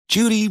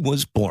Judy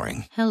was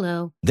boring.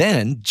 Hello.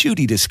 Then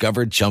Judy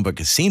discovered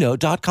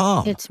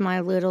ChumbaCasino.com. It's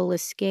my little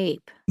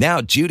escape. Now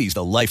Judy's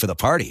the life of the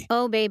party.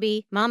 Oh,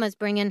 baby, mama's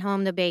bringing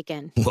home the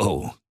bacon.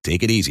 Whoa,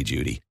 take it easy,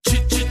 Judy.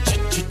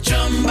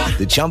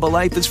 The Chumba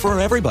life is for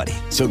everybody.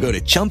 So go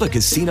to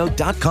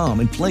ChumbaCasino.com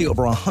and play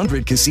over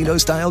 100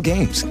 casino-style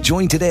games.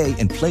 Join today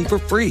and play for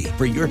free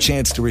for your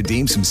chance to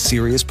redeem some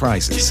serious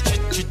prizes.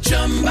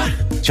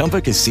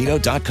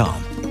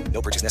 ChumbaCasino.com.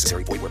 No purchase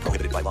necessary. Void where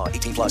prohibited by law.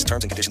 18 plus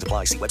terms and conditions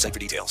apply. See website for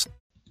details.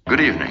 Good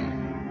evening.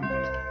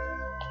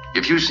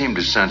 If you seem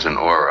to sense an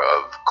aura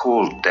of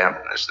cold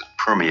dampness that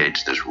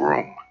permeates this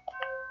room,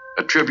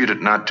 attribute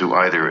it not to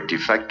either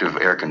defective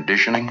air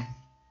conditioning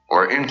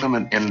or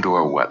inclement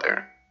indoor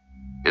weather.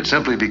 It's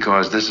simply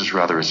because this is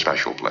rather a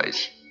special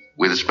place,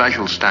 with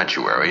special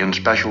statuary and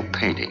special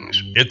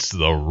paintings. It's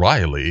the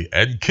Riley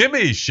and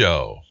Kimmy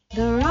Show.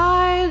 The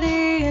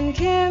Riley and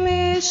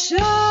Kimmy Show.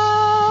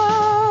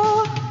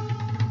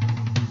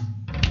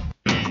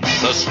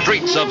 The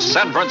Streets of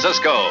San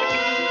Francisco,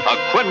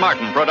 a Quinn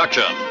Martin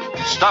production,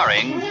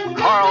 starring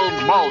Carl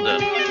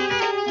Malden.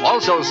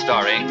 Also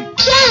starring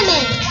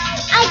Janet.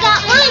 I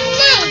got one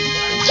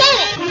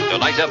name, Janet.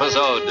 Tonight's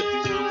episode,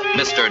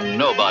 Mr.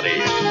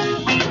 Nobody.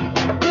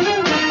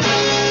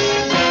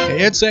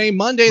 It's a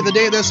Monday, the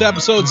day this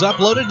episode's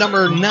uploaded,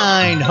 number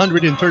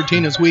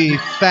 913 as we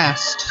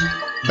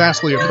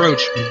fastly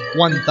approach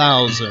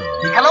 1,000.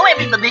 Hello,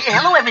 everybody.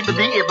 Hello,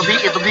 everybody.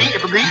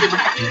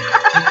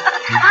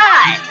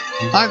 Hi.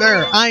 Hi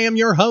there. I am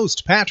your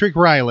host, Patrick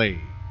Riley.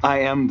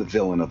 I am the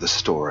villain of the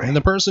story. And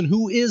the person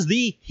who is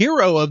the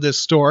hero of this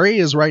story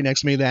is right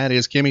next to me. That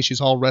is Kimmy. She's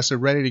all rested,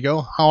 ready to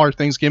go. How are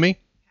things, Kimmy?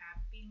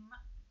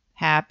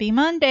 Happy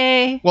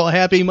Monday. Well,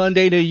 happy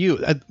Monday to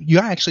you.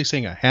 You're actually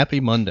saying a happy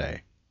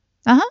Monday.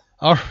 Uh-huh.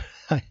 All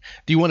right.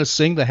 Do you want to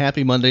sing the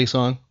Happy Monday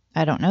song?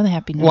 I don't know the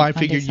Happy Monday song. song. Well, I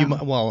figured you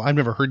might. Well, I've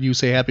never heard you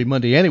say Happy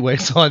Monday anyway,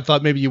 so I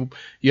thought maybe you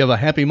have a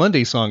Happy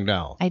Monday song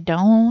now. I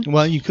don't.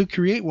 Well, you could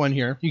create one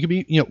here. You could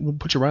be, we'll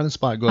put you right on the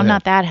spot. Go ahead. I'm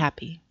not that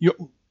happy. You're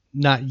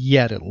not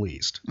yet, at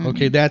least. Mm-hmm.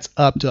 Okay, that's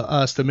up to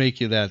us to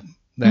make you that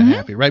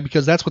happy, right?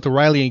 Because that's what the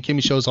Riley and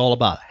Kimmy Show is all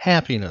about.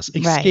 Happiness,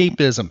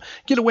 escapism. Right.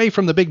 Get away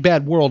from the big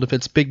bad world if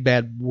it's big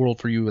bad world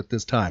for you at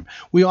this time.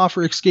 We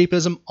offer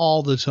escapism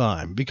all the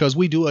time because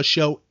we do a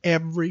show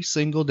every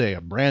single day,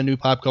 a brand new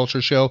pop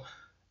culture show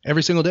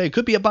every single day. It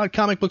could be about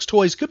comic books,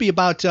 toys. It could be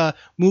about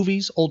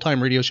movies,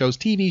 old-time radio shows,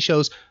 TV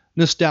shows,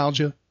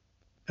 nostalgia.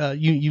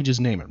 You just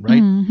name it, right?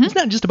 Mm-hmm. It's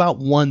not just about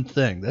one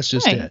thing. That's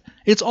just it.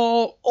 It's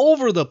all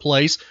over the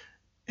place.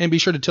 And be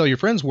sure to tell your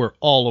friends we're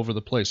all over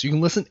the place. You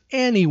can listen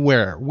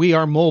anywhere. We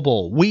are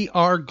mobile. We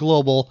are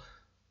global.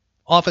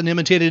 Often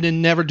imitated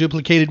and never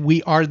duplicated.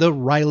 We are the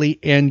Riley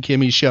and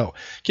Kimmy Show.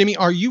 Kimmy,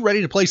 are you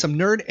ready to play some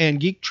nerd and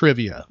geek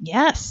trivia?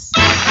 Yes.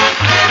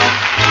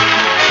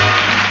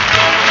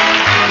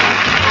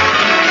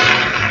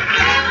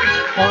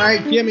 All right,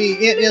 Kimmy,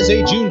 it is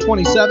a June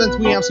 27th.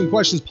 We have some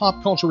questions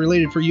pop culture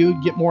related for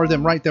you. Get more of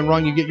them right than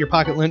wrong. You get your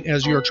pocket lint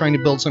as you're trying to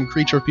build some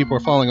creature. If people are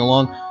following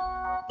along,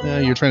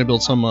 you're trying to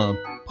build some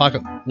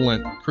pocket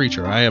lint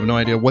creature. I have no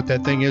idea what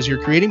that thing is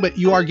you're creating, but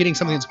you are getting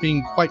something that's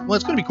being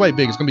it's going to be quite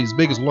big. It's going to be as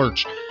big as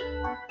Lurch.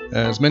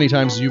 As many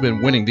times as you've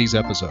been winning these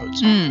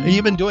episodes.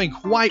 You've been doing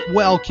quite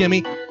well,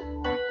 Kimmy.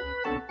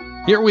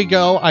 Here we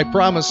go. I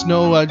promise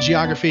no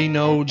geography,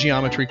 no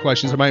geometry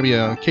questions. There might be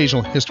an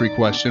occasional history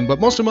question,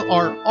 but most of them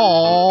are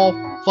all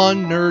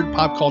fun, nerd,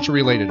 pop culture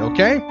related,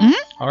 okay? Mm-hmm.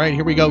 All right,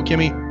 here we go,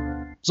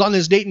 Kimmy. It's on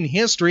this date in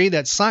history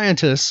that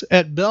scientists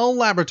at Bell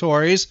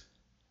Laboratories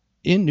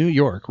in New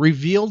York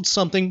revealed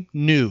something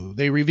new.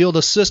 They revealed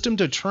a system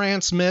to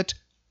transmit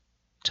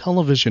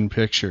television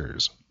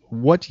pictures.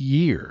 What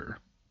year?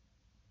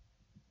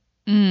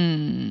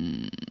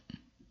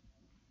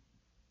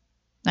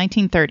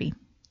 1930.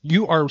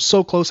 You are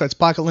so close. That's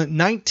pocket lint.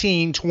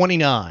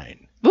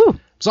 1929. Ooh.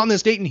 It's on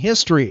this date in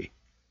history.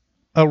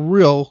 A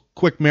real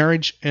quick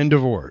marriage and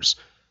divorce.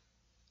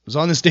 It was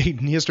on this date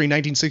in history,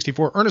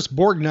 1964. Ernest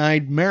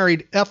Borgnine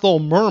married Ethel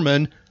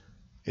Merman.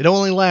 It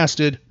only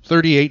lasted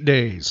 38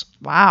 days.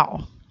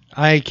 Wow.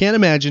 I can't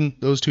imagine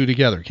those two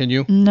together. Can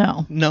you?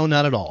 No. No,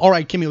 not at all. All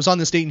right, Kimmy, it was on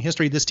this date in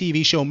history. This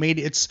TV show made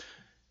its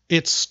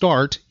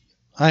start.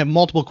 I have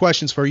multiple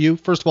questions for you.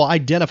 First of all,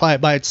 identify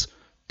it by its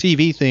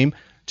TV theme.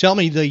 Tell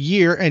me the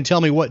year and tell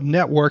me what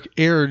network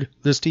aired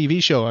this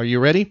TV show. Are you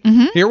ready?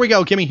 Mm-hmm. Here we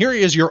go, Kimmy. Here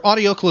is your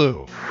audio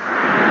clue.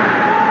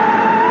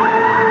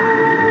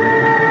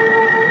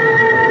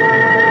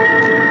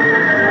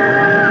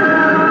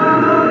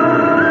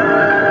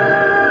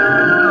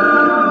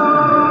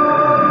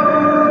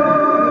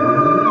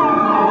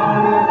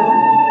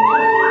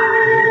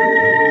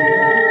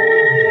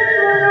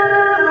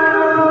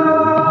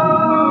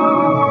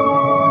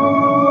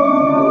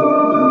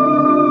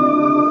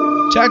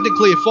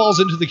 Technically, it falls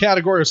into the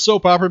category of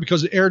soap opera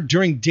because it aired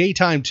during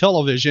daytime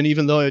television,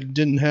 even though it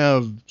didn't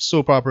have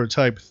soap opera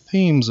type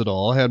themes at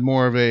all. It had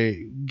more of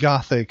a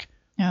gothic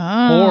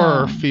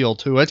horror feel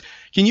to it.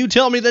 Can you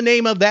tell me the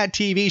name of that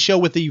TV show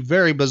with the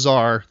very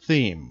bizarre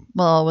theme?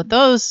 Well, with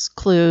those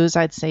clues,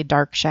 I'd say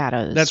Dark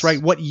Shadows. That's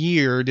right. What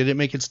year did it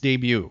make its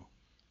debut?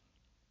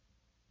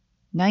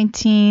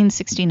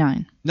 1969.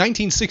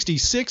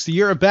 1966, the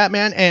year of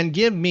Batman, and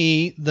give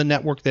me the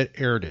network that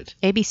aired it.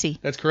 ABC.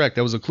 That's correct.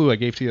 That was a clue I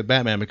gave to you,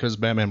 Batman, because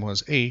Batman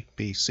was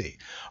ABC.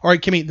 All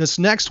right, Kimmy, this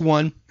next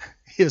one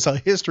is a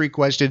history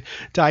question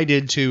tied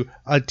into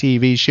a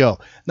TV show.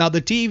 Now,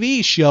 the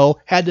TV show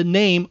had the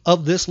name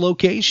of this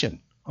location.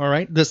 All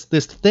right, this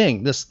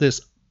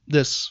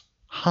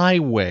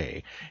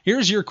highway.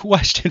 Here's your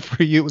question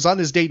for you. It was on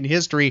this date in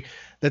history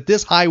that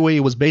this highway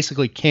was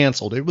basically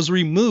canceled. It was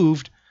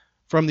removed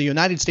from the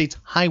United States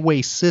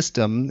highway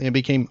system and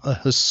became a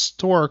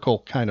historical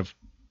kind of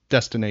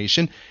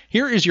destination.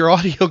 Here is your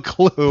audio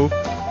clue.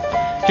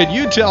 Can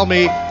you tell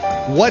me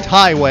what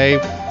highway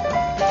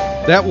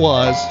that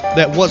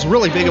was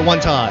really big at one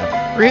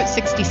time? Route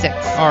 66.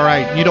 All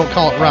right, you don't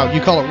call it route,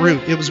 you call it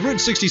route. It was Route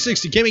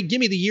 66. Give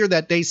me the year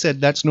that they said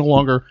that's no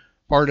longer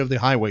part of the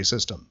highway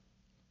system.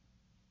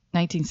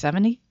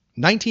 1970?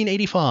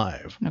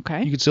 1985.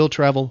 Okay. You could still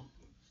travel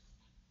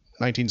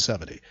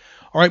 1970.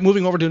 All right,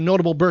 moving over to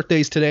notable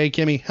birthdays today.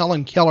 Kimmy,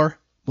 Helen Keller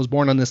was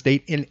born on this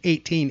date in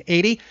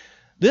 1880.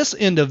 This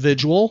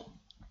individual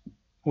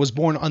was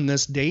born on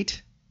this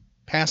date,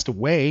 passed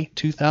away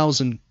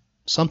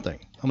 2000-something.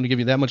 I'm going to give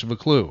you that much of a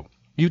clue.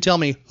 You tell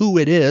me who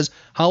it is,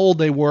 how old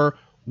they were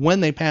when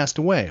they passed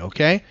away,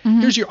 okay?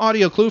 Mm-hmm. Here's your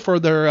audio clue for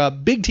their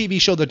big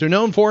TV show that they're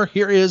known for.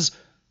 Here is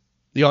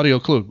the audio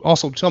clue.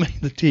 Also, tell me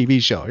the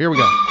TV show. Here we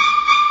go.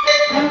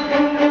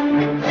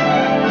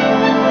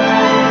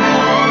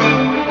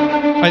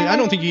 I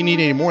don't think you need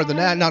any more than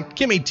that. Now,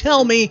 Kimmy,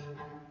 tell me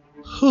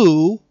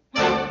who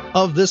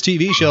of this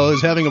TV show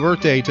is having a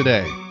birthday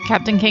today?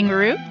 Captain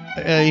Kangaroo?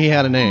 He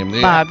had a name.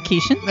 Bob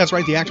Keeshan. That's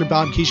right. The actor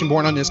Bob Keeshan,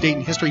 born on this date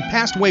in history,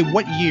 passed away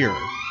what year?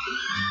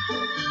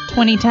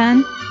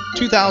 2010.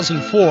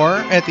 2004,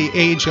 at the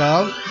age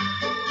of?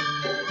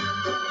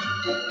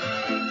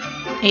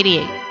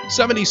 88.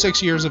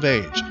 76 years of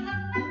age.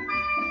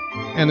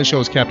 And the show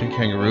is Captain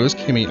Kangaroo, as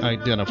Kimmy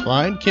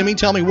identified. Kimmy,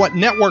 tell me what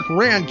network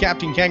ran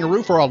Captain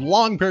Kangaroo for a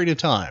long period of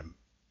time?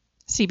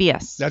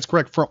 CBS. That's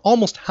correct. For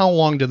almost how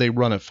long did they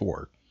run it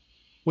for?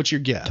 What's your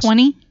guess?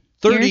 20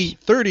 years?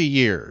 30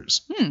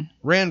 years.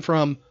 Ran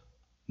from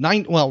the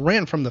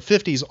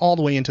 50s all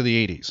the way into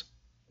the 80s.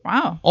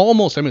 Wow.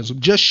 Almost. I mean, it was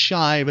just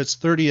shy of its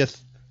 30th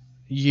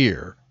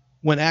year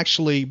when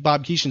actually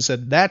Bob Keeshan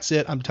said, that's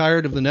it. I'm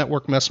tired of the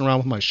network messing around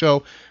with my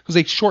show, because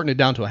they shortened it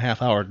down to a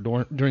half hour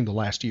during the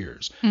last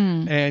years.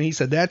 And he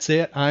said, that's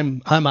it.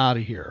 I'm out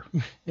of here.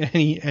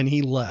 and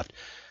he left.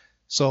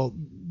 So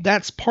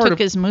that's part Took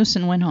his moose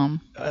and went home.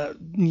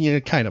 Yeah,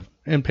 kind of.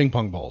 And ping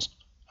pong balls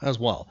as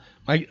well.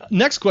 My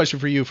next question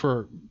for you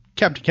for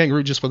Captain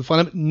Kangaroo, just for the fun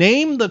of it.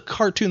 Name the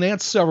cartoon. They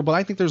had several, but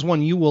I think there's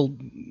one you will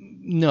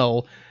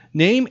know.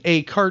 Name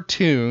a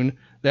cartoon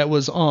that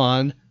was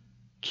on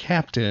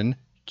Captain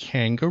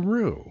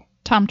Kangaroo.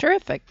 Tom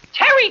Terrific.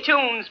 Terry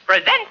Toons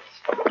presents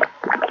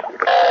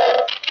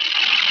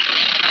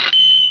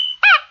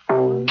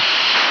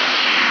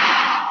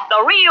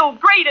The Real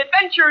Great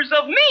Adventures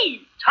of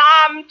Me,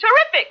 Tom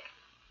Terrific,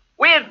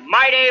 with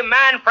Mighty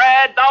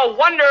Manfred the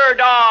Wonder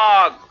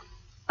Dog.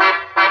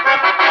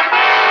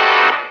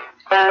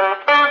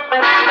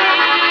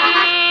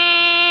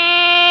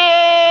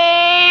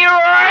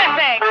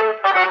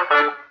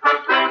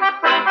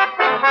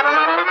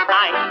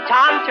 I'm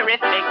Tom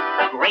Terrific,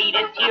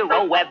 greatest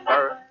hero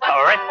ever.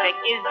 Terrific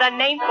is the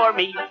name for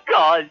me,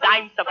 'cause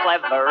I'm so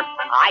clever.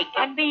 I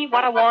can be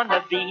what I want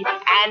to be,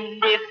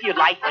 and if you'd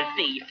like to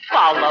see,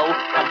 follow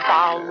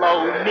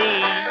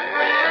me.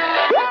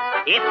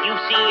 If you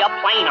see a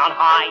plane on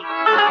high,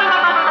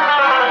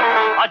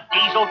 a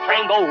diesel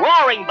train go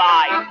roaring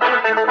by,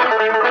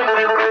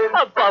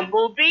 a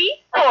bumblebee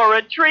or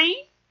a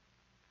tree,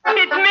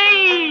 it's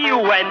me.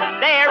 When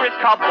there is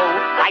trouble,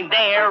 I'm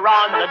there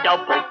on the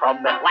double.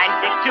 From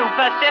Atlantic to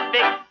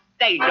Pacific,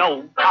 they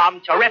know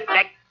Tom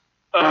Terrific.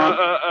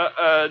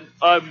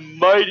 I'm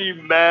Mighty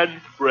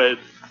Manfred,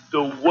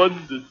 the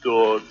Wonder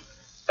Dog,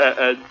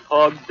 and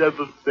Tom's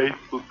ever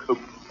faithful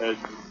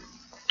companion.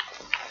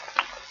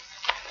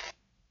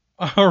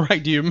 All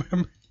right, do you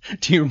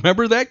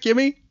remember that,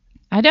 Kimmy?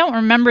 I don't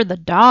remember the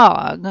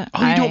dog.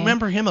 Oh, you don't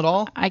remember him at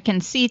all? I can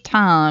see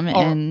Tom,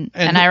 and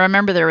I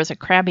remember there was a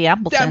Krabby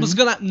Appleton. That was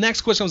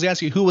next question I was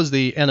asking you, who was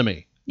the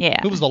enemy?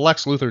 Yeah. Who was the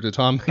Lex Luthor to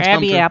Tom?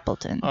 Krabby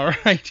Appleton. All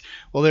right.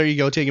 Well, there you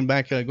go. Going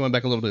back a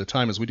little bit of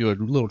time as we do a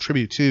little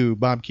tribute to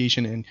Bob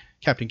Keeshan and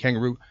Captain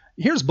Kangaroo.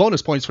 Here's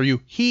bonus points for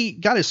you. He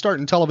got his start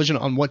in television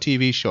on what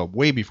TV show?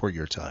 Way before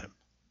your time.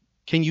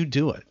 Can you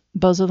do it?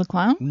 Bozo the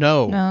Clown?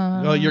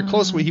 No, you're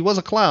close. He was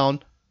a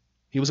clown.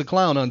 He was a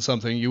clown on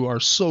something. You are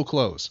so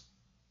close.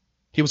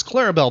 He was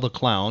Clarabelle the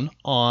Clown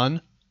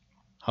on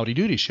Howdy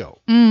Doody Show.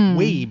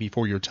 Way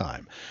before your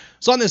time.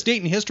 So on this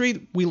date in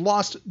history, we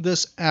lost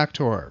this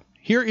actor.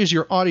 Here is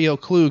your audio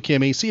clue,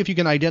 Kimmy. See if you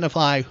can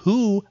identify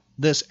who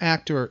this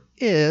actor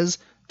is.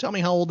 Tell me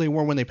how old they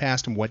were when they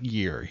passed and what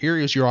year. Here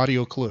is your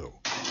audio clue.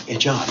 Hey,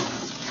 John.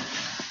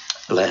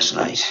 Last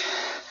night,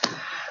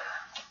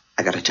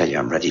 I gotta tell you,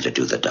 I'm ready to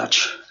do the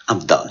Dutch.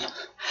 I'm done.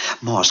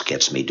 Moss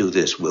gets me, do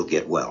this, we'll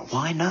get well.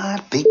 Why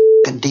not? Big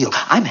deal.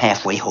 I'm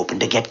halfway hoping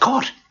to get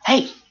caught.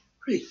 Hey,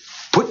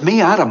 put me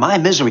out of my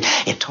misery.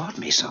 It taught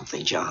me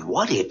something, John.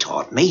 What it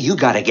taught me, you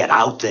gotta get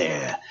out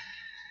there.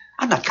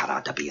 I'm not cut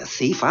out to be a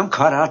thief. I'm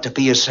cut out to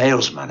be a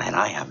salesman, and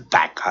I am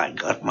back. I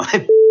got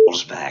my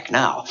balls back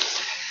now.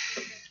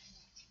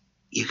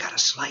 You got a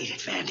slight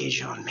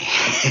advantage on me.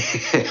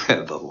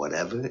 But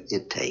whatever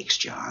it takes,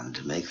 John,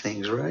 to make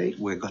things right,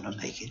 we're going to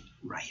make it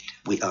right.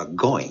 We are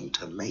going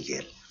to make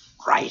it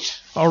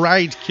right. All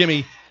right,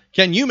 Kimmy.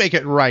 Can you make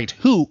it right?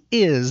 Who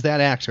is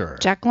that actor?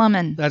 Jack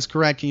Lemmon. That's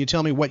correct. Can you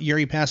tell me what year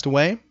he passed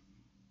away?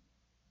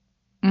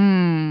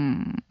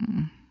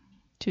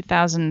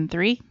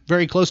 2003.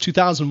 Very close,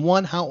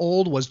 2001. How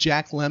old was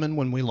Jack Lemmon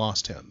when we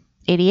lost him?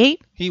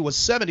 88. He was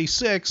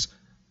 76.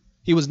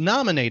 He was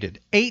nominated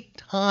 8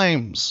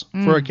 times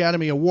for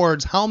Academy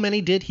Awards. How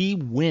many did he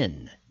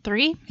win?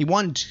 3. He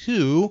won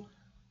 2,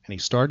 and he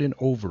starred in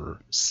over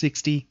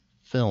 60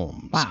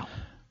 films. Wow.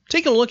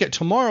 Taking a look at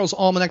tomorrow's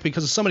almanac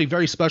because of somebody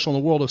very special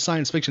in the world of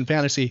science fiction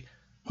fantasy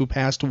who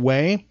passed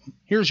away.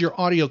 Here's your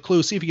audio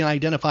clue. See if you can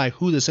identify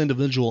who this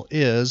individual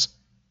is.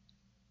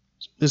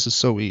 This is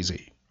so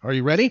easy. Are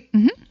you ready?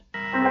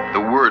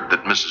 The word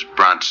that Mrs.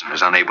 Bronson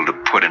is unable to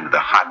put into the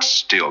hot,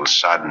 still,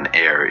 sodden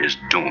air is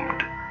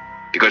doomed.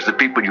 Because the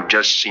people you've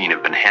just seen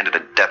have been handed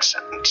a death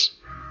sentence.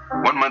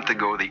 1 month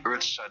ago, the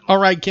Earth suddenly... All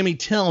right, Kimmy,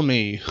 tell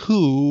me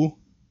who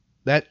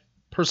that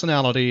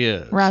personality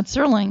is. Rod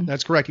Serling.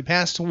 That's correct. He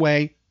passed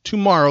away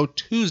tomorrow.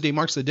 Tuesday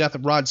marks the death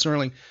of Rod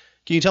Serling.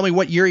 Can you tell me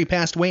what year he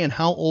passed away and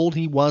how old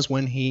he was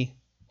when he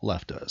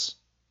left us?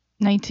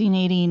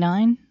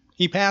 1989.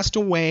 He passed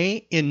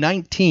away in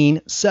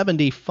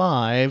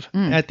 1975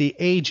 at the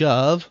age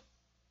of...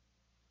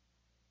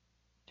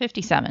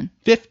 57.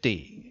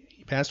 50.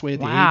 Passed away at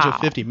the age of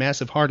 50.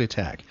 Massive heart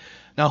attack.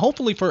 Now,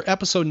 hopefully for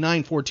episode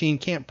 914,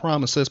 can't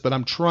promise this, but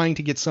I'm trying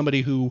to get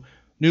somebody who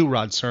knew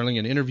Rod Serling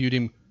and interviewed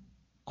him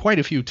quite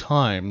a few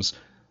times.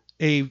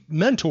 A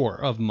mentor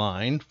of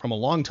mine from a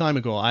long time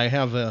ago, I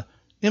have an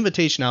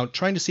invitation out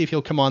trying to see if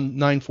he'll come on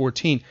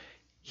 914.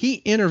 He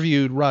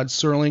interviewed Rod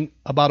Serling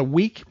about a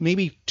week,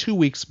 maybe 2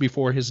 weeks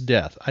before his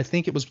death. I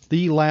think it was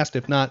the last,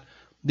 if not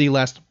the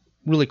last,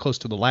 really close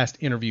to the last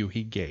interview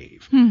he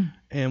gave.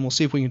 And we'll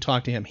see if we can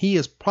talk to him. He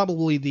is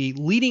probably the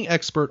leading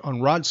expert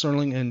on Rod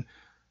Serling and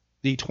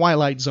the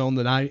Twilight Zone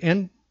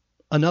and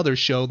another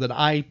show that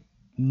I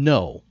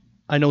know.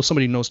 I know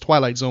somebody who knows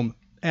Twilight Zone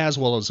as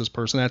well as this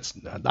person.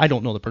 I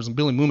don't know the person.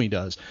 Billy Mooney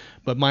does.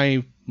 But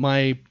my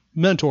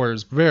mentor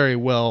is very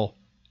well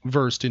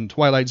versed in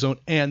Twilight Zone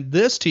and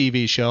this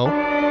TV show.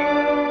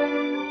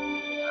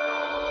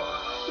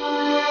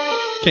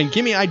 Can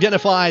Kimmy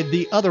identify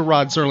the other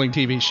Rod Serling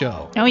TV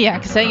show? Oh, yeah,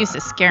 because that used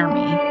to scare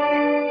me.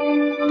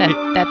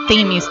 That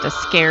theme used to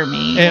scare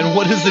me. And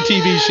what is the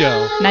TV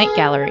show? Night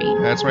Gallery.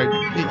 That's right.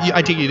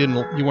 I think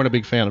you weren't a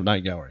big fan of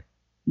Night Gallery.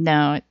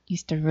 No, it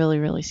used to really,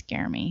 really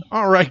scare me.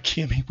 All right,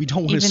 Kimmy, we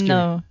don't want to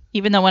scare you.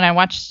 Even though when I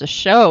watch the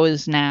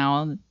shows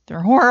now,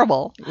 they're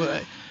horrible.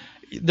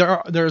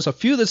 There's a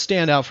few that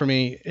stand out for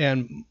me,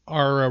 and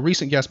our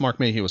recent guest Mark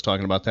Mayhew was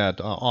talking about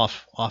that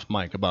off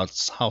mic about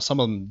how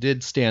some of them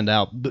did stand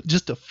out, but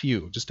just a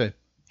few, just a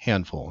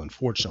handful,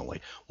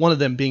 unfortunately. One of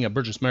them being a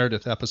Burgess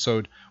Meredith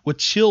episode with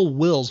Chill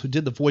Wills, who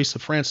did the voice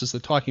of Francis the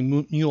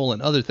Talking Mule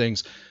and other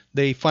things.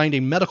 They find a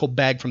medical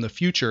bag from the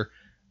future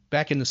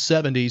back in the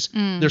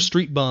 70s. They're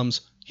street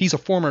bums. He's a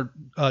former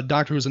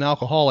doctor who's an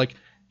alcoholic.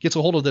 Gets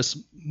a hold of this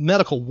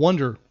medical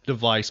wonder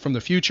device from the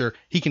future.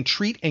 He can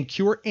treat and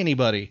cure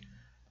anybody.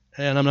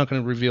 And I'm not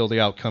going to reveal the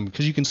outcome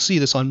because you can see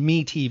this on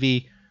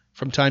MeTV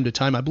from time to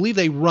time. I believe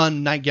they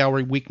run Night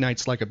Gallery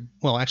weeknights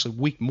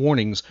week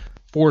mornings,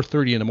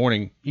 4:30 in the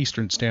morning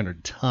Eastern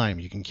Standard Time.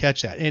 You can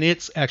catch that. And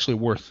it's actually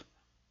worth...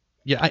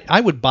 Yeah,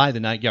 I would buy the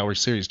Night Gallery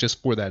series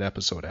just for that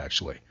episode,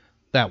 actually.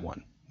 That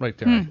one right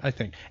there, I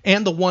think.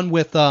 And the one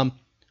with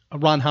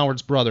Ron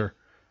Howard's brother,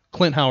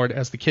 Clint Howard,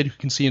 as the kid who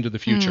can see into the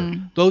future.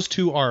 Those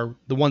two are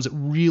the ones that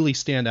really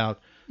stand out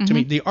to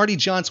me. The Artie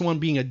Johnson one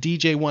being a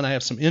DJ one, I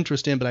have some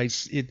interest in, but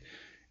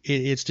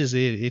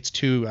it's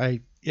too...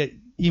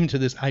 even to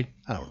this, I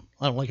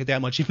don't like it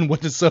that much, even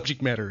what the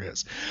subject matter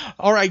is.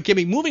 All right,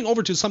 Kimmy, moving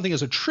over to something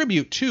as a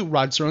tribute to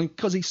Rod Serling,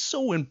 because he's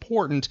so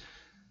important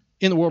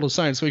in the world of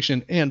science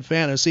fiction and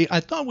fantasy. I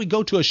thought we'd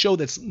go to a show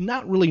that's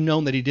not really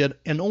known that he did,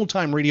 an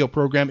old-time radio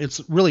program.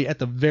 It's really at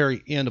the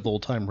very end of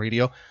old-time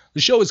radio. The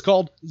show is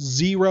called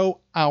 0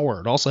 Hour.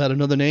 It also had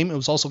another name. It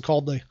was also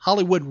called the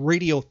Hollywood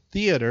Radio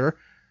Theater.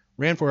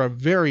 Ran for a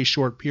very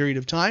short period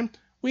of time.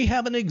 We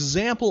have an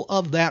example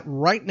of that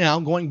right now,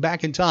 going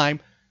back in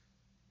time.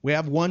 We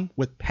have one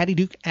with Patty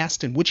Duke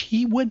Aston, which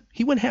he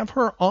would have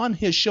her on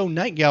his show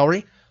Night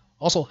Gallery.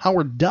 Also,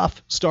 Howard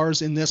Duff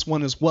stars in this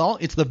one as well.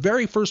 It's the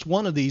very first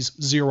one of these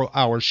 0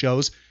 Hour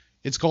shows.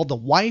 It's called The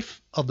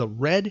Wife of the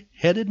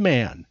Red-Headed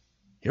Man.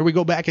 Here we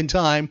go back in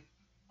time.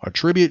 a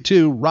tribute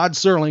to Rod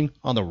Serling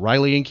on the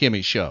Riley and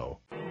Kimmy Show.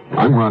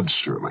 I'm Rod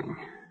Serling.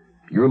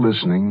 You're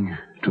listening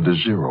to the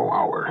 0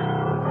 Hour.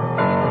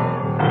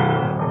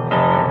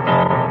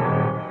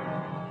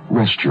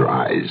 Rest your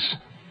eyes.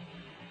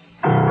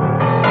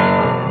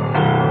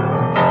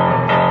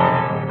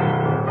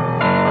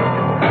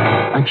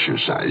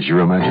 Exercise your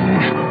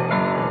imagination.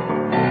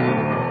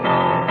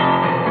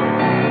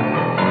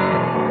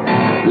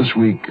 This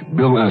week,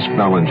 Bill S.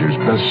 Ballinger's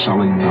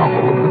best-selling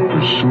novel of The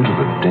Pursuit of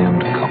a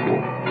Damned Couple.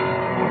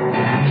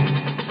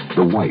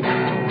 The wife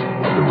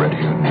of the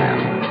red-haired man.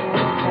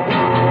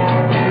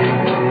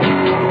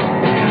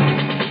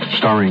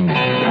 Starring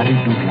Patty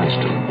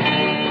Duke-Aston,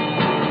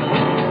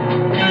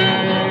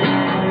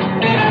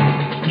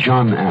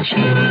 John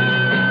Ashley,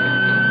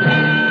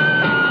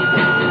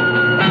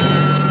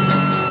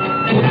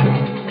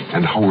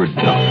 and Howard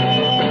Duff.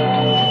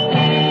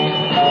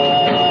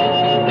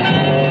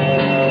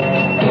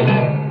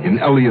 In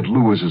Elliot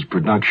Lewis's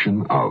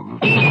production of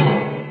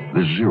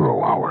The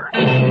 0 Hour.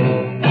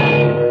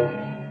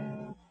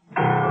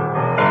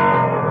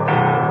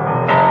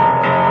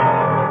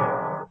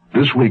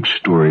 This week's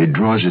story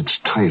draws its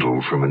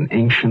title from an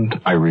ancient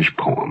Irish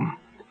poem.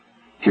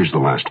 Here's the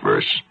last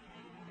verse.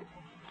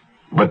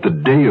 But the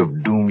day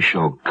of doom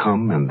shall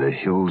come, and the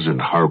hills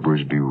and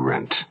harbors be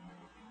rent.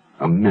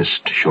 A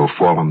mist shall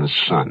fall on the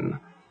sun,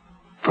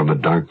 from the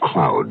dark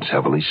clouds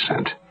heavily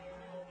sent.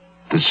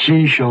 The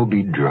sea shall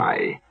be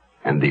dry,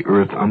 and the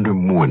earth under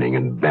mourning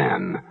and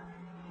ban.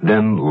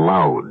 Then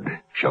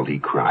loud shall he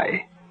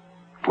cry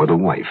for the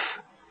wife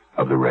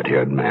of the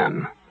red-haired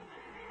man.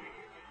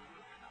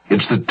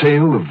 It's the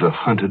tale of the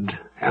hunted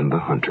and the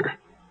hunter,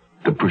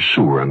 the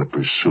pursuer and the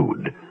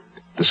pursued,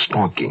 the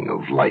stalking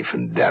of life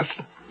and death.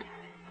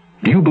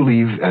 Do you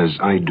believe, as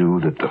I do,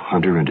 that the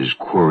hunter and his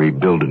quarry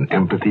build an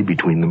empathy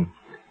between them,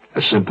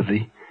 a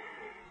sympathy?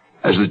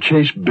 As the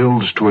chase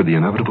builds toward the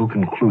inevitable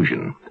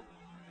conclusion,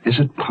 is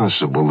it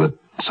possible that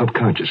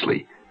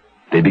subconsciously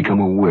they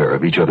become aware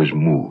of each other's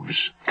moves,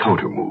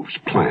 counter-moves,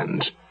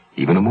 plans,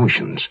 even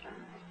emotions?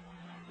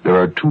 There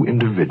are two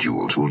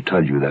individuals who will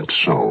tell you that's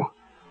so,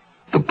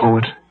 the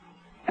poet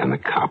and the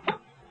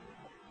cop.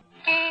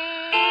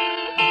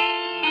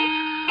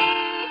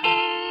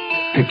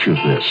 Picture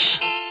this.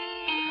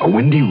 A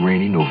windy,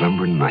 rainy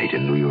November night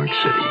in New York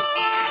City.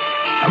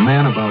 A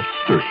man about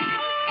 30,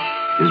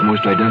 his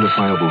most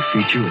identifiable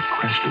feature a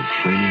crest of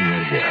flaming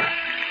red hair,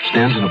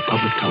 stands in a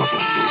public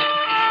telephone booth.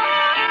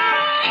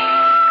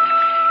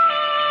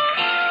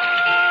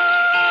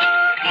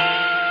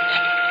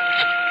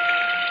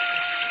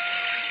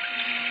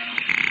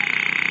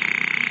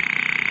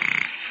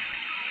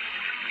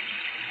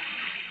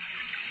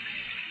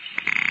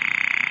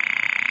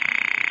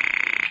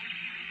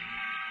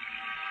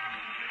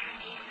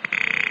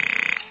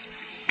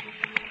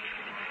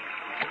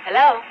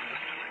 Hello?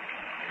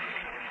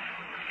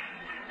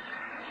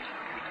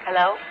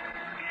 Hello?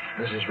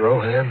 Mrs.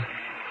 Rohan?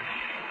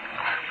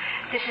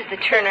 This is the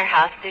Turner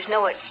house. There's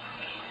no one.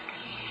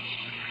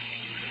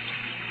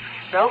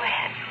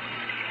 Rohan?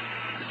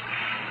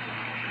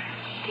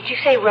 Did you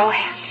say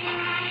Rohan?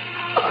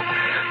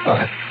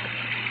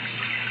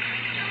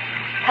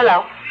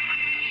 Hello?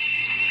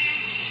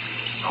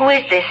 Who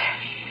is this?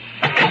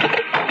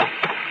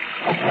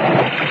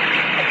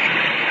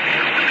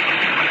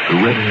 The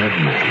red-haired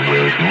man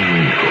wears no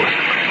raincoat.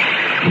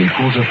 When he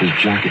pulls up his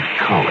jacket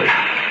collar,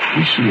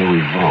 we see a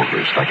revolver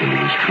stuck into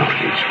his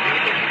trousers.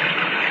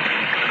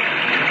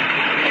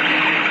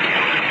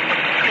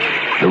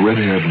 The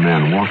red-haired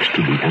man walks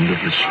to the end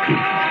of the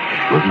street,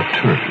 where he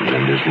turns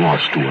and is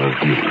lost to our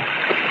view.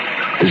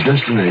 His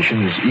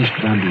destination is East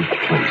Vander's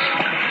Place,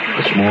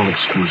 a small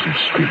exclusive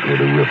street near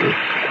the river,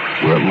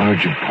 where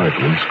large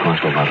apartments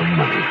cost a lot of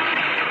money.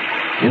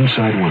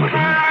 Inside one of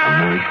them, a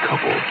married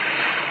couple,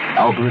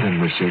 Albert and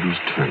Mercedes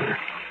Turner.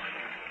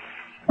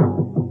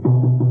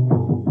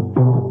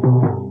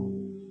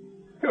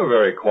 You're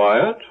very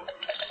quiet.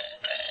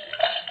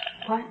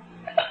 What?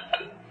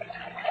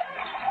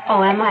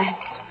 Oh, am I?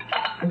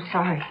 I'm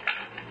sorry.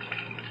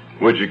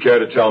 Would you care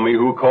to tell me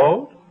who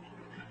called?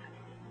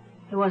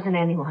 There wasn't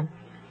anyone.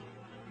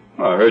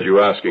 I heard you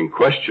asking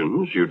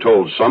questions. You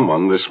told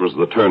someone this was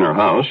the Turner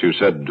house. You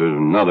said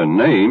another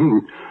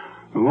name.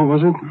 What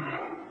was it?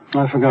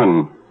 I've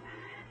forgotten.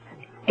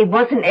 It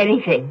wasn't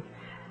anything.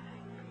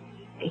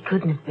 It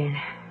couldn't have been.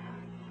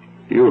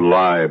 You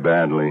lie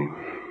badly.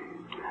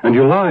 And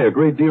you lie a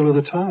great deal of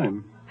the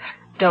time.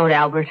 Don't,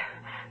 Albert.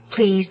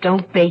 Please,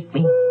 don't bait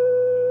me.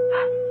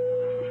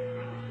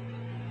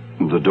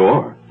 The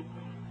door?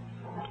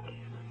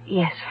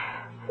 Yes.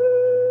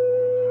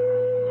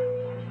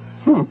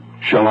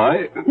 Shall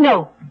I?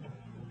 No.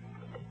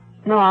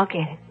 No, I'll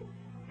get it.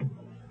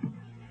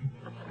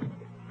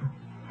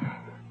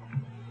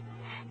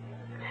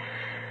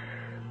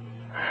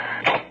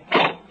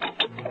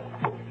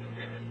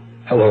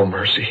 Hello,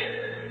 Mercy.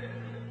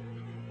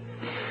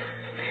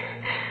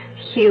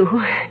 You.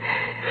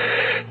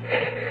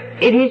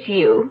 It is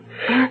you.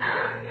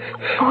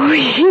 Oh,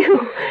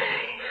 you.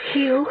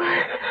 You.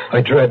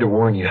 I tried to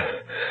warn you.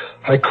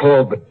 I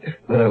called, but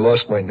then I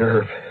lost my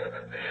nerve.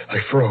 I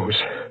froze.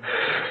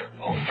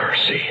 Oh,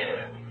 mercy.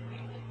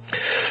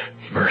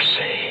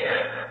 Mercy.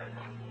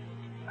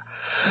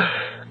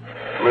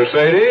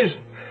 Mercedes?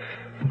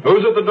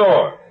 Who's at the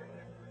door?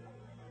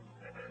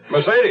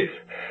 Mercedes?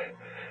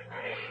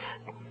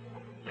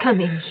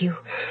 Come in, Hugh.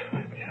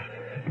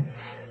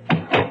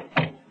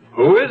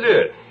 Who is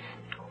it?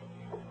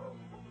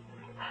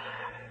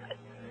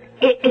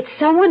 It's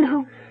someone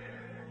who...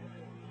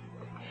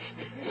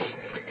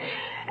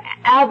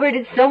 Albert,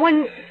 it's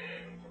someone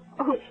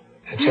who...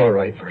 It's all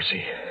right,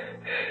 Mercy.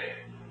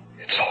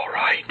 It's all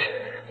right.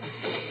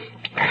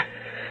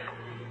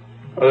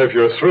 Well, if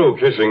you're through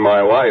kissing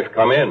my wife,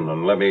 come in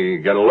and let me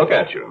get a look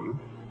at you.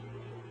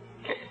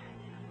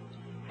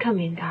 Come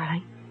in,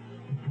 darling.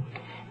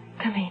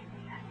 Come in.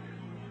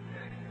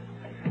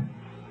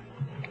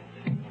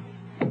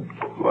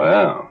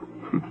 Well,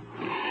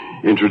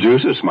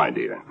 introduce us, my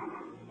dear.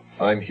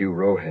 I'm Hugh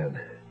Rohan.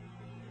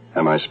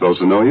 Am I supposed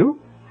to know you?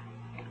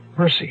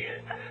 Mercy,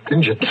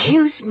 didn't you...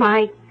 Hugh's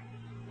my...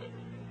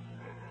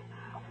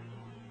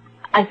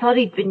 I thought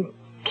he'd been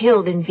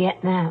killed in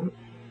Vietnam.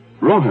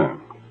 Rohan.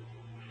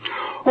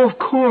 Oh, of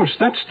course.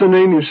 That's the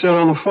name you said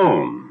on the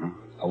phone.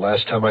 The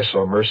last time I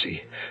saw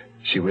Mercy,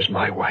 she was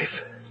my wife.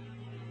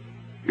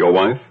 Your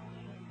wife?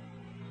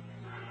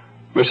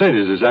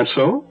 Mercedes, is that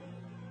so?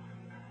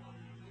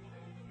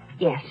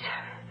 Yes.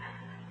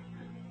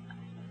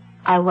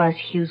 I was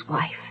Hugh's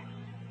wife.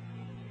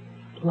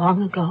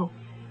 Long ago.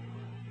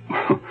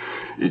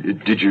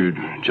 Did you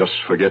just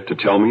forget to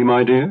tell me,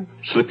 my dear?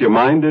 Slip your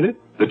mind, did it?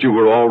 That you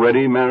were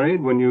already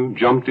married when you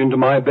jumped into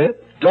my bed?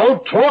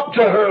 Don't talk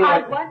to her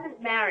like... I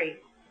wasn't married.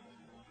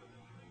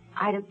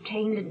 I'd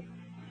obtained an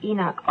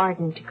Enoch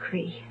Arden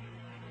decree.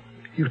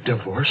 You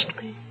divorced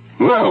me?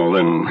 Well,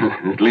 then,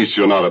 at least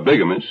you're not a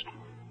bigamist.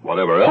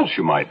 Whatever else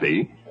you might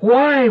be.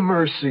 Why,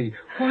 Mercy?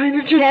 Why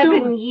did you do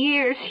it? 7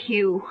 years,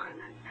 Hugh.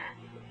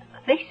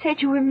 They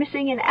said you were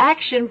missing in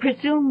action,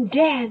 presumed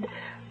dead.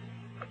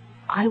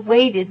 I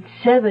waited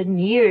 7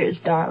 years,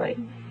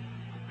 darling.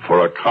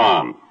 For a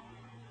con.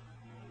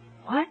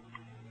 What?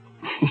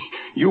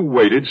 You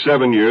waited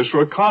 7 years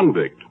for a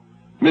convict.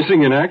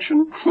 Missing in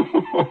action?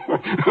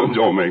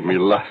 Don't make me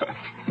laugh.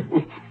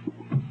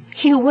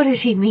 Hugh, what does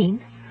he mean?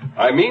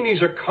 I mean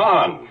he's a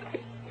con.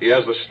 He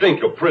has the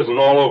stink of prison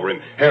all over him.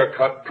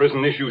 Haircut,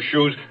 prison-issue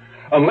shoes.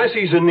 Unless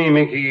he's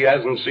anemic, he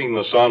hasn't seen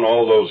the sun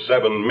all those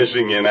 7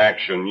 missing in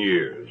action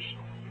years.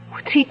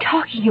 What's he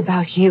talking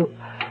about, Hugh?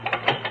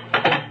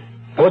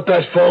 Put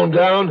that phone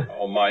down.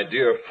 Oh, my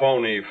dear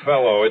phony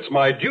fellow, it's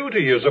my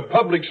duty as a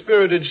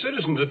public-spirited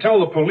citizen to tell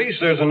the police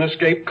there's an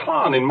escaped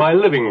con in my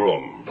living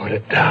room. Put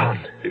it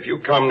down. If you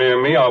come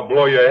near me, I'll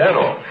blow your head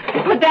off.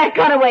 Put that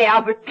gun away,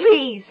 Albert,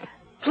 please.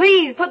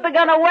 Please, put the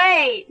gun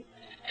away.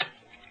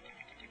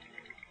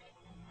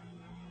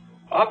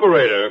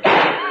 Operator.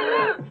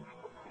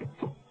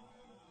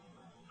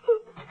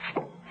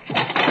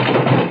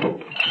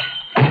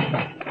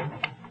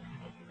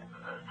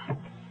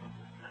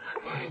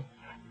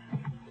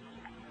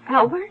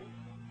 Albert?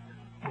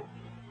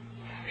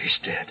 He's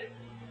dead.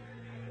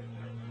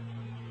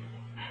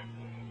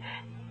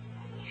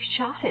 You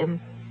shot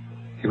him.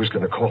 He was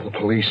going to call the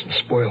police and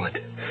spoil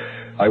it.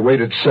 I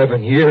waited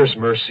 7 years,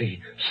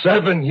 Mercy.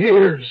 7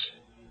 years.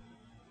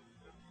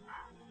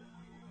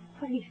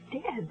 But he's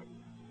dead.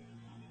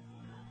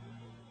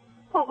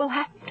 What will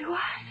happen to us?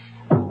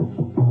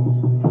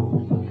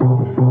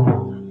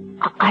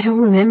 I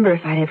don't remember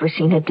if I'd ever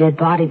seen a dead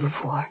body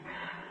before.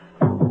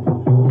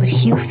 But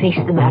Hugh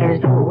faced the matter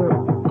as though it were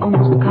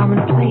almost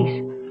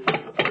commonplace.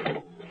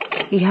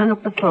 He hung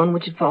up the phone,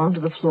 which had fallen to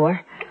the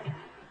floor,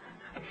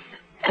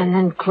 and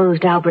then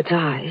closed Albert's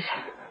eyes.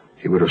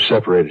 He would have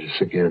separated us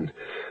again.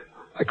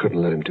 I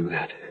couldn't let him do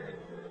that.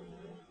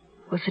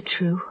 Was it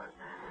true?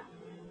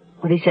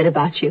 What he said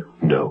about you?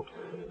 No.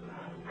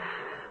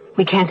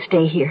 We can't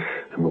stay here.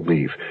 And we'll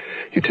leave.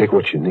 You take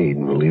what you need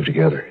and we'll leave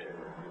together.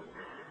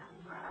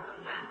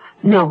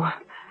 No.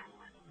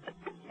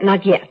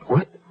 Not yet.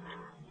 What?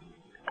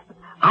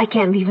 I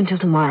can't leave until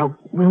tomorrow.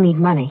 We'll need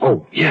money.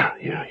 Oh, yeah.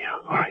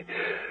 All right.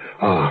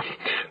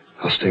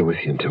 I'll stay with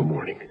you until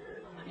morning.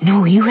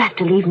 No, you have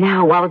to leave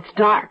now while it's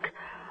dark.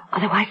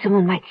 Otherwise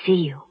someone might see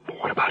you.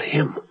 What about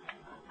him?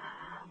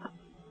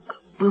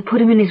 We'll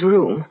put him in his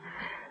room.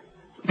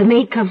 The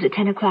maid comes at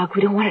 10 o'clock.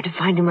 We don't want her to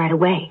find him right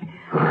away.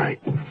 All right.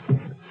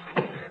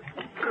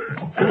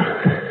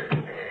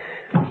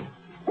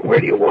 Where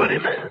do you want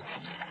him?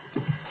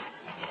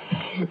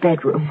 His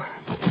bedroom.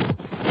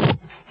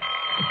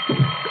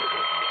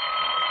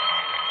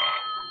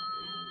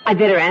 I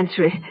better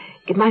answer it.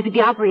 It might be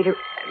the operator.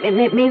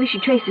 Maybe she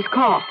traced his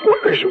call.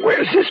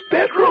 Where's his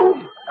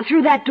bedroom?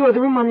 Through that door,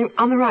 the room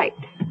on the right.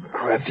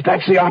 Oh, if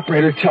that's the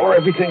operator, tell her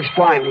everything's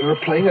fine. We were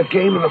playing a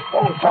game and the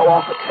phone fell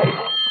off the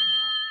table.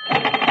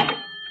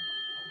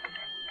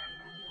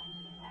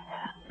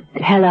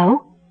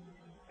 Hello?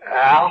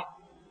 Al?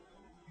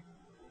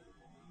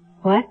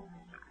 What?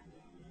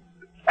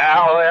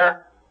 Al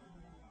there?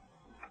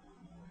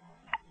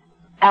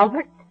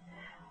 Albert?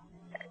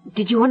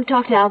 Did you want to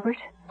talk to Albert?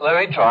 Let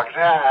me talk to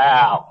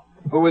Al.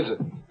 Who is it?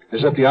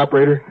 Is that the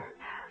operator?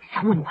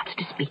 Someone wants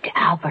to speak to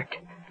Albert.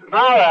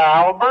 Not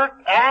Albert,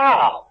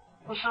 Al.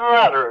 What's the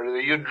matter? Are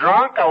you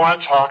drunk? I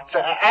want to talk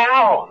to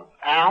Alan.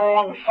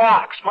 Alan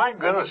Fox. My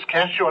goodness,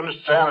 can't you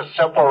understand a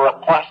simple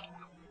request?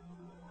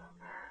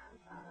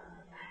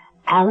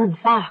 Alan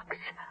Fox.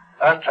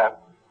 That's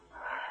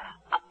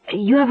it.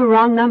 You have a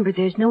wrong number.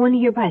 There's no one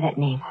here by that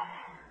name.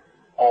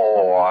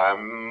 Oh,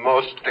 I'm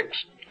most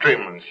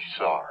extremely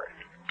sorry.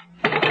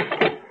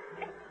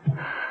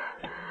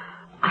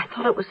 I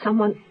thought it was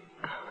someone...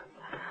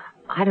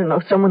 I don't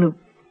know, someone who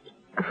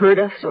heard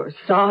us or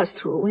saw us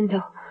through a window.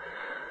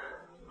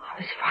 I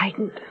was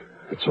frightened.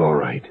 It's all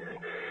right.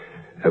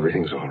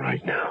 Everything's all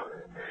right now.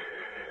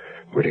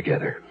 We're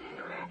together.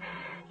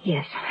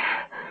 Yes.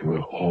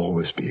 We'll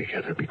always be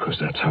together because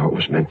that's how it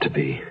was meant to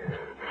be.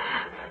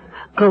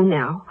 Go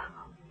now,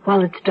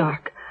 while it's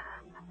dark.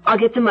 I'll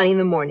get the money in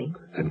the morning.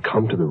 Then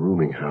come to the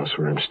rooming house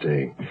where I'm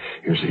staying.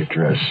 Here's the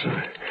address.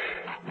 I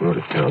wrote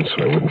it down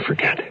so I wouldn't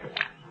forget.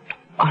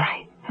 All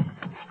right.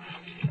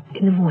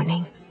 In the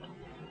morning.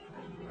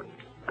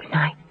 Good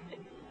night.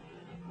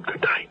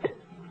 Good night.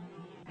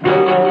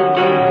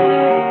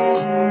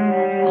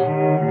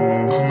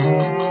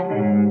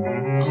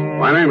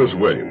 My name is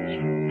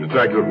Williams,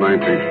 detective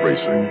 19th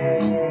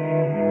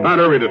Precinct. Not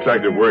every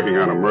detective working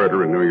on a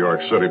murder in New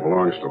York City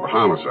belongs to the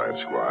homicide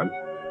squad.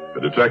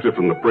 A detective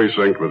from the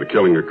precinct where the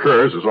killing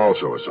occurs is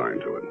also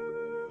assigned to it.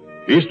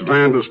 East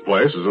Vanda's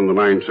place is in the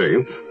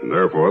 19th, and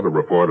therefore the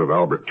report of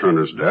Albert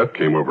Turner's death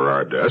came over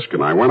our desk,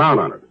 and I went out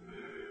on it.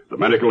 The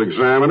medical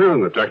examiner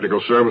and the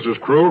technical services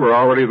crew were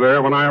already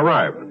there when I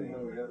arrived.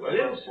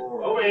 Williams,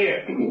 over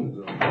here.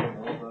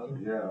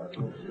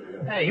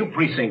 Hey, you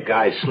precinct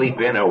guys sleep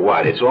in or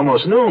what? It's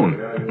almost noon.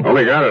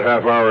 Only got it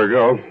half hour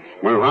ago.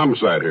 Went to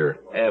homicide here.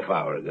 Half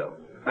hour ago.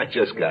 I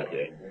just got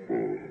there.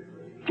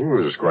 Oh,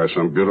 this is quite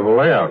some beautiful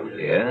layout.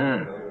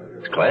 Yeah,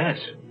 it's class.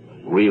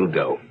 Real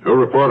dough. Who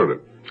reported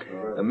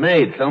it? The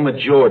maid, Thelma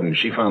Jordan.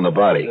 She found the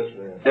body.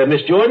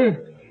 Miss Jordan?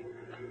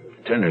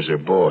 Turner's her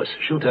boss.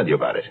 She'll tell you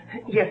about it.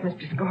 Yes,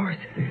 Mr. Scores.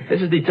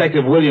 This is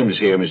Detective Williams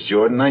here, Miss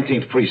Jordan,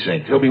 19th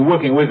Precinct. He'll be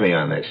working with me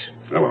on this.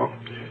 Hello.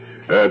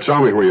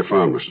 Tell me where you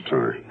found Mr.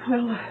 Turner.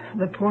 Well,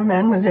 the poor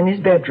man was in his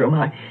bedroom.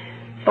 I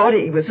thought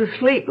he was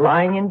asleep,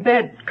 lying in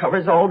bed,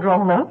 covers all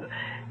drawn up.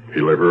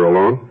 He live here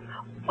alone?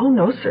 Oh,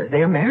 no, sir.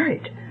 They're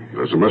married.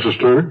 There's a Mrs.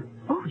 Turner?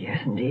 Oh,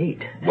 yes,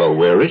 indeed. Well,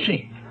 where is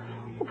she?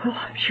 Well,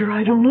 I'm sure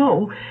I don't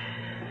know.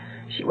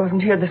 She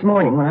wasn't here this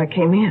morning when I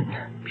came in.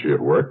 She at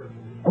work?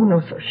 Oh,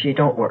 no, sir. She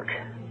don't work.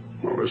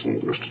 Well,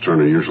 isn't Mr.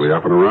 Turner usually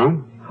up and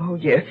around? Oh,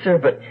 yes, sir,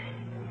 but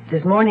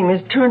this morning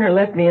Miss Turner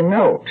left me a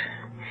note.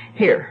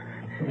 Here.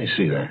 Let me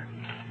see that.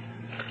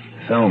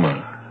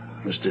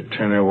 Thelma, Mr.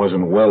 Turner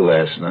wasn't well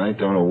last night.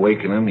 Don't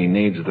awaken him. He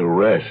needs the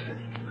rest.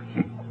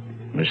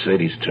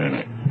 Mercedes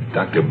Turner.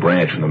 Dr.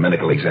 Branch from the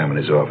medical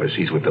examiner's office.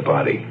 He's with the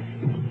body.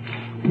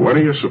 What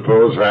do you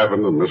suppose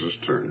happened to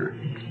Mrs. Turner?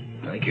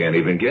 I can't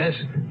even guess.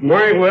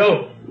 Morning,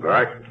 Will.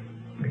 Doc?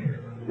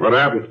 What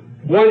happened?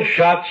 One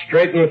shot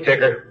straight in the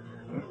ticker.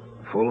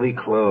 Fully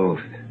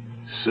clothed.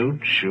 Suit,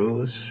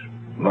 shoes,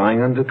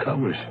 lying under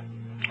covers.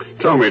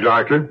 Tell me,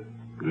 Doctor,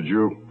 did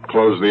you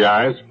close the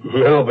eyes?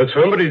 No, but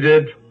somebody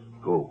did.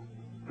 Who?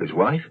 His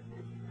wife?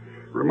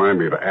 Remind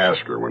me to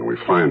ask her when we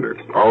find her.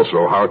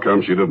 Also, how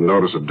come she didn't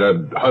notice a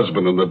dead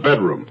husband in the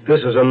bedroom?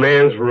 This is a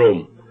man's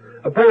room.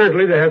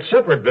 Apparently, they had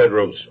separate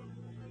bedrooms.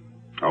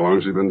 How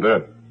long's he been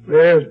dead?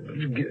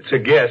 It's a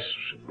guess.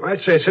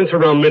 I'd say since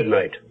around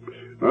midnight.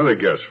 Another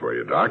guess for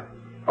you, Doc.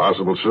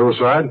 Possible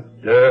suicide?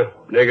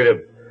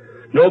 Negative.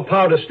 No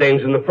powder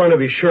stains in the front of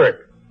his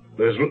shirt.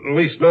 There's at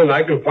least none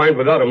I can find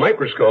without a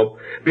microscope.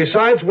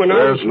 Besides,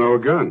 There's no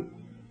gun.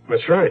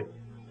 That's right.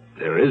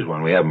 There is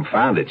one. We haven't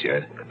found it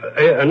yet.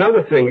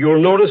 Another thing,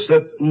 you'll notice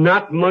that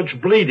not much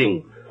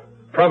bleeding.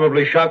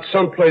 Probably shot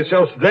someplace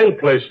else, then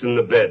placed in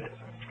the bed.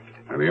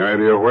 Any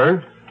idea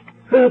where?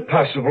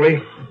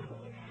 Possibly.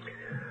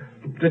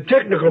 The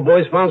technical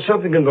boys found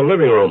something in the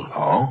living room.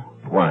 Oh?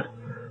 What?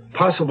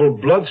 Possible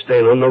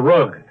bloodstain on the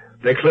rug.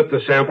 They clipped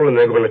the sample and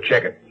they're going to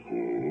check it.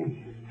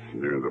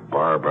 Near the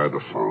bar by the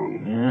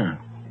phone. Yeah.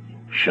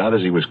 Shot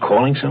as he was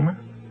calling someone?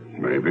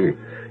 Maybe.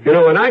 You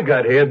know, when I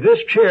got here, this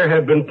chair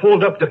had been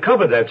pulled up to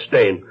cover that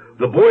stain.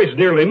 The boys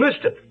nearly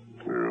missed it.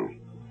 Yeah.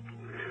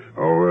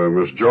 Oh,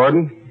 Miss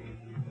Jordan?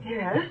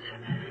 Yes?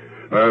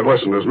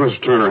 Listen, does Miss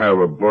Turner have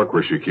a book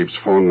where she keeps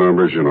phone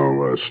numbers,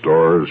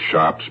 stores,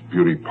 shops,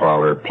 beauty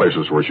parlor,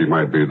 places where she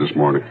might be this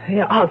morning?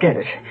 Yeah, I'll get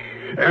it.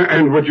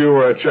 And would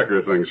you check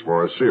her things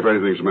for us, see if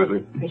anything's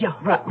missing? Yeah,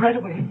 right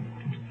away.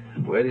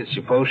 Where do you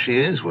suppose she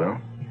is, Will?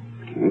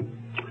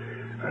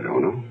 I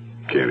don't know.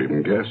 Can't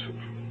even guess.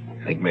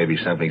 Think maybe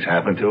something's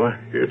happened to her?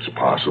 It's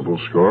possible,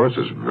 Scores.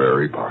 It's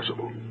very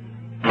possible.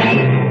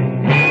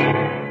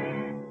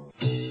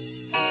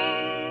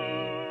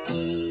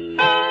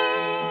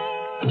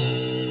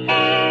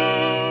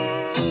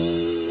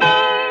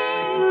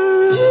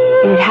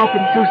 It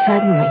happened so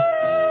suddenly.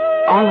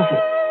 All of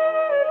it.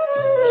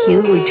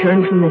 Hugh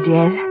returned from the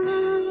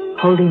dead,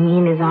 holding me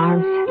in his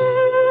arms.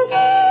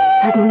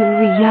 Suddenly we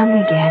were young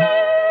again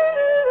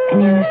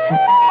and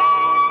innocent.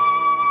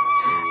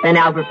 Then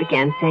Albert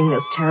began saying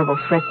those terrible,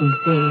 threatening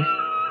things.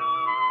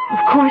 Of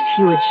course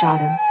Hugh had shot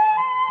him.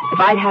 If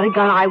I'd had a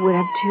gun, I would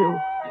have too.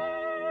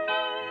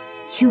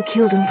 Hugh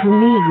killed him for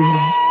me,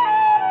 really.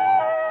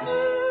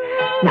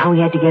 Now we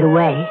had to get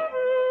away.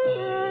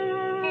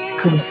 I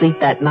couldn't sleep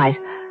that night,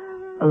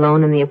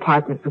 alone in the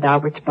apartment with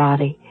Albert's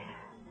body.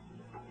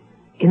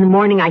 In the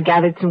morning, I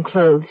gathered some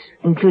clothes,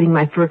 including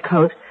my fur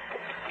coat,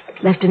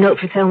 left a note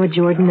for Thelma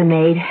Jordan, the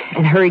maid,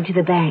 and hurried to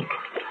the bank.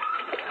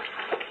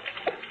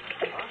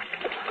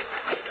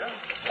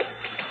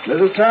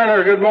 Mrs.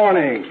 Turner, good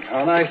morning.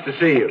 How nice to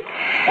see you.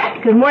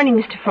 Good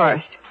morning, Mr.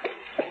 Forrest.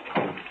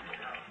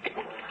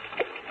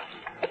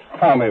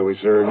 How may we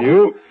serve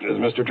you? Is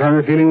Mr.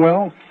 Turner feeling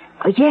well?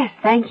 Oh, yes,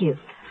 thank you.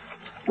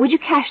 Would you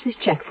cash this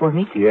check for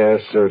me?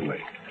 Yes, certainly.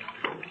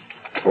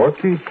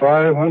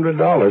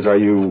 $4,500. Are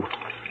you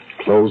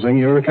closing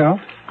your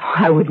account? Oh,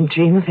 I wouldn't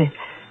dream of it.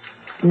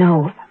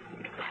 No.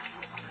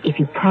 If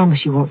you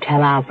promise you won't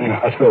tell Albert.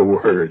 Not a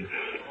word.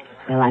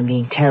 Well, I'm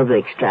being terribly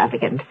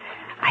extravagant.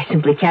 I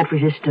simply can't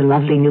resist a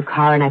lovely new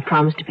car, and I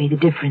promise to pay the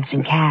difference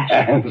in cash.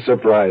 And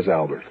surprise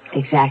Albert.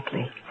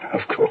 Exactly.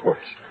 Of course.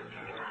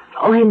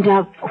 Oh, and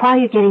while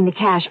you're getting the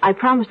cash, I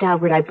promised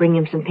Albert I'd bring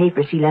him some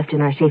papers he left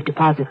in our safe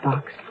deposit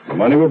box. The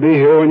money will be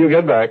here when you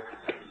get back.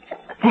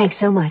 Thanks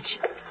so much.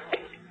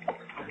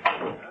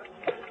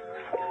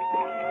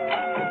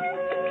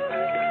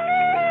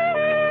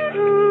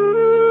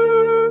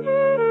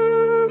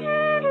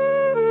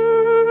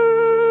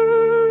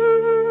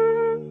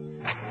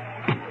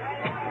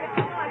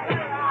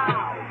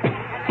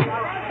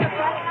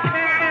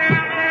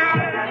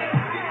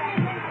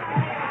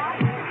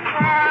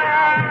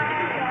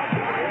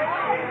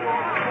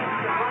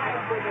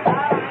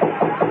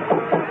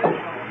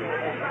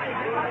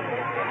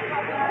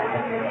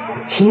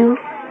 Hugh?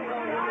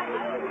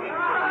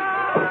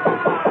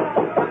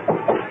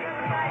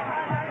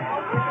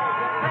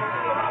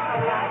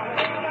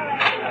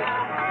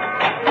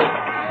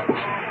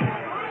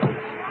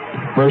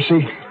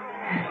 Mercy?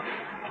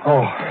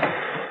 Oh,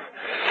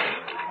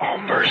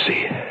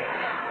 Mercy.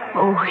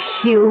 Oh,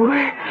 Hugh.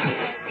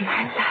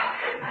 My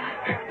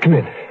love. Come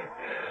in.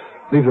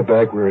 Leave the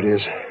bag where it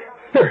is.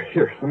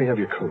 Here, let me have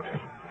your coat.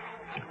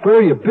 Where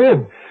have you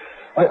been?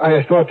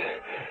 I thought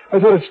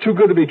it's too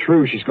good to be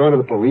true. She's gone to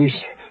the police.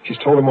 She's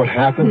told them what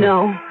happened.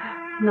 No,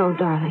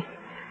 darling.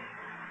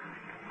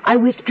 I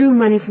withdrew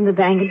money from the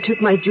bank and took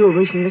my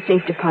jewelry from the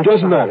safe deposit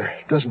Doesn't box.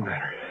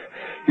 matter.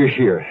 You're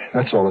here.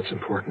 That's all that's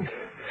important.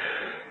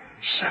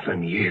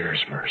 7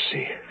 years,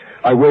 Mercy.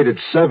 I waited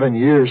 7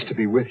 years to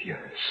be with you.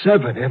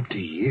 7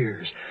 empty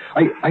years.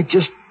 I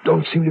just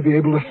don't seem to be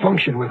able to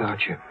function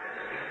without you.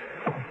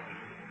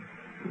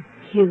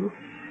 Hugh,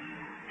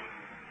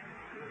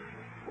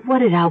 what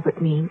did Albert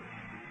mean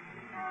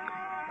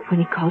when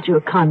he called you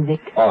a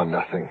convict? Oh,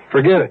 nothing.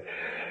 Forget it.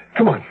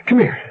 Come on, come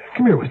here.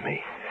 Come here with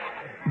me.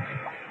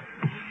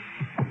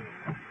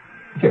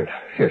 Here,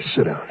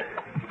 sit down.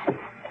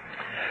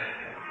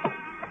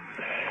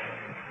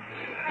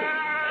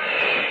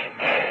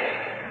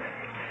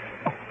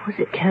 Was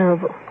it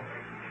terrible?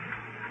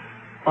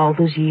 All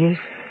those years?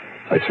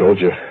 I told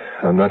you,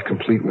 I'm not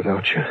complete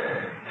without you.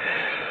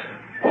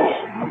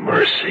 Oh,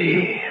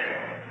 Mercy.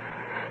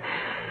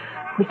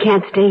 We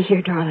can't stay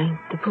here, darling.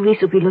 The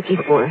police will be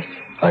looking for us.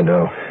 I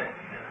know.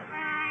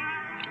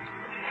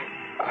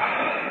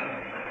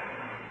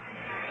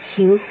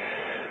 Hugh?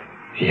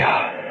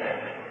 Yeah.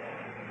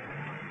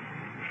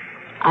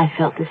 I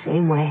felt the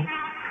same way.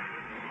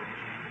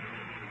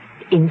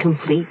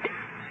 Incomplete.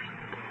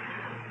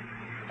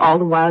 All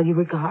the while you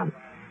were gone.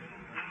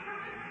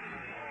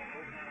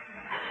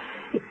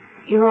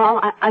 You're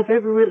all I've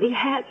ever really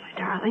had, my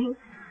darling.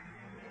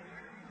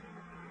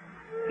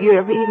 You're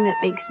everything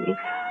that makes me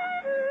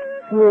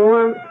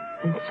warm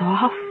and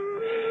soft.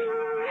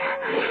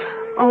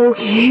 Oh,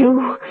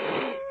 Hugh.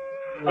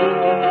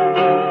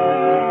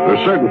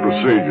 There's certain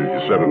procedures you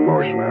set in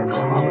motion after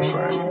a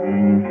homicide.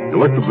 You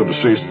look for the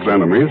deceased's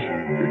enemies.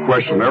 You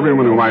question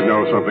everyone who might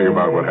know something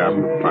about what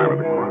happened at the time of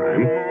the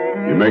crime.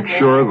 You make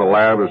sure the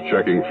lab is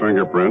checking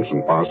fingerprints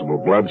and possible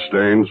blood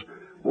stains,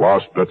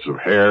 lost bits of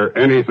hair,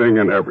 anything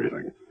and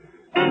everything.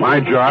 In my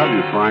job,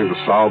 you're trying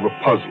to solve a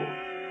puzzle.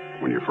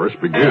 When you first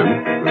begin,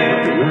 there's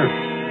nothing there.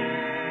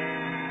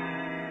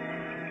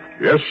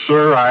 Yes,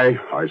 sir, I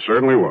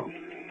certainly will.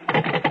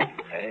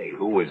 Hey,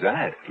 who was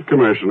that? The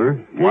commissioner.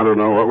 Want to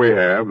know what we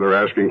have. They're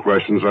asking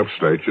questions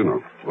upstate, you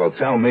know. Well,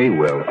 tell me,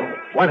 Will,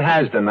 what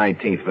has the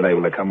 19th been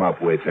able to come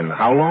up with, and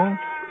how long?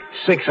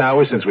 6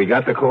 hours since we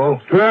got the call?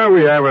 Well,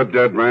 we have a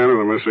dead man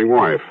and a missing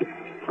wife.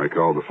 I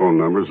called the phone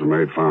numbers the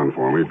maid found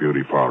for me,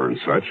 beauty parlor and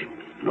such.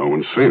 No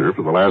one's seen her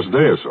for the last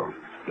day or so.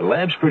 The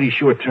lab's pretty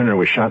sure Turner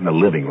was shot in the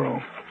living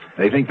room.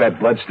 They think that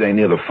bloodstain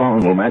near the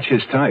phone will match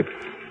his type.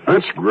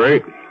 That's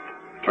great.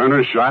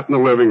 Turner shot in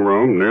the living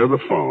room near the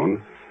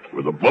phone.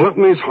 With a bullet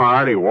in his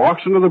heart, he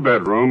walks into the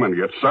bedroom and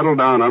gets settled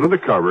down under the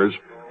covers,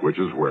 which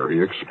is where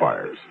he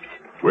expires.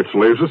 Which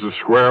leaves us at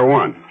square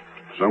one.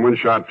 Someone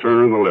shot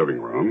Turner in the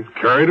living room,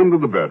 carried him to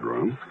the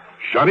bedroom,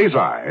 shut his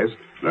eyes,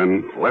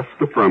 then left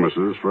the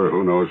premises for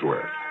who knows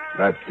where.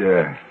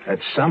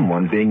 That's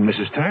someone being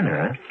Mrs.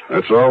 Turner, huh?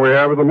 That's all we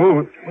have at the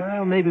moment.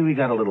 Well, maybe we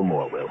got a little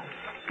more, Will.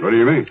 What do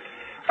you mean?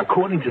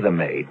 According to the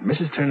maid,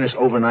 Mrs. Turner's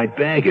overnight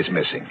bag is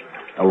missing,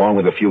 along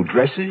with a few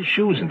dresses,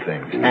 shoes, and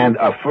things, and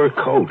a fur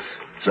coat,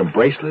 some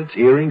bracelets,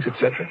 earrings,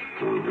 etc.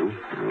 All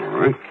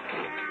right.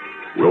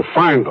 We'll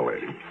find the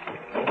lady.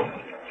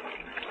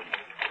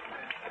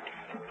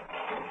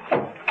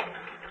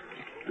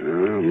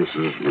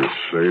 Mrs.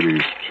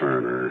 Mercedes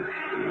Turner.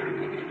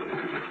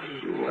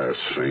 Last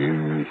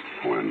seen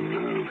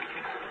when?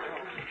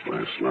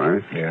 Last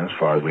night? Yeah, as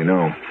far as we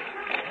know.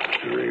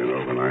 Carrying an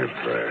overnight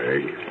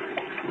bag,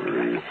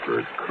 wearing a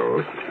fur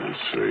coat. Let's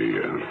see,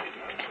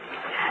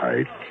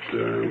 height.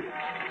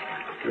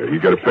 You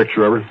got a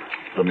picture of her?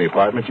 From the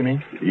apartment, you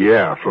mean?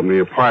 Yeah, from the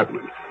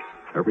apartment.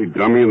 Every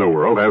dummy in the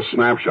world has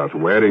snapshots.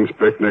 Weddings,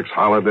 picnics,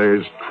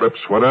 holidays, trips,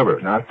 whatever.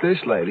 Not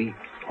this lady.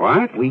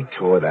 What? We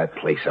tore that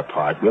place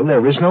apart, Will.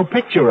 There is no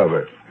picture of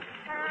her.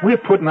 We're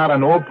putting out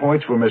on all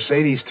points for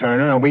Mercedes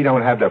Turner, and we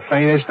don't have the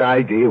faintest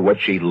idea what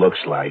she looks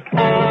like.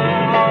 Because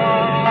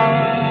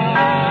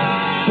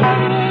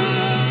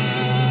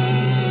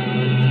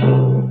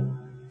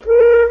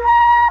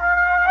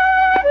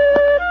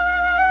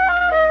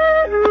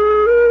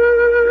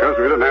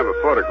we didn't have a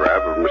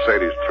photograph of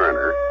Mercedes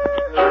Turner,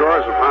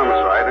 scores of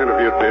homicide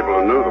interviewed people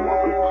who knew the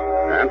woman,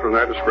 and from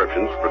their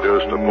descriptions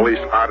produced a police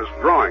artist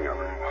drawing of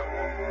her.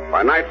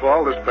 By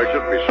nightfall, this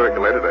picture would be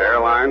circulated to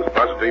airlines,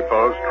 bus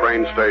depots,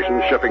 train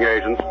stations, shipping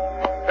agents,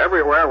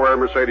 everywhere where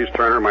Mercedes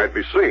Turner might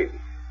be seen.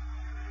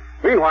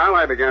 Meanwhile,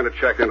 I began to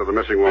check into the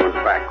missing woman's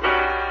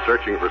background,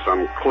 searching for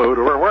some clue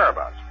to her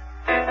whereabouts.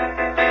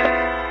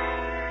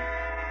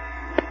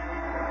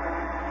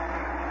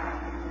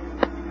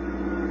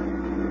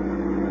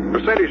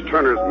 Mercedes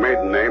Turner's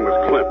maiden name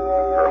was Clinton.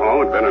 Her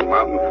home had been in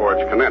Mountain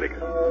Forge,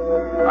 Connecticut.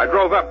 I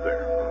drove up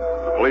there.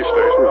 The police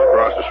station was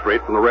across the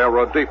street from the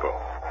railroad depot.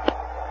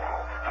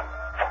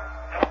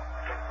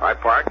 I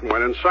parked and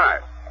went inside.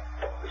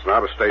 As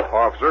not a state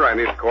officer, I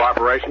needed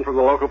cooperation from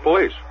the local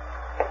police.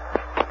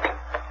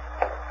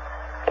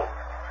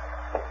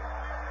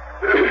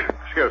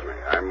 Excuse me.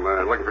 I'm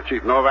looking for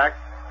Chief Novak.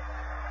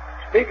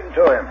 Speaking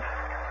to him.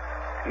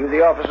 You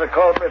the officer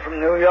called me from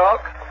New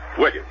York?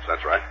 Williams,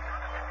 that's right.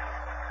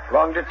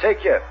 Long did it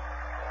take you?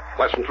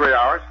 Less than 3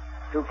 hours.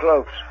 Too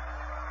close.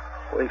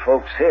 We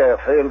folks here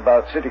feel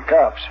about city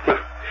cops. Well,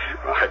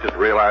 I didn't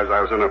realize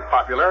I was in a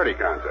popularity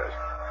contest.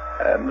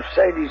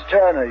 Mercedes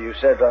Turner, you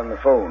said on the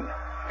phone.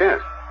 Yes.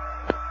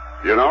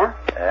 You know her?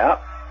 Yeah.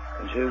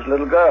 And she was a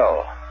little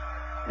girl.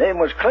 Name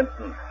was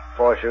Clinton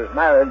before she was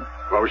married.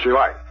 What was she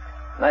like?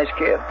 Nice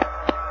kid.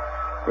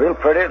 Real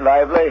pretty,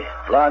 lively,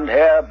 blonde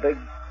hair, big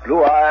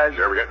blue eyes. Did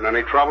you ever get in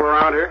any trouble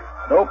around here?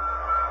 Nope.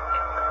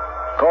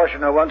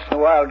 Caution her once in a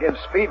while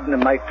against speeding a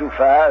mite too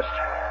fast.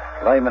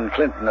 Lyman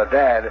Clinton, her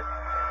dad,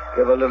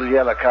 gave her a little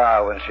yellow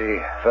car when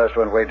she first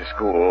went away to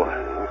school.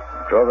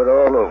 Drove it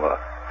all over.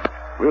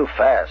 Real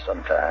fast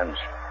sometimes.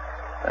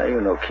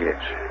 You know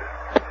kids.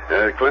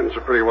 Clintons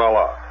are pretty well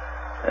off.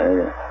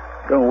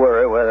 Don't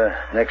worry where the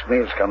next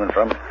meal's coming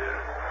from.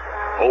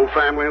 Whole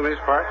family in these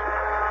parts?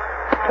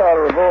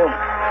 Tolerable.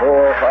 4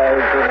 or 5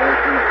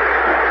 generations.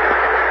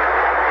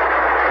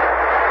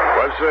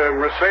 Was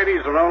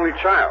Mercedes an only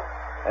child?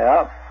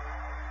 Yeah.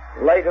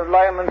 Light of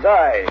Lyman's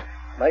eye.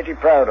 Mighty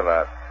proud of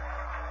her.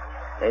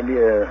 Maybe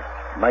a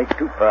mite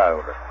too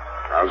proud.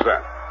 How's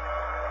that?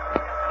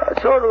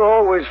 I sort of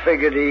always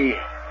figured he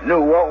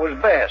knew what was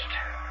best.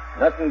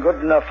 Nothing good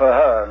enough for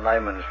her, in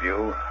Lyman's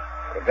view,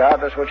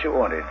 regardless what she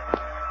wanted.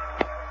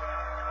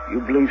 You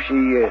believe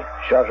she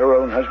shot her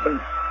own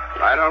husband?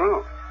 I don't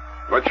know.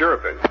 What's your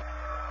opinion?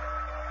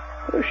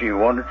 If she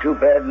wanted to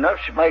bad enough,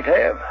 she might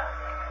have.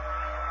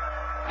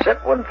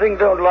 Except one thing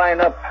don't line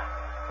up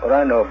what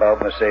I know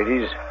about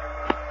Mercedes.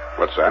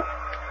 What's that?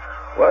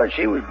 Well,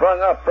 she was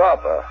brung up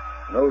proper.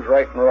 Knows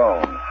right and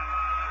wrong.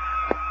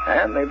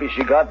 And maybe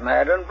she got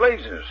mad in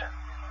blazes.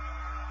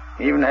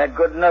 Even had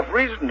good enough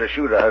reason to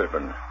shoot her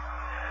husband.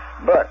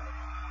 But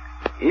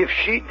if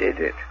she did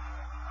it,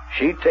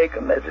 she'd take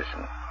a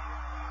medicine.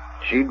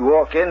 She'd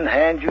walk in and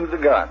hand you the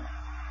gun.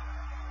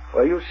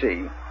 Well, you'll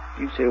see.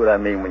 You'll see what I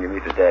mean when you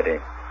meet her daddy.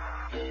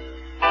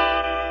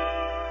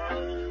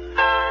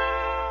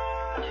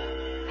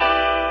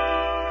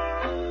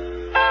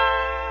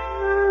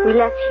 We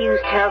left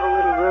Hugh's terrible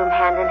little room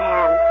hand in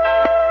hand,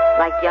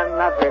 like young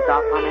lovers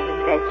off on an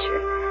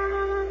adventure.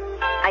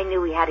 I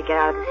knew we had to get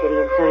out of the city,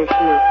 and so did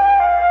Hugh.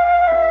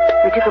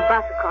 We took a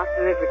bus across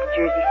the river to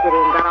Jersey City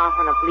and got off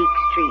on a bleak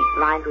street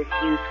lined with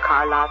used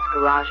car lots,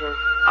 garages,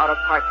 auto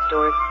parts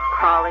stores,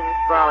 crawling and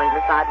sprawling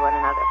beside one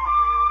another.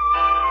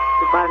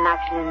 We bought an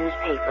afternoon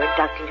newspaper,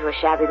 ducked into a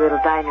shabby little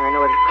diner, and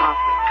ordered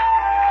coffee.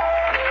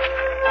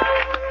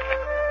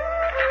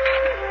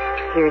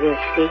 Here it is,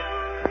 see?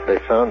 They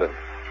found him.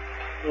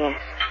 Yes.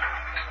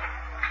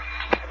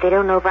 But they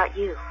don't know about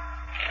you.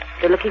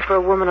 They're looking for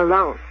a woman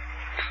alone.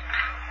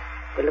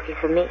 They're looking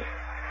for me.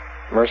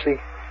 Mercy?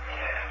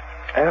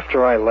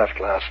 After I left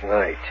last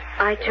night...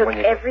 I took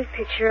every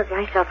picture of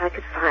myself I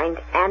could find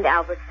and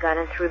Albert's gun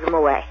and threw them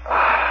away.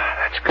 Ah,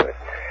 that's good.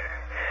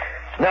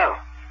 Now,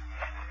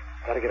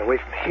 gotta get away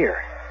from here.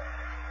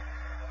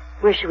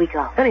 Where should we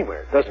go?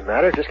 Anywhere. It doesn't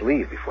matter. Just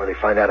leave before they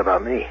find out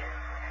about me.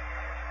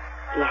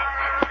 Yes.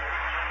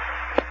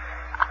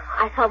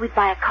 I thought we'd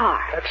buy a car.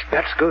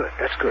 That's good.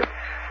 That's good.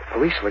 The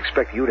police will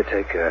expect you to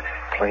take a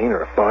plane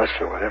or a bus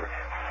or whatever.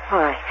 All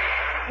right.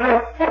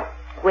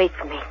 Wait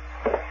for me.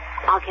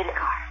 I'll get a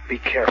car. Be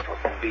careful.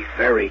 Be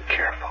very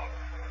careful.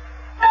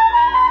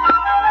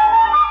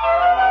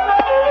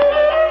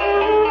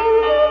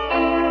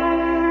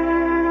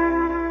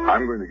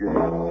 I'm going to give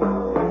you...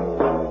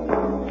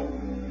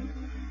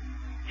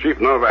 Chief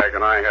Novak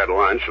and I had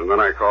lunch, and then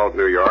I called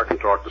New York and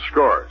talked to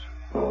Scores.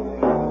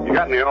 He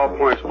got me all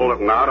points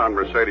bulletin out on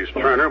Mercedes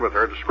Turner with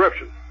her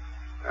description,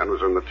 and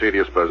was in the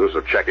tedious business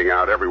of checking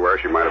out everywhere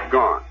she might have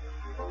gone.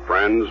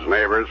 Friends,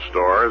 neighbors,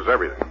 stores,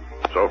 everything.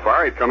 So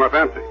far, he'd come up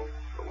empty.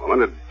 The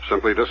woman had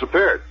simply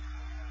disappeared.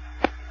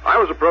 I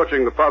was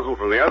approaching the puzzle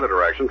from the other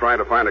direction, trying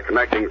to find a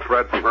connecting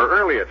thread from her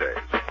earlier days.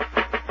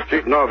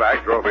 Chief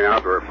Novak drove me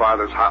out to her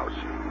father's house.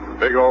 A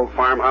big old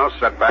farmhouse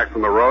set back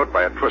from the road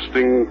by a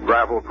twisting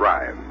gravel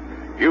drive.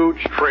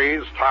 Huge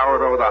trees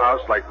towered over the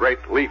house like great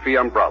leafy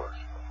umbrellas.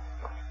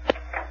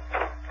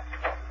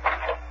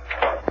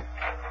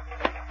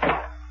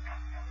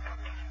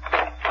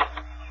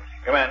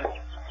 Come in.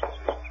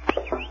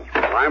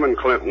 Lyman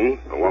Clinton,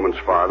 the woman's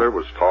father,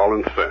 was tall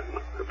and thin,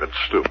 a bit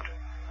stooped.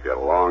 He had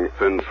a long,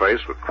 thin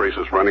face with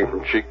creases running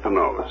from cheek to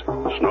nose,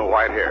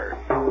 snow-white hair.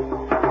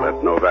 He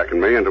led Novak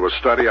and me into a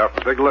study off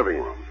the big living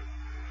room.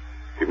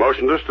 He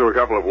motioned us to a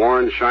couple of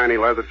worn, shiny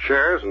leather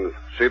chairs and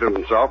seated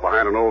himself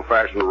behind an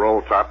old-fashioned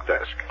roll-top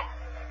desk.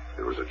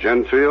 It was a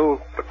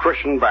genteel,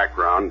 patrician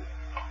background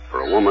for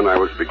a woman I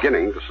was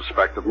beginning to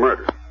suspect of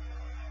murder.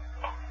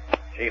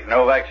 Chief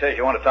Novak says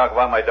you want to talk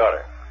about my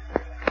daughter.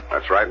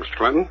 That's right, Mr.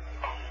 Clinton.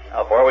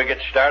 Now, before we get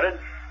started,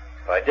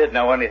 if I did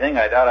know anything,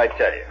 I doubt I'd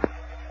tell you.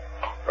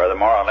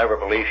 Furthermore, I'll never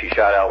believe she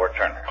shot Albert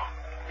Turner.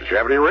 Did she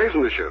have any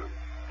reason to shoot him?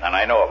 None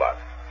I know about.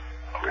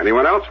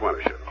 Anyone else want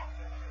to shoot him?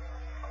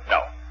 No.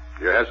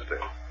 You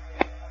hesitate.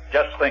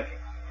 Just thinking.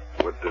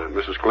 Would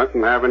Mrs.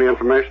 Clinton have any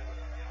information?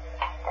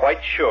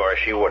 Quite sure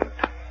she wouldn't.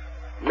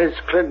 Miss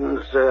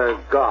Clinton's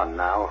gone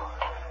now.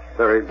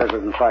 Buried better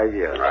than 5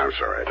 years. I'm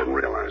sorry, I didn't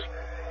realize.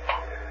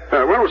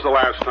 When was the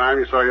last time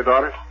you saw your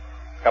daughter?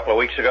 A couple of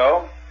weeks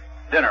ago.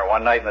 Dinner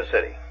one night in the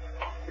city.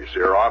 You see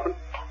her often?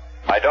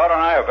 My daughter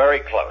and I are very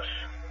close.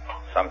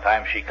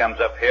 Sometimes she comes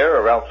up here,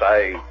 or else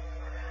I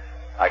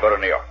go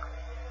to New York.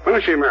 When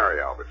did she marry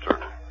Albert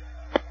Turner?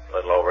 A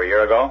little over a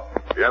year ago.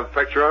 You have a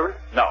picture of her?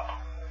 No.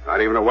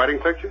 Not even a wedding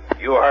picture?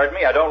 You heard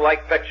me. I don't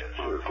like pictures.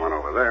 Well, there's one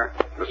over there.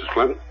 Mrs.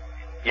 Clinton?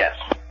 Yes.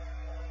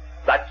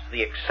 That's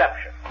the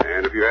exception.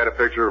 And if you had a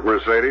picture of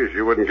Mercedes,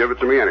 you wouldn't give it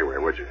to me anyway,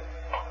 would you?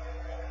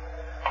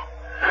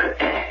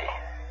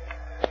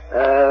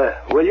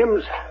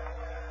 Williams,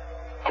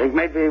 I think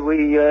maybe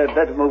we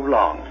better move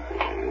along.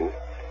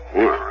 Mm-hmm.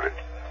 All right.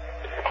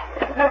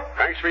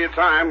 Thanks for your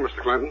time,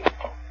 Mr. Clinton.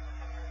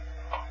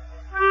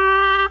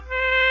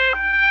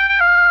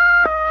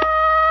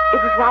 It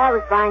was while I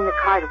was buying the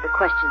car that the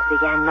questions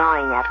began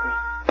gnawing at me.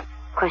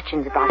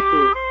 Questions about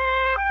Hugh.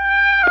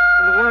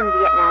 When the war in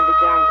Vietnam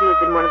began, Hugh had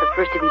been one of the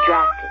first to be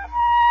drafted.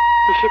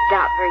 He shipped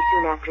out very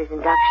soon after his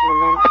induction,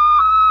 and then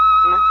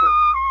nothing.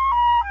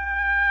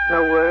 No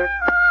word,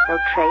 no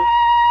trace,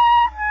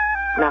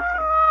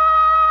 nothing.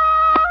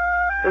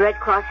 The Red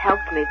Cross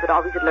helped me, but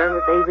all we could learn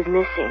was that he was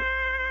missing.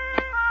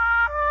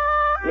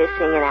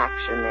 Missing in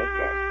action, they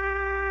said.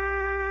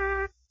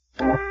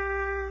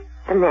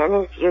 And then,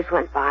 as years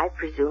went by,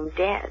 presumed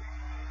dead.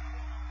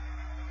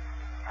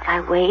 But I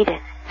waited.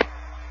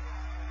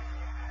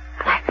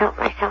 And I felt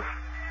myself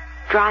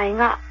drying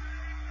up,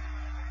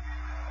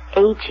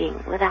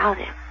 aging without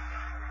him.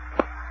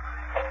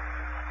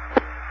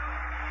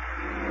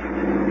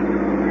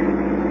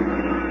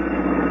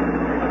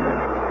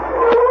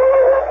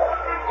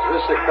 Is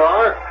this a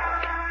car?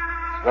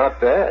 It's not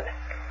bad.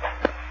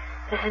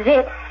 This is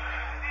it.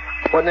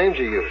 What name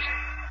did you use?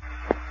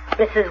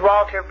 Mrs.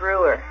 Walter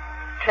Brewer,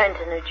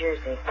 Trenton, New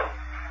Jersey.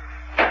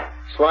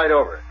 Slide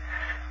over.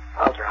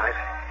 I'll drive.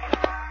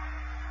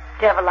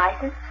 Do you have a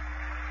license?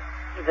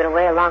 You've been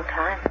away a long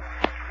time.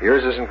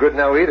 Yours isn't good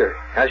now either.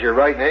 Has your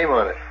right name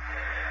on it.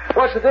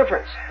 What's the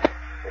difference?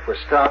 If we're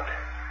stopped,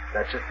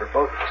 that's it for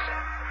both of us.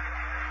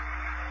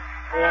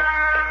 Yes.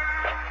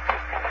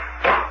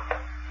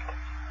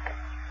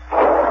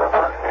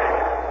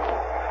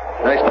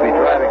 Nice to be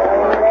driving a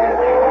car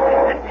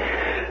again.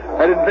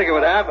 I didn't think it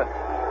would happen.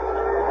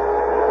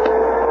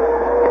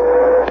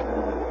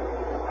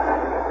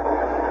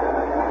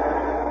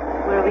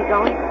 Where are we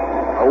going?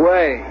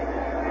 Away.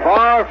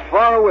 Far,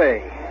 far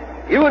away.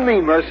 You and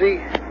me,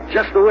 Mercy.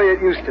 Just the way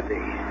it used to be.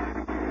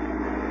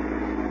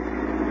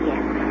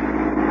 Yes.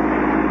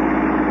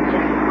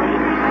 Just the way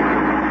it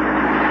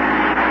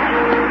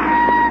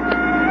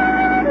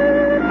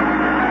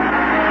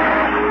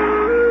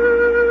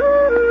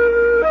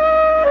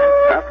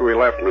After we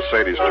left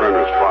Mercedes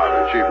Turner's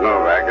father, Chief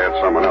Novak had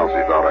someone else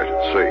he thought I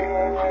should see.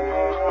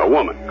 A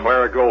woman,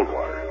 Clara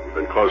Goldwater, who'd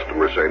been close to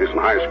Mercedes in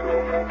high school.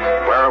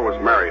 Clara was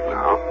married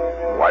now,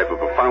 wife of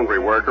a foundry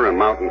worker in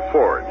Mountain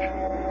Forge.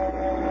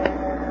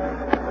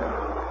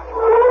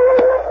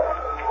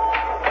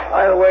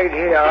 I'll wait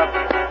here.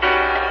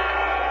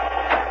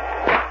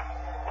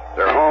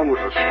 Their home was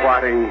a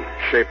squatting,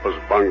 shapeless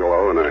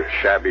bungalow in a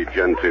shabby,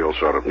 genteel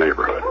sort of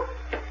neighborhood.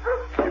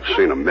 You've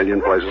seen a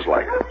million places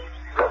like it.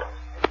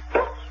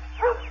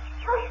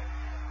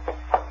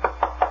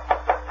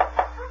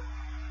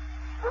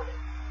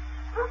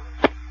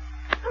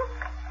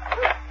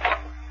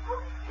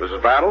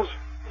 Mrs. Battles?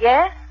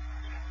 Yes?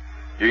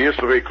 You used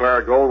to be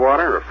Clara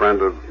Goldwater, a friend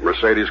of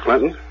Mercedes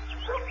Clinton?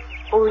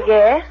 Oh,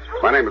 yes?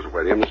 My name is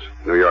Williams,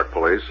 New York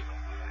Police.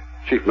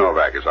 Chief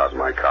Novak is out in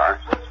my car.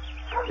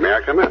 May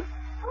I come in?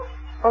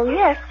 Oh,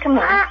 yes, come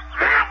in.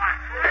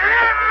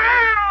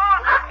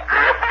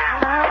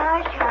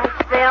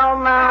 Hush,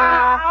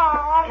 Velma.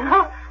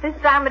 Oh, this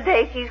time of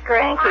day she's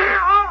cranky.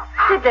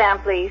 Sit down,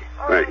 please.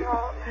 Thank you.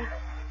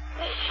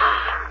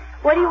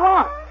 What do you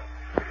want?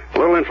 A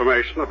little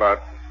information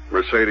about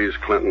Mercedes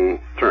Clinton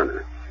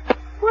Turner.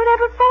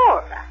 Whatever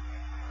for?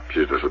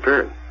 She's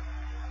disappeared.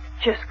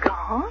 Just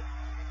gone?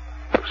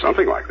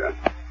 Something like that.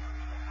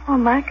 Oh,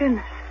 my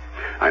goodness.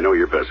 I know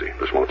you're busy.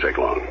 This won't take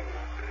long.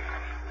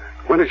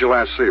 When did you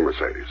last see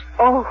Mercedes?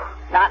 Oh,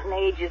 not in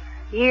ages.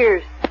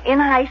 Years. In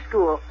high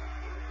school.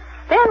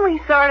 Then we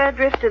sort of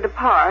drifted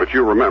apart. But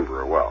you remember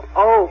her well.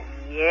 Oh,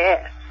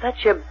 yes.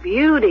 Such a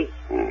beauty.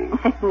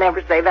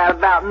 Never say that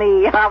about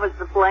me. I was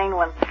the plain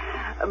one.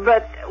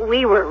 But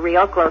we were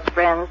real close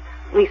friends,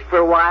 at least for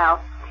a while.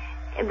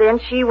 And then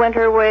she went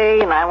her way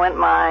and I went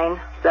mine.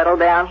 Settled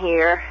down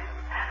here.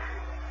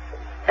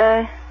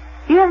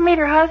 You ever meet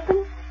her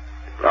husband?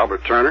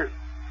 Albert Turner?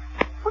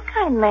 What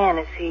kind of man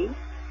is he?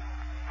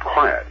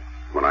 Quiet,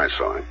 when I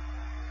saw him.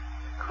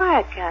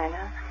 Quiet kind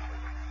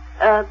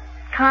of.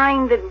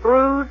 Kind that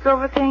broods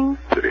over things?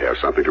 Did he have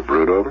something to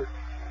brood over?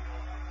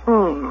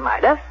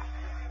 Might have.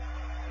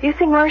 You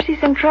think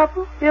Mercy's in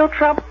trouble? Real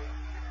trouble?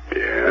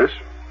 Yes.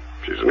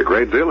 She's in a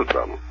great deal of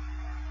trouble.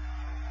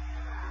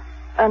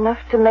 Enough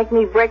to make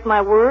me break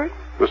my word?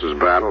 Mrs.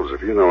 Battles,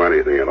 if you know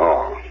anything at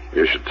all,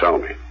 you should tell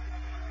me.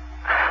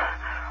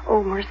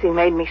 Oh, Mercy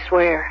made me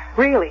swear.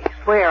 Really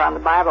swear on the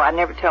Bible I'd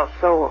never tell a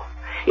soul.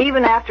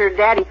 Even after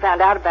Daddy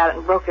found out about it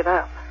and broke it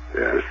up.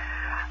 Yes?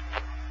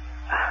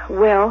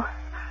 Well,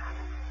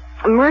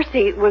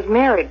 Mercy was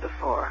married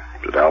before.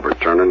 Did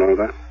Albert Turner know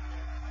that?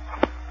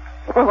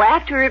 Well,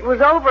 after it was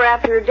over,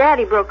 after her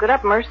Daddy broke it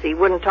up, Mercy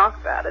wouldn't talk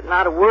about it,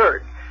 not a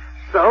word.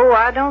 So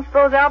I don't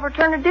suppose Albert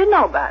Turner did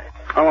know about it.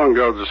 How long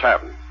ago did this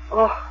happen?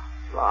 Oh,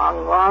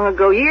 long, long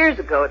ago. Years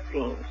ago, it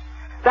seems.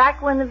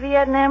 Back when the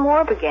Vietnam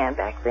War began,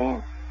 back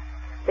then.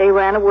 They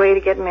ran away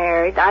to get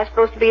married. I was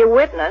supposed to be a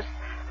witness,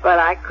 but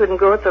I couldn't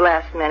go at the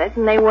last minute,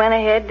 and they went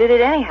ahead, did it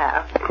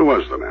anyhow. Who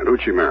was the man?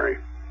 Who'd she marry?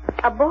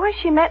 A boy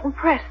she met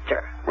impressed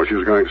her. Well, she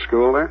was going to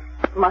school there?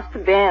 Must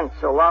have been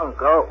so long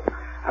ago.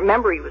 I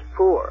remember he was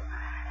poor.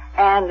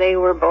 And they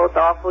were both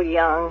awful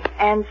young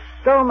and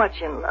so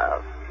much in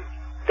love.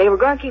 They were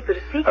going to keep it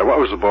a secret. What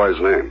was the boy's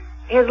name?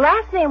 His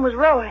last name was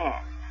Rohan.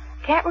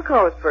 Can't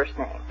recall his first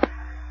name.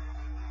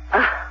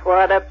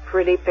 What a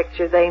pretty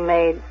picture they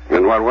made.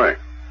 In what way?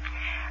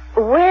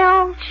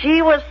 Well,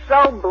 she was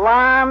so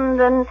blonde,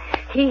 and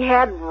he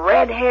had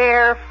red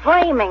hair,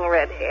 flaming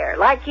red hair,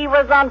 like he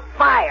was on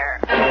fire.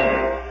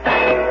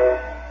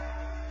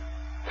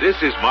 This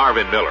is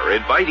Marvin Miller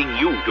inviting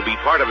you to be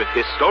part of a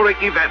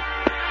historic event.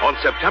 On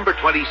September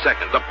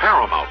 22nd, the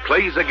Paramount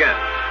plays again.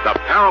 The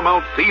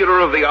Paramount Theater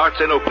of the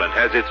Arts in Oakland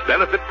has its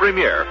benefit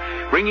premiere,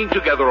 bringing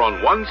together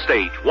on one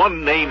stage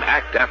one name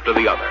act after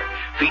the other,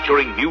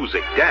 featuring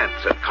music,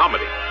 dance, and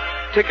comedy.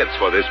 Tickets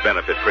for this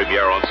benefit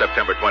premiere on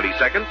September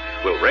 22nd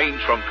will range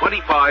from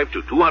 $25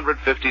 to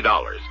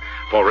 $250.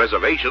 For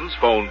reservations,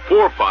 phone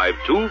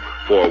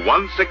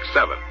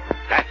 452-4167.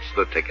 That's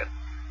the ticket.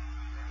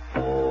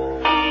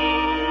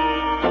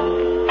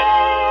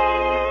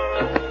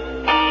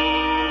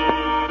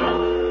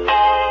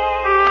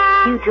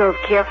 Hugh drove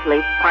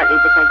carefully, partly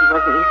because he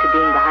wasn't used to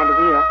being behind a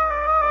wheel,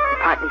 and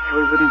partly so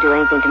he wouldn't do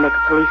anything to make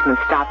a policeman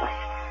stop us.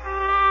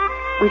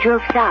 We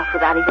drove south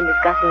without even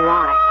discussing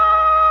why.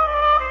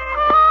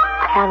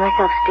 I found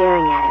myself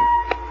staring at him.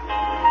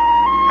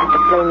 At the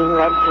flaming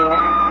red hair,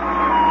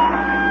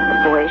 the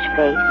boyish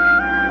face.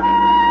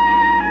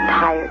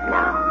 Tired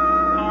now.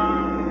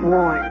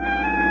 Worn.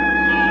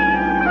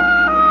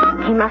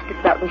 He must have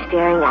felt me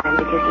staring at him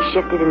because he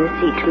shifted in the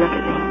seat to look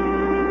at me.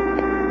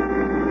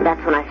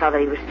 That's when I saw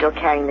that he was still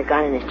carrying the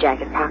gun in his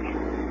jacket pocket.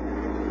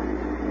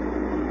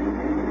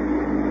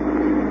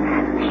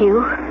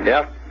 Hugh?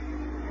 Yeah?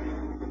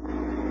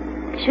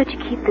 Should you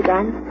keep the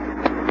gun?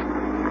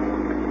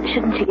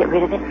 Shouldn't you get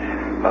rid of it?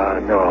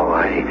 No,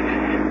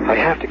 I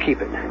have to keep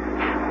it.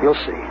 You'll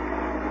see.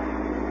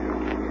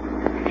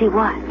 See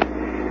what?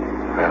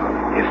 Well,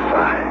 if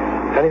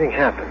anything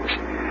happens,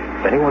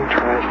 if anyone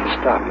tries to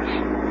stop us,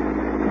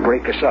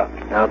 break us up,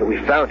 now that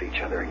we've found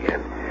each other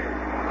again,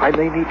 I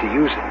may need to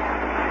use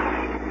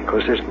it.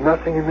 Because there's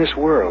nothing in this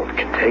world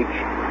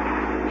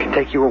can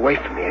take you away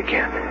from me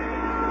again.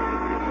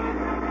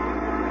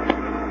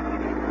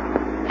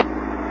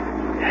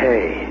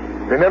 Hey,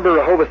 remember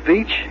Rehoboth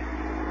Beach?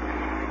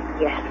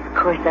 Yes, of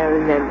course I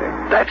remember.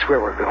 That's where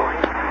we're going.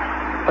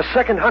 A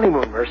second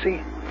honeymoon,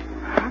 Mercy.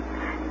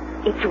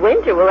 It's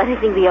winter. Will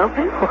anything be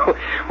open?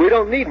 We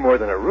don't need more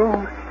than a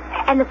room.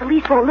 And the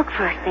police won't look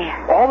for us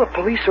there. All the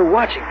police are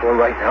watching for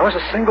right now is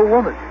a single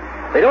woman.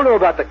 They don't know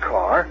about the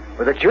car,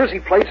 or the Jersey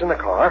plates in the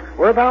car,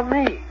 or about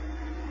me.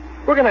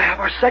 We're going to have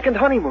our second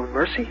honeymoon,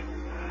 Mercy.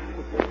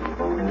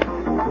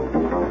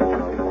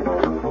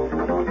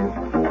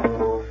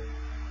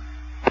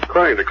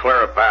 According to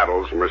Clara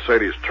Battles,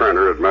 Mercedes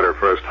Turner had met her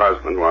first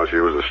husband while she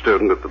was a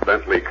student at the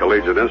Bentley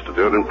Collegiate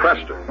Institute in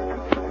Preston.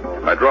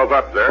 I drove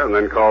up there and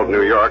then called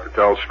New York to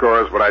tell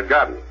Scores what I'd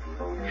gotten.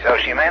 So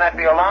she may not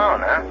be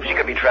alone, huh? She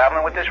could be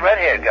traveling with this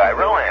red-haired guy,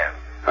 Rohan.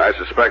 I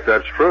suspect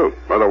that's true.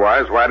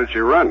 Otherwise, why did she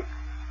run?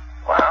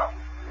 Well,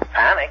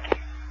 panic.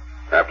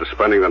 After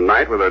spending the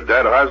night with her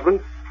dead husband?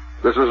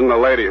 This isn't a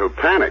lady who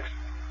panics.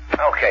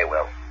 Okay,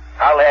 Will.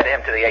 I'll add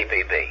him to the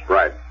APB.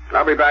 Right.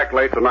 I'll be back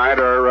late tonight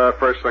or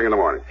first thing in the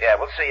morning. Yeah,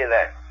 we'll see you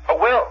then. Oh,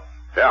 Will.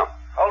 Yeah.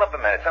 Hold up a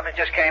minute. Something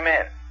just came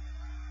in.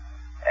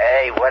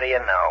 Hey, what do you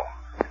know?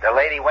 The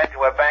lady went to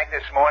her bank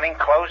this morning,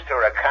 closed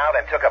her account,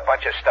 and took a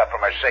bunch of stuff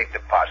from her safe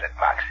deposit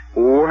box.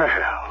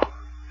 Well,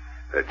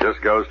 it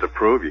just goes to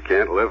prove you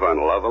can't live on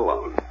love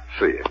alone.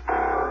 See you.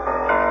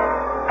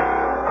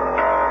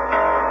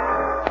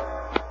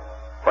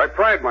 I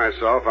pride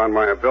myself on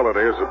my ability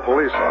as a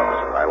police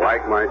officer. I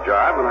like my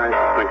job, and I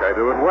think I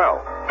do it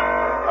well.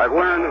 I've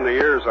learned in the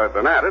years I've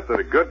been at it that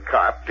a good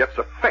cop gets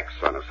a fix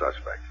on a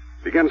suspect,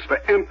 begins to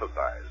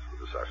empathize with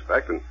the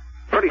suspect, and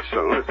pretty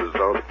soon it's as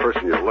though the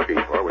person you're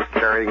looking for was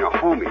carrying a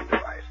homing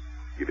device.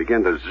 You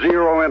begin to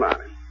zero in on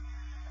him.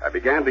 I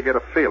began to get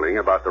a feeling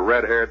about the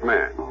red-haired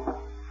man.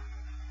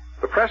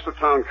 The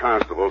Prestotown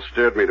constable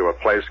steered me to a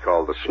place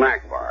called the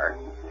Snack Bar,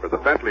 where the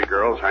Bentley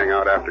girls hang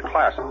out after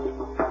classes.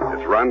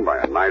 It's run by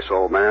a nice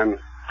old man,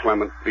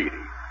 Clement Beatty.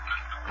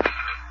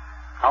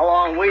 How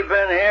long we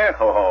been here?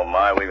 Oh,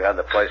 my, we've had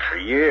the place for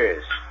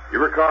years. You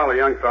recall a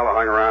young fellow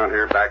hung around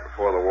here back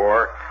before the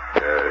war?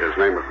 His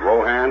name was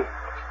Rohan?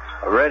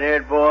 A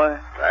red-haired boy?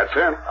 That's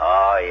him.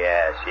 Oh,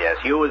 yes.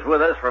 He was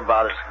with us for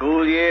about a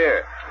school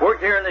year.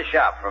 Worked here in the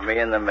shop for me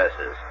and the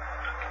missus.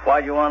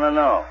 Why'd you want to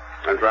know?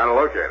 I'm trying to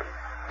locate him.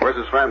 Where's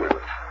his family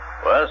live?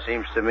 Well,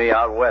 seems to me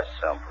out west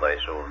someplace,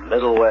 or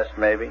Middle West,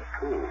 maybe.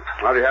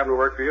 How'd he happen to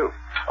work for you?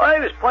 Well,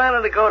 he was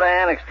planning to go to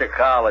Annixter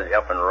College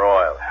up in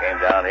Royal. Came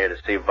down here to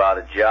see about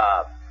a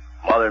job.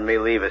 Mother and me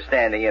leave a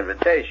standing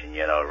invitation,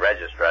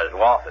 registrar's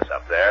office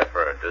up there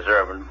for a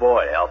deserving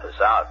boy to help us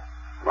out.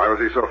 Why was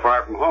he so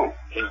far from home?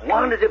 He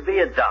wanted to be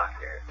a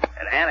doctor,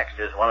 and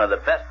Annixter's one of the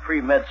best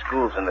pre-med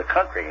schools in the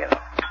country,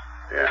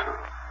 Yeah.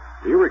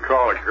 Do you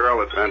recall a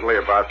girl at Bentley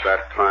about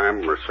that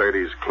time,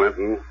 Mercedes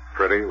Clinton,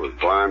 pretty, with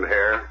blonde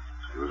hair?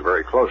 She was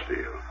very close to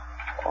you.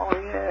 Oh,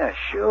 yeah,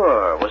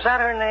 sure. Was that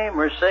her name,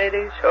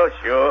 Mercedes? Oh,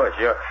 sure.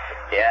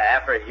 Yeah,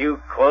 after Hugh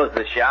closed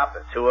the shop,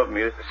 the two of them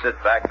used to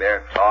sit back there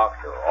and talk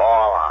till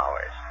all hours.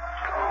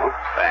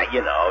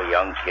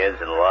 Young kids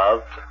in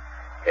love.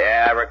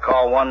 Yeah, I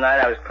recall one night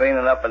I was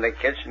cleaning up in the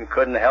kitchen,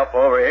 couldn't help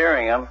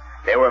overhearing them.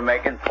 They were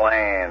making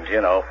plans,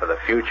 for the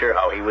future,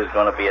 how he was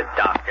going to be a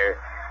doctor.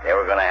 They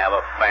were going to have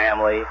a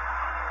family.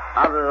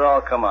 How did it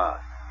all come out?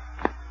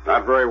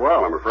 Not very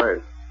well, I'm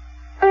afraid.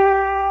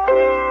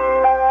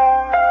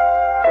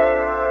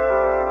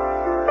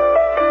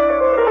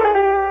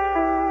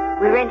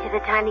 We rented a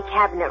tiny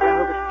cabin at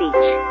Rehoboth Beach,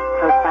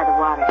 close by the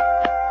water.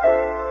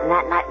 And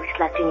that night we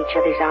slept in each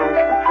other's arms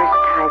for the first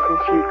time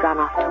since you'd gone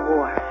off to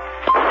war.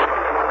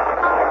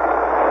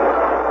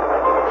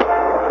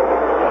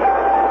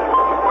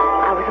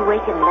 I was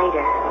awakened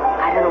later.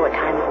 I don't know what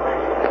time it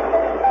was.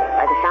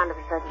 By the sound of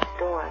a sudden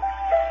storm.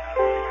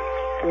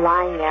 And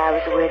lying there, I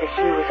was aware that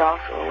Hugh was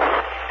also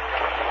awake.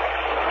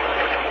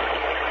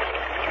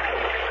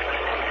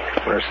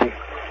 Mercy?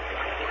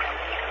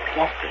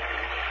 Yes, dear.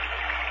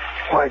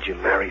 Why'd you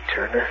marry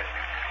Turner?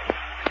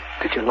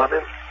 Did you love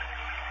him?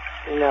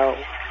 No.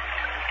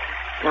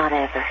 Not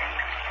ever.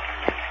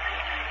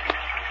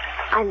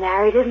 I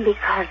married him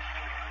because...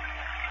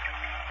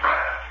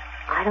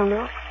 I don't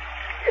know.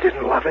 You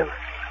didn't love him?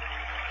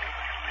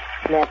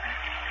 Never.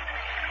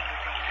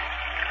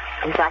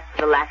 In fact,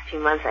 for the last few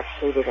months, I've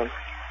hated him.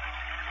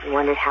 And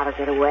wondered how to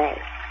get away.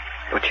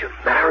 But you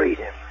married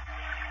him.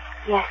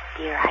 Yes,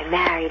 dear, I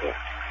married him.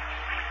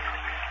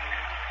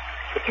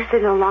 Because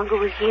there no longer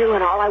was you,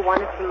 and all I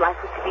wanted from life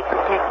was to be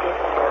protected.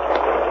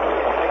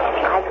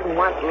 I didn't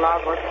want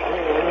love or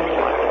pain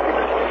anymore.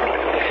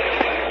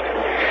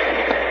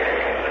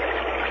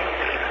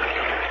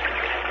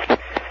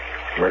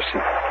 Mercy?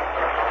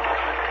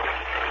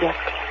 Yes,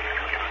 dear.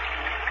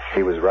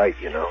 He was right,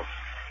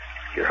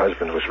 Your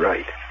husband was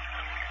right.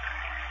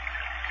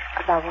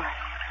 About what?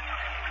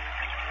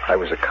 I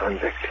was a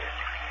convict.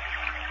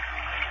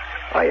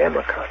 I am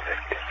a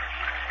convict.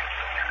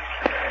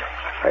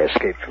 I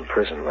escaped from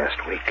prison last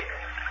week.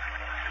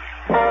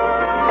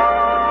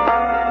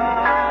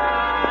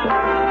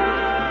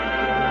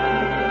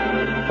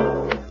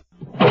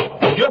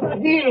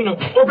 Bourdin,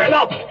 open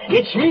up.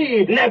 It's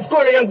me,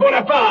 Napoleon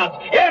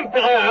Bonaparte,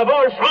 Emperor of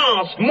all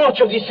France, much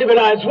of the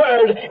civilized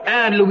world,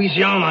 and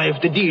Louisiana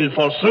if the deal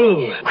falls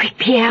through. Quick,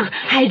 Pierre,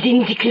 hide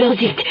in the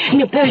closet.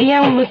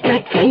 Napoleon must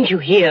not find you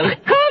here.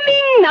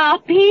 Coming,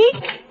 Nappy.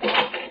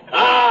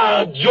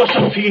 Ah,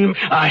 Josephine,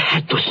 I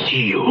had to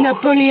see you.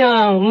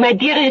 Napoleon, my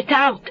dearest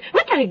heart,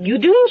 what are you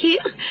doing here?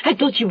 I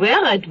thought you were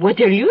at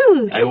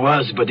Waterloo. I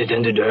was, but it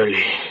ended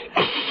early.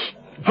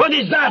 What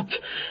is that?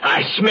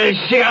 I smell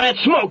cigarette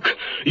smoke.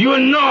 You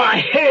know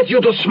I hate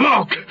you to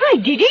smoke. I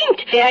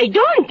didn't. I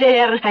don't.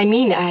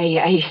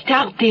 I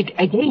started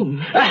again.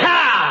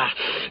 Aha!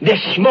 The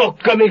smoke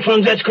coming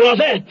from that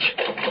closet.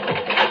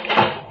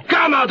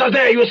 Come out of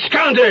there, you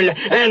scoundrel,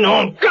 and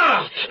on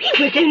guard.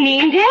 He was only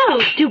in there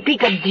to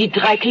pick up the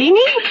dry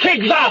cleaning.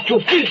 Take that, you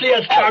filthy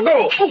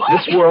escargot.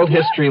 This world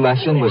history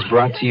lesson was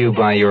brought to you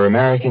by your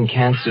American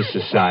Cancer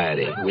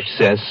Society, which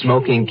says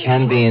smoking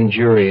can be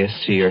injurious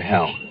to your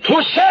health.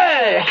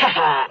 Touché!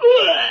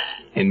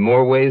 In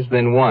more ways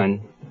than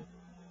one.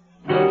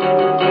 I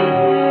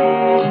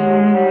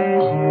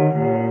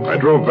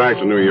drove back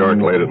to New York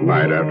late at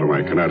night after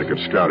my Connecticut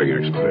scouting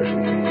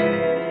expedition.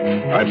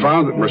 I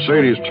found that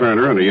Mercedes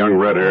Turner and a young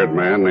red-haired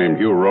man named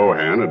Hugh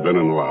Rohan had been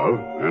in love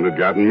and had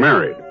gotten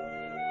married.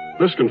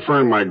 This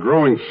confirmed my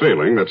growing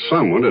feeling that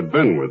someone had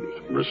been with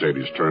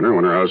Mercedes Turner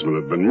when her husband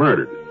had been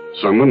murdered.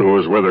 Someone who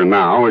was with her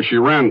now as she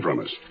ran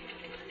from us.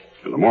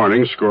 In the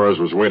morning, Scores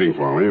was waiting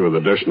for me with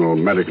additional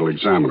medical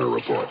examiner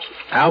reports.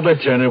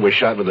 Albert Turner was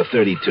shot with a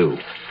 .32.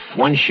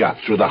 One shot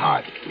through the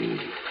heart.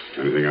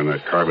 Anything on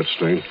that carpet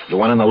stain? The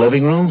one in the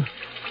living room?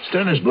 It's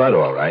Turner's blood,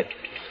 all right.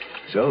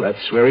 So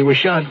that's where he was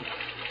shot.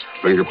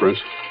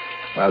 Fingerprints?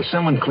 Well,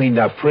 someone cleaned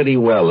up pretty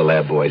well, the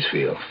lab boys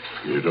feel.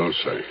 You don't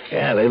say.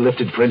 Yeah, they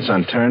lifted prints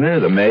on Turner,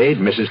 the maid,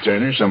 Mrs.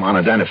 Turner, some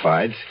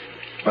unidentifieds.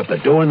 But the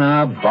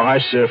doorknob, bar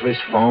surface,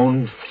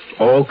 phone,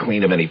 all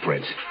clean of any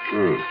prints.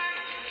 Oh.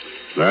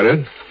 That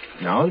it?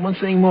 No, one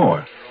thing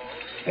more.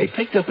 They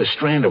picked up a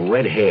strand of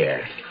red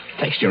hair.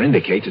 Texture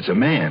indicates it's a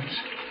man's.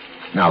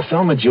 Now,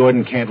 Thelma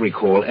Jordan can't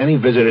recall any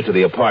visitor to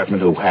the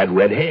apartment who had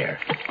red hair.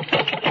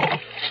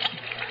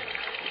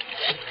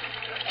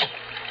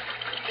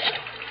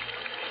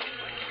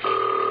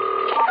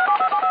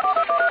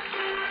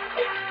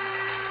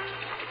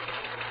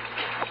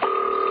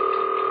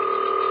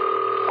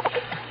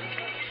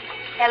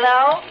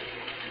 Hello?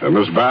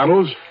 Miss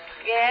Battles?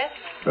 Yes?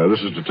 This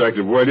is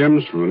Detective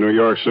Williams from the New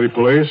York City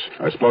Police.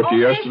 I spoke to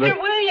you yesterday.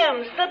 Mr.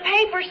 Williams, the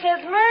paper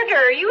says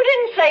murder. You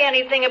didn't say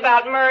anything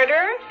about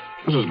murder.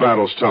 Mrs.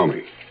 Battles, tell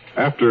me.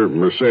 After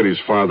Mercedes'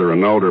 father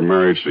annulled her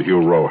marriage to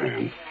Hugh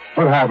Rohan,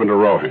 what happened to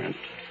Rohan?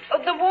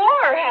 The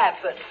war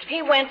happened.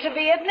 He went to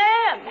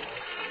Vietnam.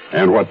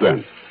 And what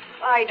then?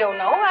 I don't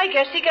know. I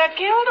guess he got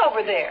killed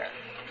over there.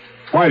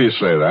 Why do you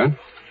say that?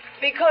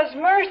 Because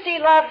Mercy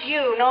loved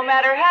you, no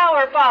matter how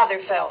her father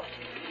felt.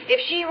 If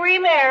she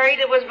remarried,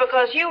 it was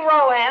because Hugh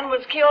Rohan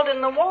was killed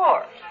in the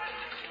war.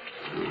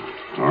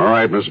 All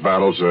right, Miss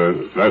Battles.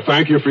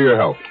 Thank you for your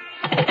help.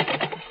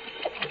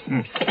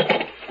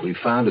 We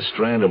found a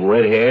strand of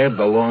red hair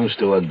belongs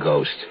to a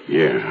ghost.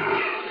 Yeah,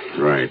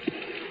 right.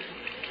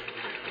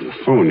 On the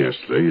phone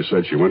yesterday, you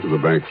said she went to the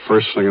bank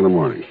first thing in the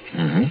morning.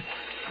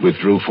 Mm-hmm.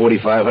 Withdrew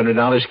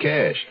 $4,500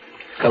 cash.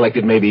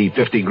 Collected maybe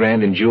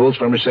 $50,000 in jewels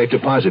from her safe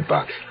deposit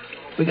box.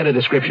 We got a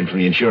description from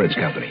the insurance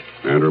company.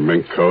 And her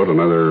mink coat,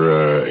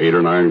 another $8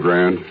 or $9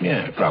 grand?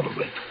 Yeah,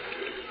 probably.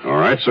 All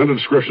right, send a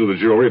description of the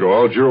jewelry to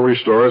all jewelry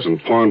stores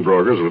and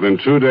pawnbrokers within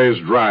 2 days'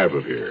 drive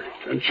of here.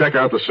 And check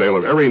out the sale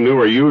of every new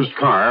or used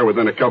car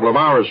within a couple of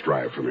hours'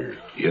 drive from here.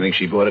 You think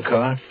she bought a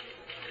car?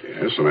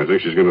 Yes, and I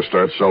think she's going to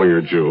start selling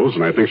her jewels,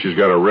 and I think she's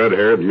got a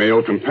red-haired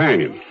male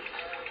companion.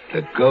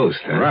 The ghost,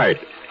 huh?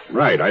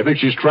 Right. I think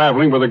she's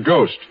traveling with a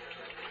ghost.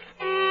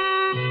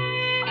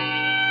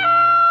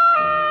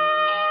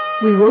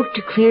 We woke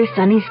to clear,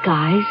 sunny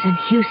skies, and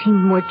Hugh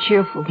seemed more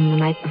cheerful than the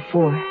night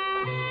before.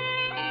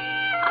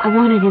 I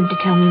wanted him to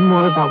tell me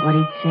more about what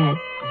he'd said.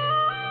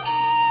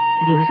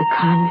 That he was a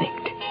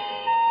convict.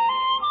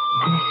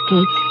 An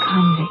escaped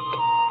convict.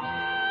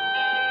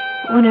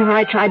 Whenever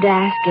I tried to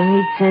ask him,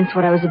 he'd sense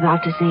what I was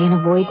about to say and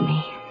avoid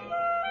me.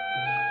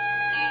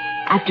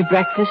 After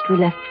breakfast, we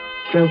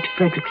drove to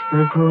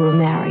Fredericksburg, where we were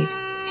married.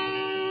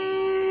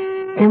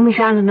 Then we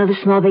found another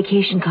small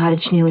vacation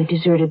cottage nearly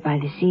deserted by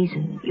the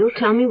season. You'll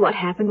tell me what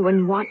happened when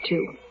you want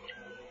to.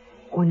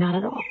 Or not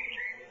at all.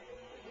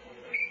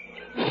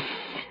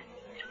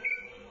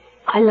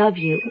 I love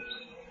you.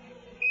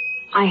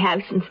 I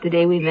have since the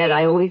day we met.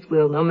 I always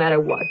will, no matter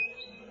what.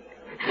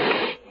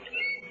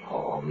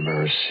 Oh,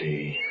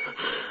 Mercy.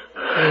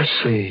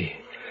 Mercy.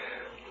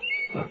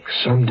 Look,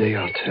 someday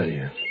I'll tell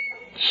you.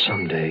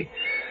 Someday.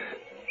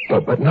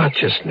 But not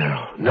just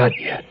now. Not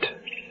yet.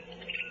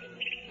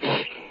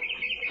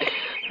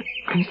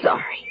 I'm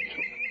sorry.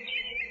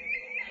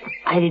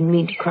 I didn't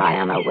mean to cry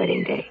on our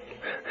wedding day.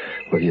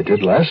 Well, you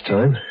did last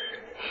time.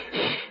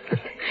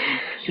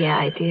 Yeah,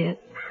 I did.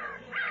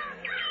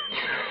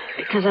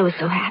 Because I was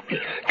so happy.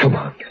 Come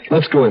on,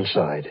 let's go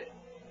inside.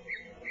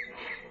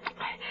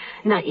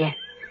 Not yet.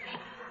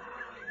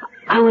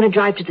 I want to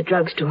drive to the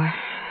drugstore.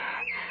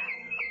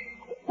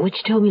 What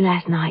you told me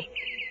last night.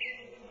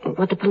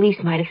 What the police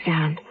might have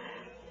found.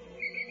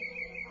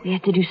 We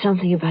have to do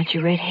something about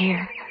your red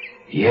hair.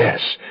 Yes.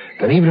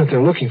 Then even if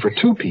they're looking for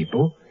two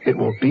people, it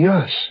won't be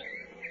us.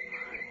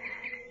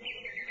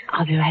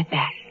 I'll be right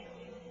back.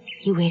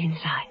 You wait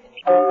inside.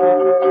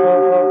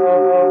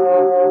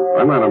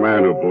 I'm not a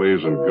man who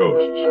believes in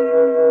ghosts.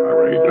 I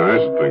recognize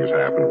that things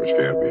happen which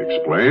can't be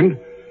explained,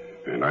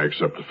 and I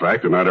accept the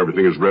fact that not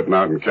everything is written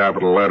out in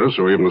capital letters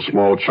so even a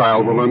small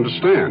child will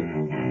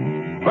understand.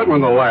 But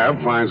when the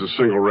lab finds a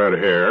single red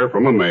hair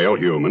from a male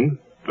human,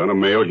 then a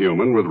male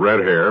human with red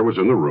hair was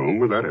in the room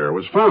where that hair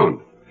was found.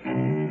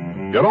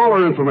 Yet all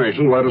our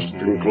information led us to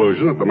the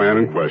conclusion that the man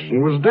in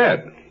question was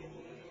dead.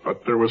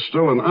 But there was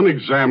still an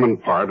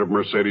unexamined part of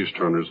Mercedes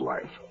Turner's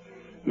life.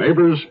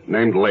 Neighbors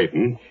named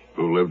Layton,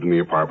 who lived in the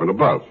apartment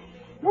above.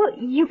 Well,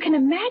 you can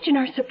imagine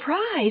our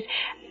surprise.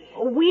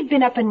 We'd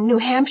been up in New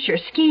Hampshire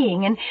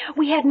skiing, and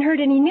we hadn't heard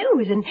any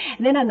news. And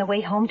then on the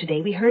way home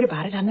today, we heard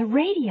about it on the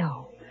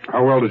radio.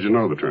 How well did you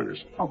know the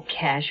Turners? Oh,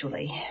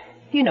 casually.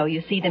 You know,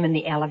 you see them in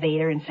the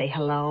elevator and say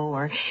hello,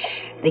 or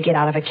they get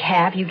out of a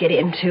cab you get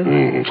into.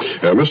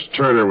 Mr.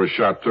 Turner was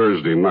shot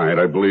Thursday night.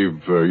 I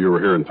believe you were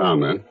here in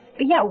town then.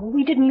 Yeah,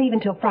 we didn't leave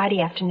until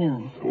Friday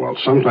afternoon. Well,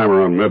 sometime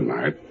around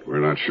midnight. We're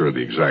not sure of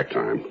the exact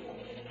time.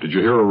 Did you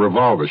hear a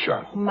revolver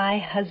shot? My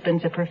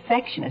husband's a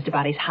perfectionist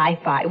about his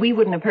hi-fi. We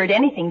wouldn't have heard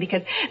anything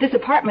because this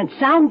apartment's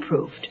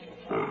soundproofed.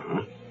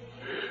 Uh-huh.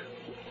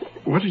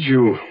 What did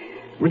you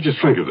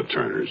think of the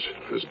Turners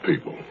as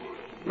people,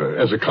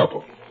 as a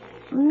couple?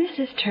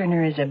 Mrs.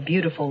 Turner is a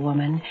beautiful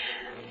woman.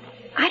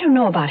 I don't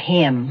know about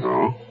him.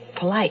 Oh?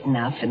 Polite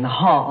enough in the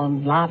hall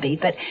and lobby,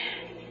 but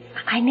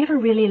I never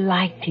really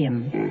liked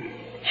him.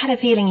 Had a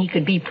feeling he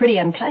could be pretty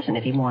unpleasant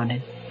if he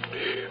wanted.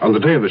 On the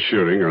day of the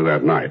shooting, or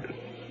that night,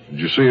 did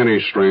you see any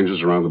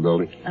strangers around the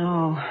building?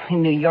 Oh,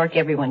 in New York,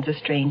 everyone's a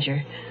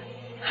stranger.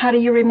 How do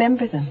you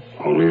remember them?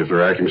 Only if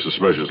they're acting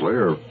suspiciously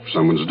or if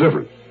someone's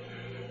different.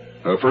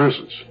 For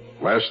instance,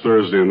 last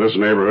Thursday in this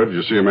neighborhood, did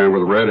you see a man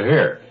with red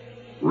hair?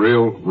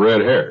 Real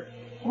red hair.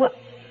 Well,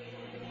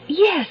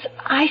 yes,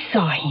 I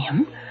saw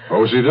him.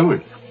 What was he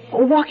doing?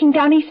 Walking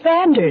down East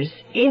Vanders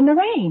in the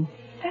rain.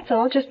 That's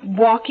all, just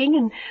walking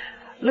and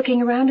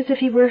looking around as if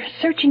he were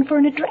searching for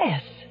an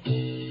address.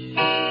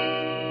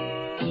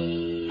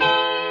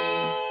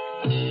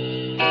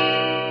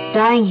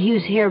 Dyeing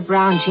Hugh's hair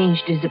brown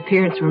changed his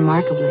appearance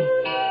remarkably.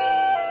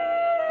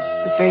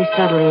 But very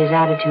subtly, his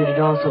attitude had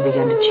also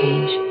begun to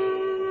change.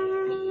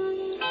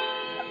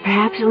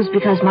 Perhaps it was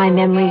because my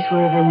memories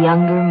were of a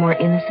younger, more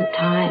innocent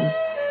time,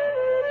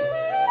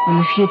 when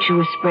the future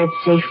was spread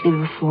safely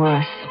before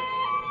us,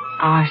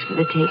 ours for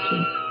the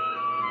taking.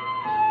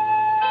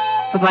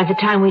 But by the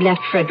time we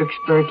left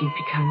Fredericksburg, he'd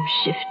become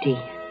shifty,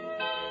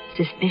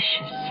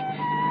 suspicious.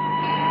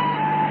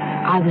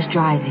 I was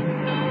driving.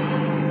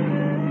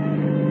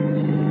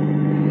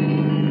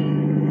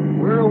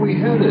 Where are we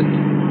headed?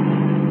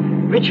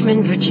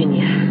 Richmond,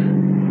 Virginia.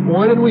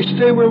 Why didn't we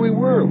stay where we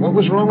were? What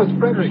was wrong with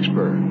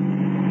Fredericksburg?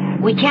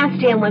 We can't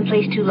stay in one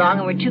place too long,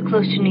 and we're too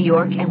close to New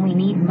York, and we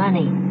need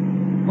money.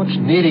 What's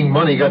needing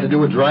money got to do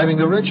with driving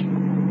to Richmond?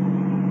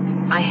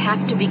 I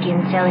have to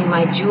begin selling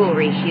my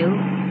jewelry, Hugh.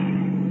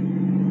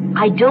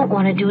 I don't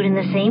want to do it in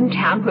the same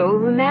town where we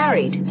were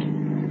married.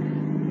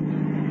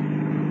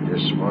 You're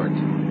smart.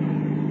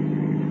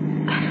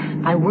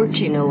 I worked,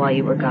 you know, while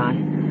you were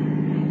gone.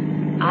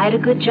 I had a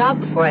good job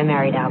before I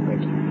married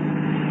Albert.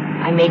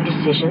 I made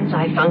decisions.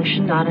 I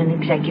functioned on an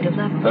executive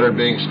level. Better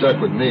being stuck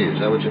with me, is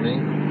that what you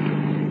mean?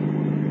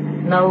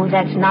 No,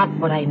 that's not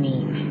what I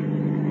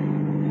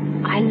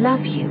mean. I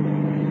love you.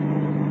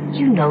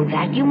 You know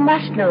that. You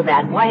must know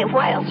that. Why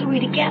else are we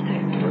together?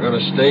 We're going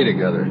to stay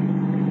together.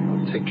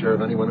 I'll take care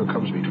of anyone who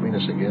comes between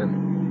us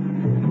again.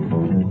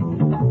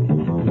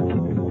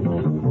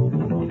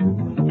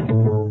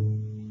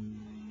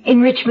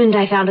 In Richmond,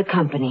 I found a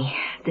company,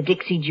 the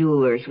Dixie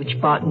Jewelers, which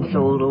bought and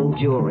sold old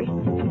jewelry.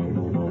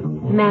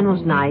 The man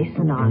was nice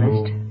and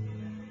honest,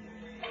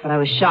 but I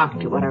was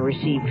shocked at what I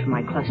received for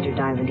my cluster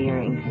diamond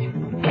earrings.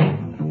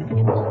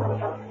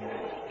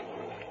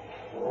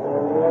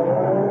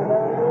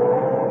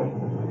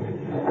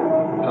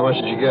 How much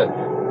did you get?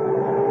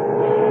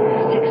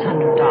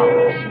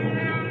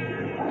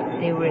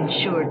 $600. They were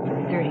insured for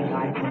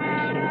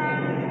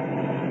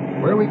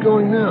 $3,500. Where are we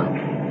going now?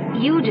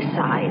 You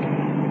decide.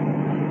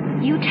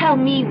 You tell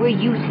me where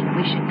you think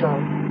we should go.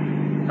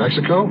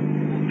 Mexico?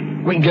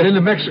 We can get into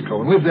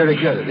Mexico and live there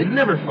together. They'd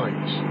never find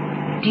us.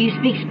 Do you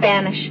speak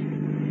Spanish?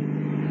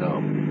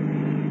 No.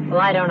 Well,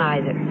 I don't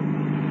either.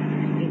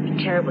 You'd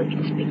be terribly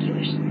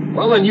conspicuous.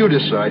 Well, then you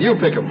decide. You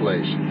pick a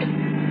place.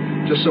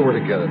 Just so we're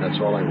together, that's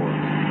all I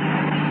want.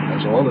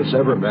 That's all that's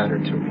ever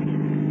mattered to me.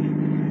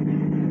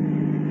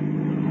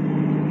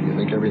 Do you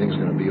think everything's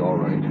going to be all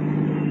right?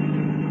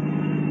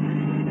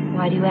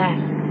 Why do you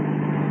ask?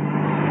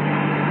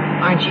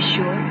 Aren't you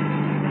sure?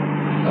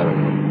 I don't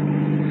know.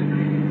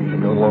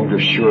 I'm no longer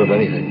sure of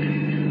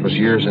anything. Those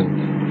years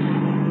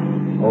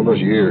and... all those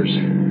years,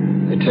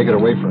 they take it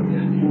away from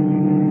you.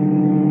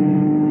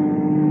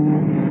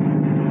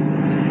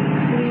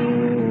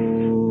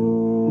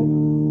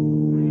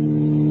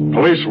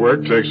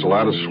 work takes a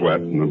lot of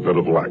sweat and a bit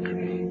of luck.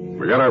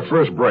 We got our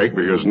first break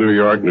because New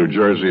York, New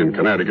Jersey, and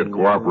Connecticut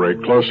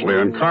cooperate closely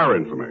on car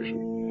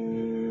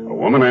information. A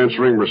woman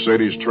answering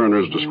Mercedes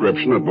Turner's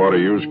description had bought a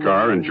used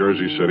car in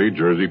Jersey City,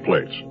 Jersey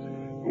plates.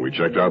 When we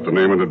checked out the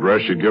name and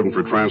address she'd given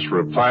for transfer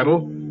of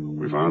title,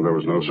 we found there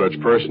was no such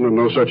person and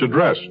no such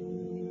address.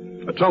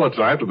 A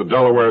teletype to the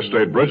Delaware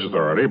State Bridge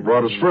Authority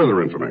brought us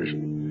further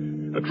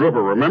information. A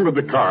trooper remembered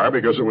the car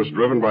because it was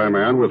driven by a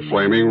man with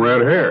flaming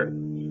red hair.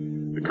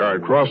 The car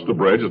had crossed the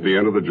bridge at the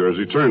end of the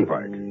Jersey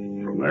Turnpike.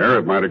 From there,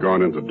 it might have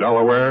gone into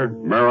Delaware,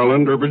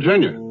 Maryland, or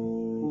Virginia.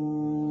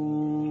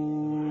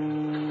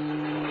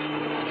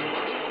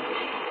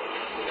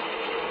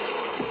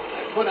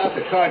 Put out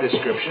the car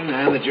description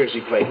and the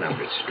Jersey plate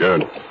numbers.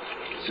 Good.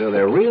 So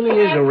there really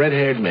is a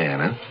red-haired man,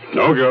 huh?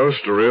 No ghost,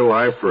 a real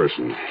live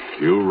person.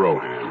 Hugh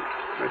Rohan.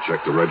 I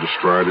checked the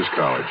registrar at his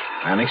college.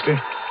 Annixter?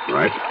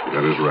 Right.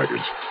 Got his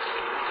records.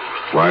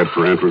 Applied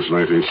for entrance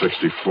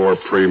 1964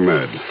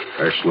 pre-med.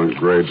 Excellent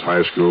grades,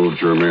 high school,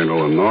 Germain,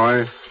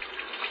 Illinois.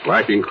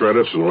 Lacking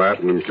credits in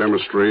Latin and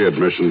chemistry,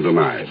 admission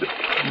denied.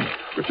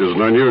 Which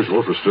isn't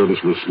unusual for students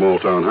from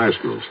small-town high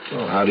schools.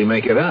 Well, how'd he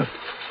make it up?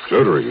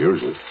 Tutoring,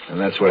 usually. And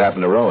that's what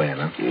happened to Rohan,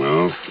 huh?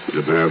 No, he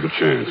didn't have the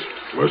chance.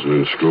 Wasn't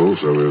in school,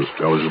 so he was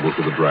eligible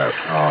for the draft.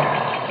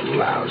 Oh,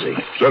 lousy.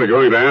 Instead of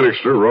going to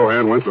Annixter,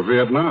 Rohan went to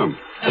Vietnam.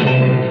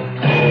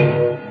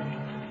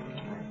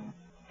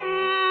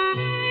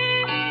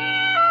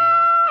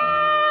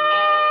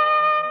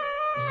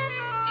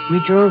 We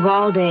drove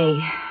all day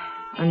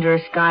under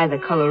a sky the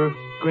color of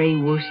gray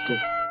worsted.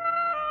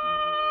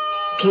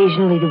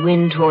 Occasionally the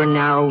wind tore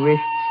narrow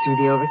rifts through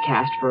the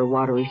overcast for a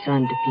watery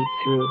sun to peek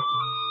through.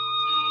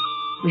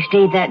 We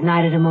stayed that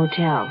night at a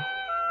motel.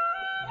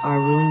 Our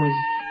room was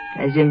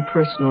as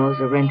impersonal as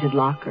a rented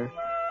locker.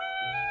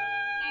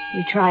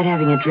 We tried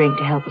having a drink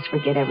to help us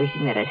forget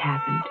everything that had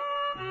happened.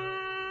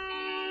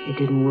 It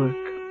didn't work.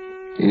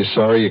 Are you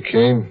sorry you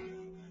came?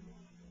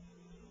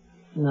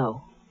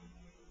 No.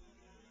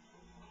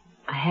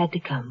 I had to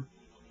come.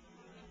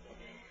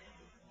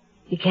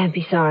 You can't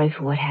be sorry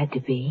for what had to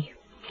be.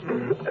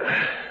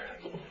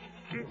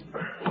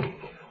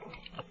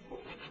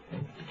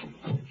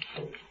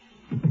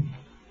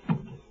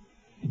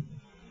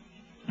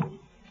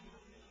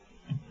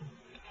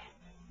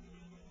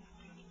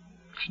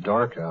 It's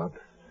dark out.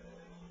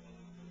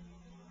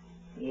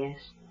 Yes.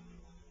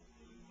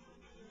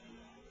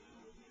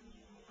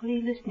 What are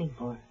you listening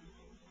for?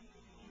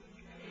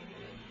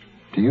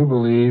 Do you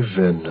believe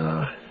in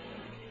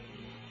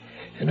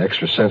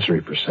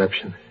extrasensory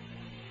perception?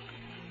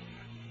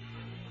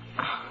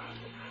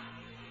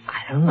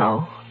 I don't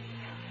know.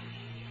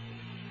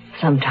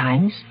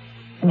 Sometimes,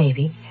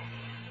 maybe.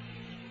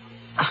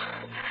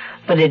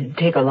 But it'd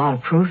take a lot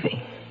of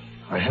proving.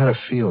 I had a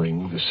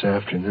feeling this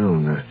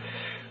afternoon,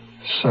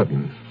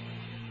 sudden,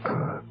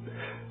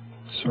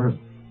 sort of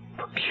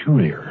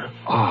peculiar,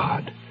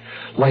 odd,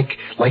 like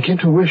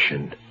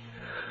intuition.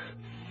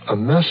 A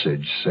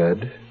message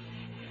said,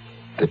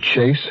 the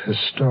chase has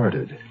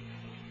started.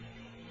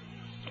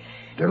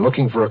 They're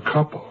looking for a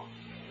couple.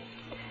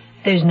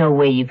 There's no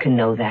way you can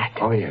know that.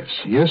 Oh, yes.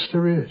 Yes,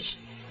 there is.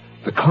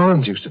 The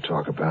Khans used to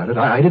talk about it.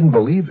 I didn't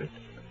believe it.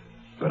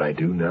 But I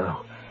do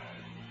now.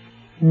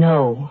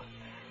 No.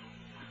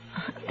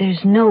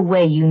 There's no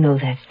way you know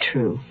that's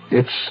true.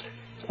 It's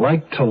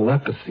like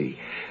telepathy.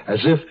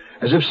 As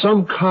if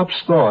some cop's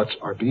thoughts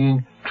are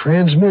being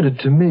transmitted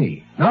to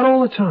me. Not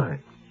all the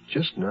time.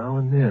 Just now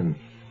and then.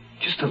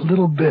 Just a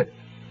little bit.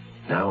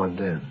 Now and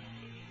then.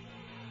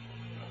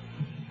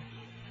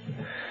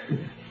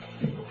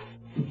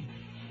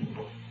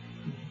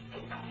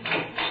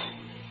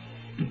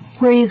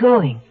 Where are you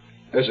going?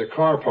 There's a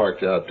car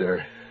parked out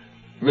there.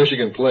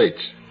 Michigan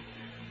plates.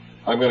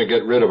 I'm going to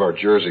get rid of our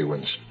Jersey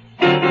ones.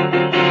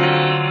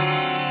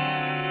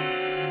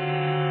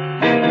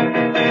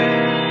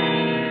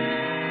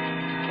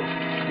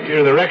 Here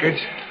are the records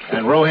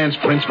and Rohan's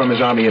prints from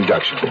his Army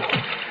induction.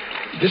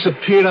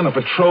 Disappeared on a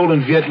patrol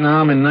in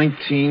Vietnam in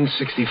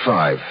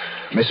 1965.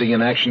 Missing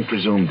in action,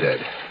 presumed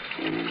dead.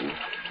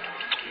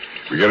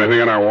 We get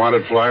anything on our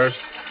wanted flyers?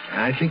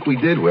 I think we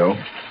did, Will.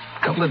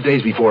 A couple of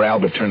days before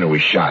Albert Turner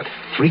was shot,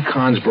 3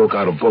 cons broke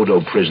out of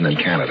Bordeaux prison in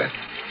Canada.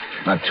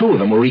 Now, 2 of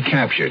them were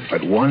recaptured,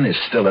 but one is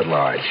still at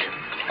large.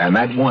 And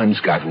that one's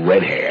got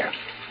red hair.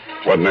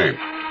 What name?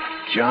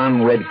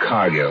 John Red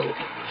Cargill.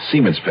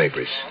 Seaman's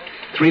papers.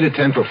 3 to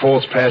 10 for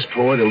false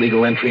passport,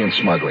 illegal entry, and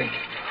smuggling.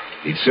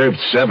 He'd served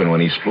 7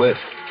 when he split.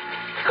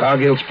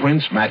 Cargill's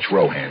prints match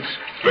Rohan's.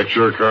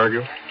 Picture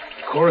Cargill?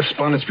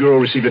 Correspondence Bureau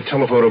received a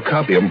telephoto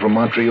copy of him from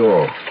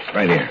Montreal.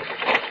 Right here.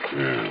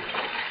 Yeah.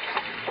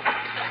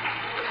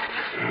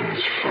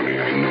 It's funny,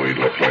 I knew he'd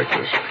look like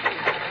this.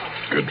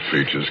 Good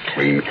features,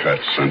 clean cut,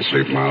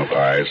 sensitive mouth,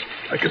 eyes.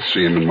 I could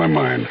see him in my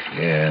mind.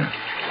 Yeah.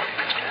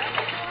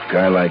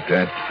 Guy like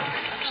that,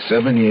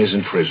 7 years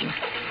in prison.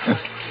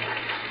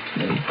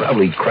 He'd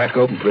probably crack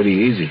open pretty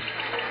easy.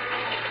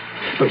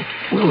 But,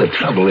 well, the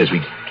trouble is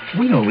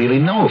we don't really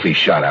know if he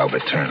shot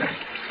Albert Turner.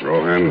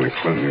 Rohan and the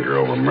Clinton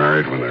girl were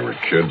married when they were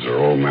kids. Their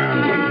old man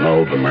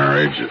annulled the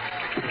marriage.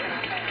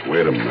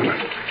 Wait a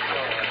minute.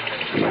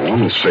 And the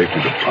woman's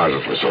safety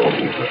deposit was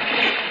opened.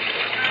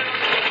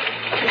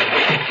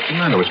 What's the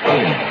matter? What's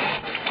going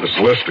on? This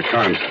list of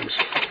contents.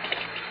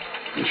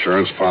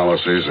 Insurance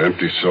policies,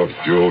 empty silk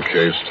jewel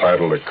case,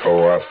 title to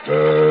co-op.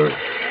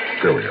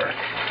 Here we are.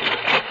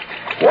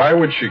 Why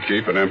would she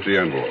keep an empty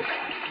envelope?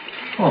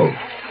 Oh,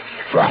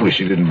 probably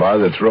she didn't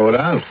bother to throw it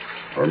out.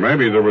 Or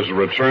maybe there was a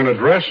return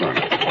address on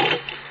it.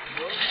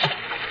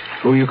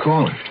 Who are you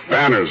calling?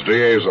 Banner's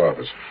DA's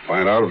office.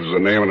 Find out if there's a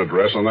name and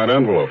address on that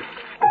envelope.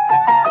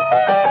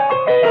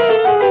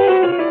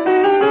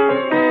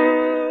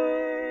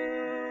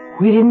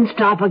 We didn't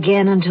stop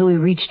again until we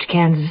reached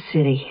Kansas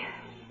City.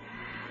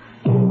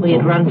 We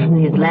had run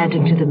from the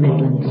Atlantic to the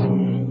Midlands.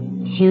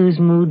 Hugh's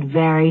mood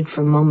varied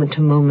from moment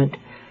to moment.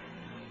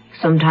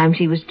 Sometimes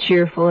he was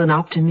cheerful and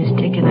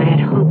optimistic, and I had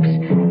hopes,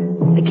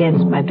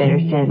 against my better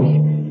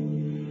sense,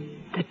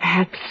 that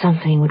perhaps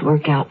something would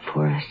work out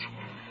for us.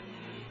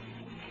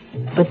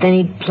 But then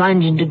he'd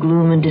plunge into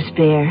gloom and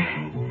despair.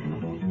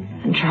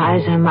 And try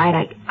as I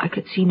might, I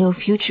could see no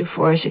future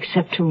for us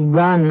except to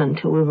run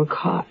until we were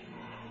caught.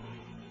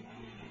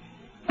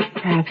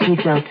 Perhaps he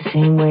felt the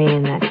same way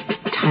in that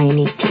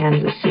tiny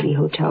Kansas City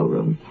hotel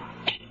room.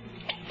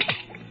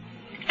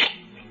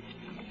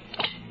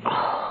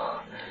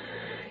 Oh,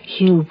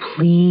 Hugh,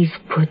 please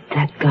put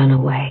that gun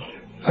away.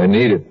 I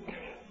need it.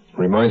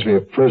 Reminds me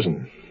of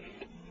prison.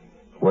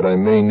 What I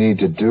may need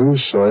to do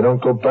so I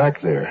don't go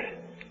back there.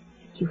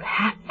 You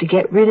have to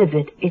get rid of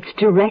it. It's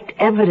direct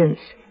evidence.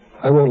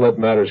 I won't let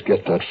matters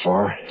get that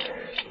far.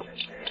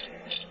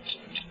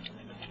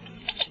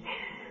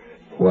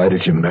 Why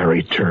did you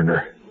marry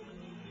Turner?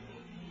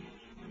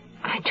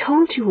 I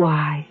told you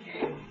why.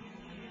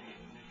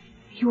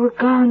 You were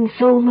gone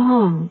so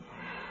long.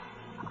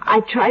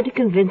 I tried to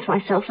convince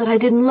myself that I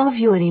didn't love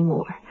you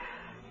anymore.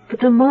 But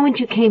the moment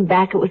you came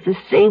back, it was the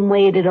same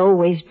way it had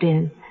always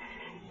been.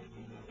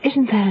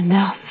 Isn't that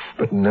enough?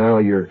 But now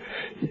you're...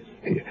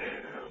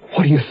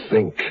 What do you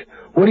think?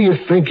 What are you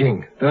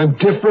thinking? That I'm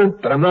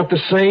different? That I'm not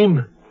the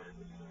same?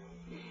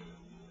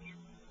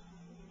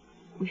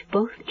 We've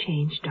both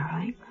changed,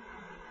 darling.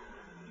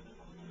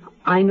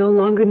 I no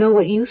longer know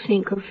what you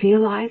think or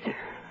feel either.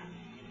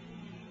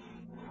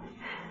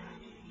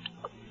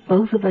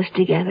 Both of us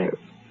together,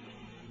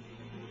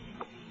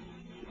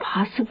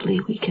 possibly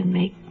we can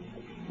make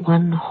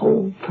one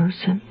whole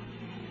person.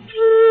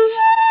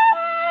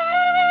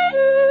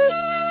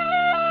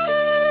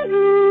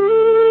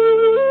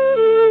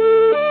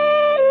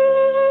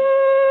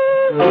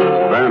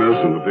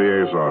 Banners in the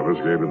DA's office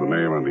gave me the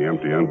name on the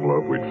empty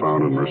envelope we'd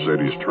found in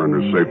Mercedes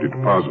Turner's safety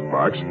deposit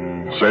box,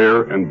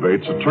 Sayer and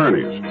Bates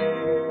Attorneys.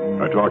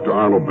 I talked to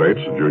Arnold Bates,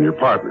 a junior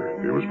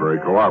partner. He was very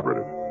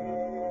cooperative.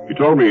 He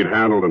told me he'd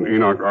handled an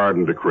Enoch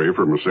Arden decree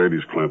for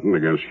Mercedes Clinton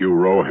against Hugh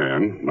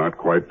Rohan not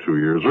quite 2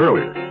 years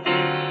earlier.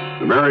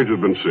 The marriage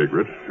had been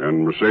secret,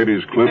 and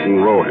Mercedes Clinton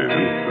Rohan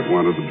had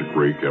wanted the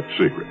decree kept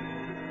secret.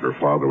 Her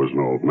father was an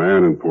old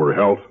man in poor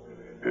health,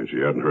 and she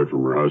hadn't heard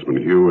from her husband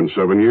Hugh in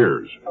 7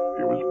 years.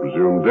 He was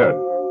presumed dead.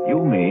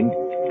 You mean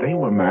they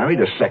were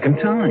married a second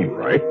time?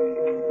 Right.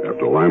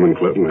 After Lyman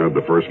Clinton had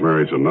the first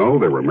marriage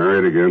annulled, they were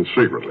married again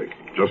secretly,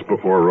 just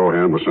before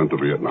Rohan was sent to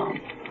Vietnam.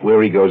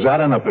 Where he goes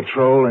out on a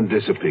patrol and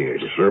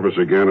disappears. To service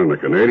again in a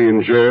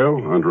Canadian jail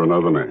under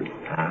another name.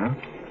 Uh-huh.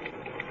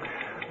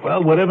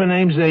 Well, whatever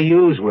names they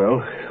use,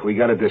 Will, we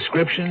got a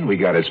description, we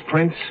got his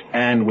prints,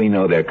 and we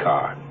know their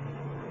car.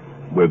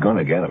 We're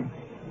gonna get him.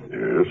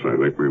 Yes, I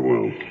think we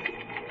will.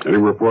 Any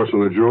reports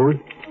on the jewelry?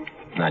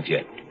 Not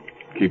yet.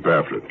 Keep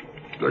after it.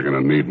 They're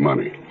gonna need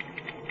money.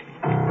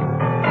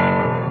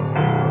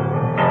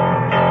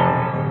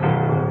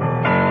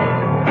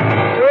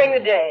 During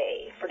the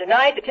day. For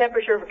tonight, the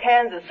temperature for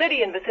Kansas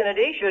City and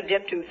vicinity should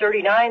dip to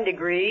 39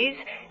 degrees.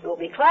 It will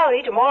be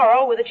cloudy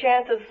tomorrow with a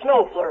chance of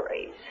snow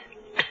flurries.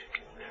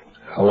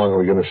 How long are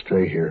we going to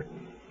stay here?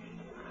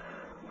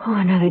 Oh,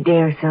 another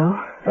day or so.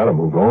 Gotta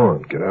move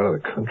on. Get out of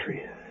the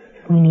country.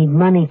 We need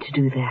money to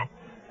do that.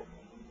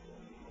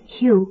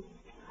 Hugh,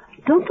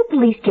 don't the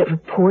police get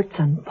reports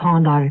on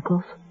pawned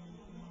articles?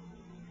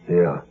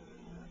 Yeah.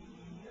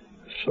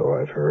 So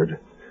I've heard.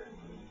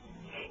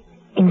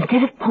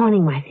 Instead of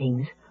pawning my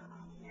things,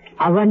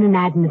 I'll run an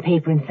ad in the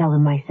paper and sell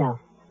them myself.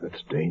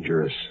 That's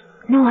dangerous.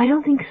 No, I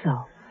don't think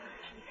so.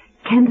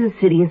 Kansas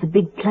City is a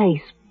big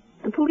place.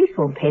 The police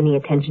won't pay any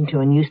attention to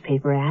a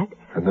newspaper ad.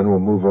 And then we'll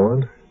move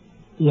on?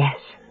 Yes.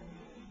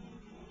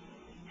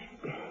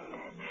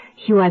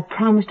 Hugh, I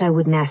promised I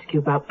wouldn't ask you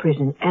about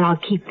prison, and I'll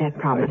keep that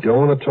promise. I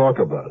don't want to talk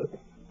about it.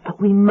 But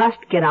we must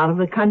get out of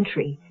the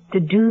country. To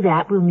do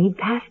that, we'll need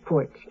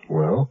passports.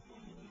 Well?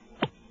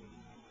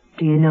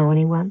 Do you know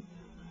anyone?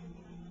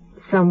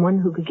 Someone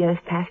who could get us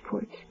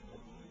passports?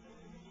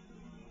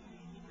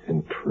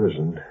 In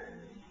prison,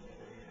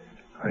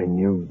 I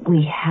knew...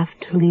 We have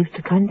to leave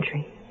the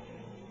country.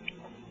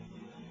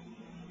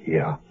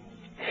 Yeah.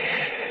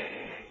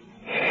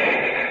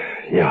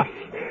 Yeah.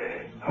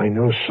 I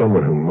know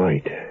someone who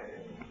might.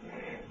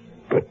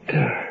 But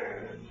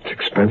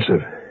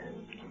expensive.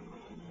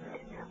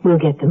 We'll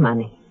get the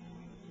money.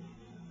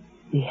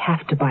 We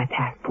have to buy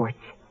passports.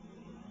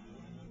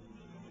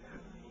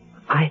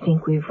 I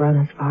think we've run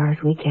as far as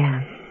we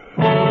can.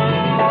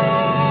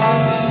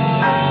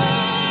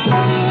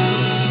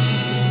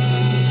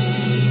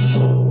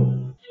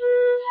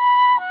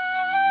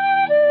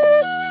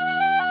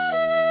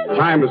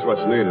 Time is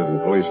what's needed in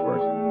police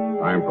work.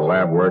 Time for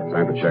lab work,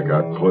 time to check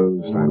out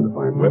clues, time to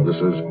find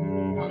witnesses,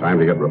 time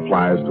to get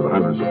replies to the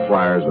hundreds of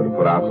flyers that are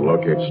put out to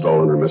locate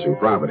stolen or missing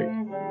property.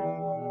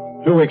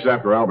 2 weeks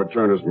after Albert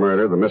Turner's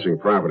murder, the Missing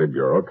Property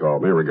Bureau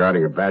called me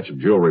regarding a batch of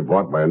jewelry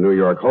bought by a New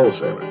York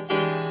wholesaler.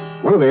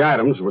 One of the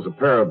items was a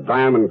pair of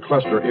diamond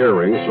cluster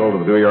earrings sold to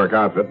the New York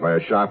outfit by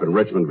a shop in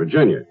Richmond,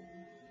 Virginia.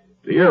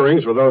 The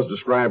earrings were those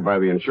described by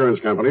the insurance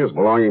company as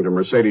belonging to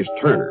Mercedes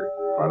Turner,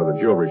 part of the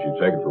jewelry she'd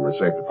taken from her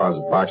safe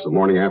deposit box the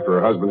morning after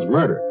her husband's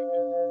murder.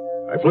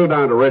 I flew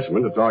down to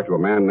Richmond to talk to a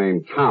man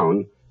named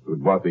Town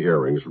who'd bought the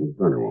earrings from the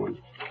Turner woman.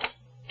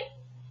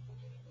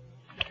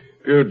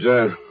 You'd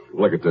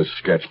look at this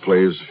sketch,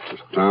 please,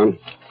 Mr. Town.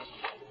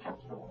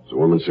 Does the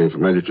woman seem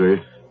familiar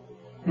to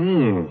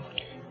you?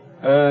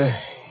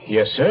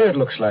 Yes, sir. It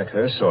looks like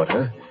her, sort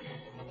of.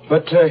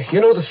 But,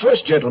 the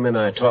first gentleman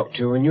I talked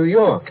to in New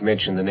York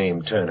mentioned the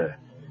name Turner.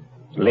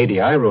 The lady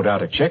I wrote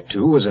out a check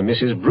to was a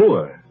Mrs.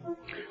 Brewer.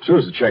 As soon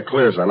as the check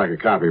clears, I'd like a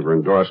copy of her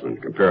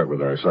endorsement. Compare it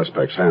with our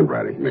suspect's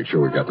handwriting. Make sure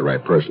we've got the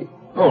right person.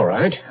 All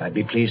right. I'd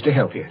be pleased to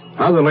help you.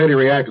 How'd the lady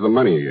react to the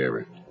money you gave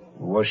her?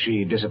 Was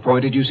she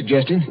disappointed, you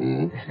suggested?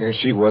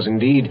 She was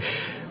indeed.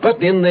 But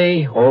then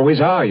they always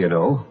are, you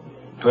know.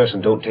 Person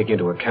don't take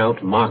into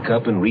account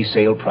markup and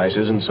resale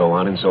prices and so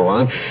on and so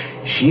on.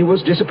 She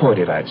was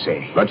disappointed, I'd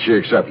say. But she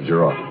accepted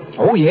your offer.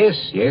 Oh, yes.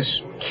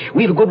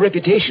 We've a good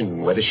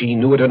reputation, whether she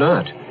knew it or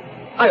not.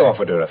 I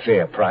offered her a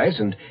fair price,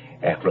 and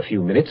after a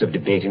few minutes of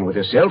debating with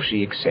herself,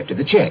 she accepted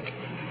the check.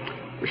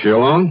 Was she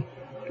alone?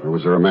 Or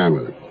was there a man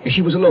with her?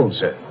 She was alone,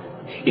 sir.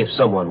 If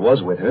someone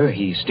was with her,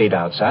 he stayed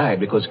outside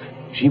because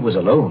she was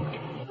alone.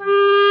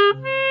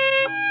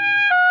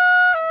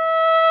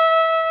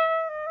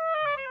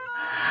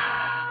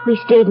 We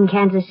stayed in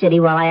Kansas City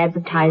while I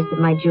advertised that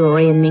my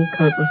jewelry and mink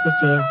coat were for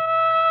sale.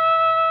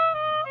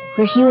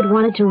 Where he had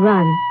wanted to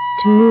run,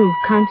 to move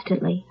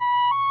constantly.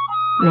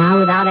 Now,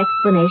 without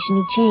explanation,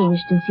 he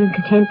changed and seemed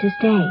content to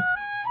stay.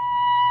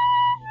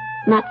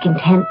 Not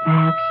content,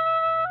 perhaps,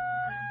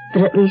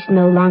 but at least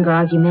no longer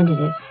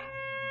argumentative.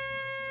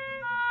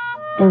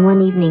 Then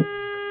one evening,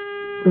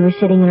 we were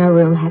sitting in our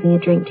room having a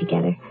drink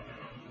together,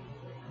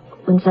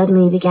 when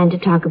suddenly he began to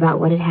talk about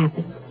what had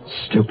happened.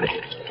 Stupid.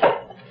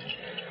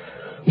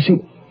 You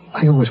see,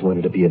 I always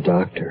wanted to be a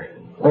doctor.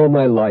 All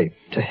my life.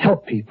 To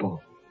help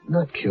people.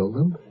 Not kill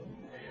them.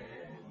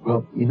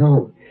 Well,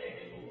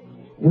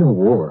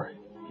 war.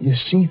 You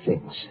see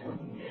things.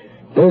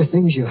 There are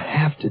things you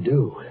have to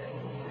do.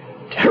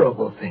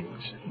 Terrible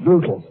things.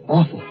 Brutal,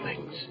 awful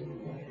things.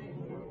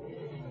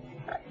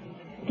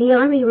 The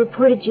Army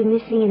reported you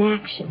missing in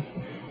action.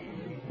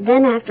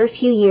 Then, after a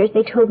few years,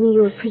 they told me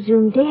you were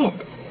presumed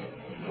dead.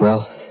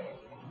 Well,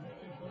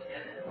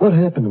 what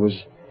happened was,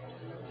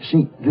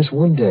 see, this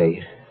one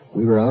day,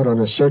 we were out on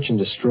a search and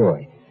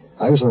destroy.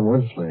 I was on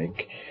one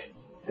flank,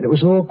 and it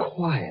was all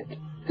quiet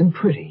and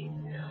pretty.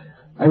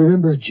 I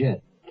remember a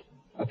jet,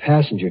 a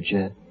passenger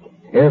jet,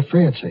 Air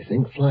France, I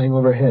think, flying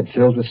overhead,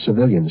 filled with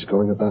civilians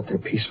going about their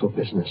peaceful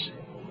business.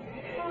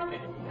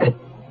 And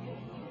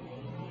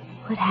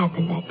what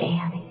happened that day,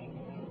 honey?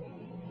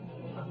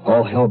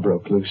 All hell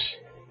broke loose.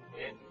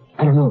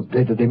 I don't know,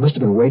 they must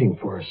have been waiting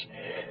for us.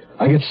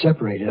 I got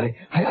separated.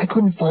 I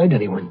couldn't find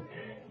anyone.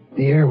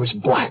 The air was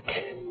black.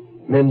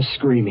 Men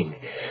screaming.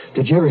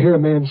 Did you ever hear a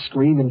man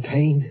scream in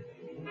pain?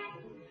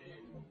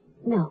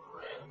 No.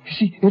 You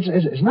see,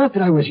 it's not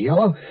that I was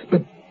yellow,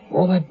 but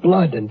all that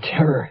blood and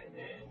terror,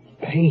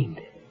 pain.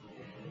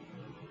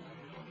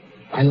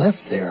 I left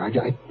there.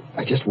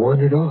 I just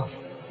wandered off.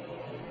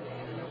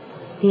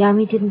 The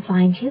Army didn't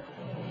find you?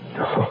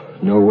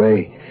 No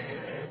way.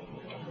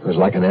 I was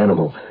like an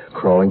animal,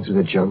 crawling through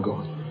the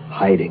jungle,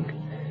 hiding,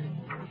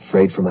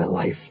 afraid for my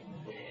life.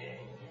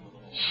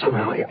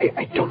 Somehow,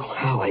 I don't know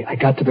how, I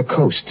got to the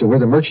coast, to where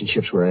the merchant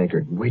ships were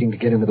anchored, waiting to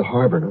get into the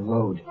harbor and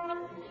unload.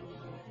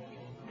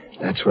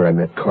 That's where I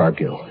met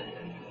Cargill,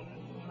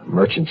 a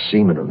merchant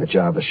seaman on the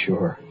Java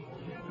shore,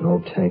 an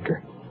old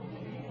tanker.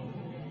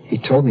 He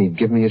told me he'd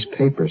give me his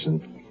papers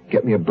and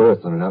get me a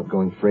berth on an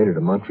outgoing freighter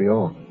to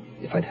Montreal,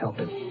 if I'd help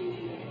him.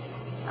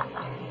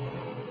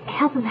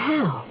 Help him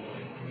how?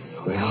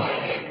 Well,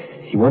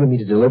 he wanted me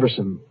to deliver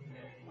some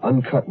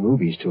uncut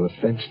rubies to a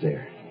fence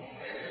there.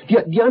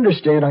 Do you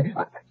understand?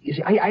 You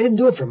see, I didn't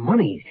do it for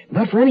money,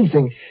 not for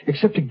anything,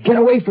 except to get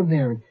away from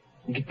there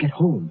and get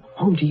home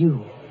to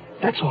you.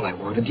 That's all I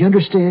wanted. Do you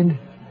understand?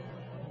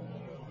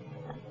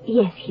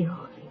 Yes, Hugh.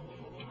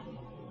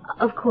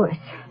 Of course.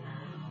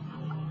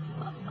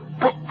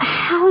 But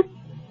how?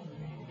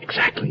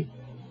 Exactly.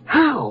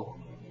 How?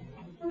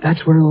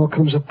 That's where it all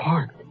comes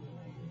apart.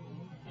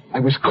 I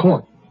was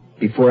caught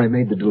before I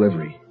made the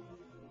delivery.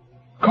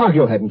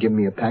 Cargill hadn't given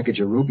me a package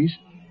of rubies.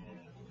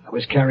 I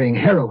was carrying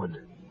heroin.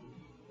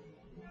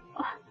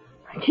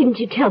 Didn't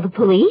you tell the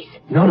police?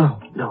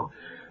 No.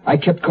 I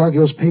kept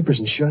Cargill's papers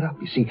and shut up.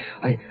 You see,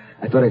 I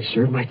thought I'd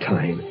serve my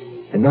time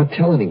and not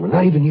tell anyone,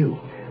 not even you,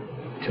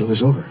 till it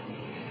was over.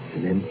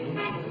 And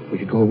then we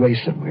could go away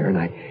somewhere, and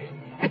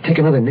I'd take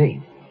another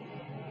name.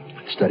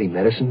 Study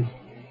medicine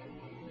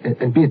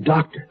and be a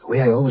doctor, the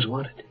way I always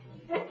wanted.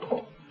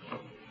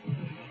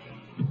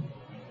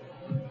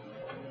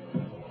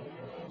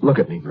 Look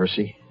at me,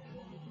 Mercy.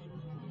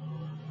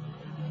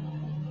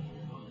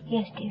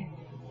 Yes, dear.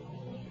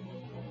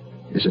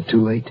 Is it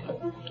too late?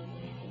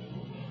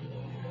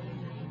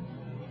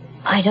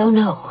 I don't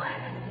know.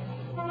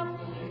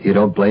 You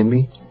don't blame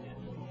me?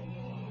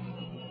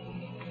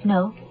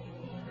 No.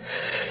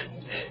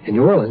 In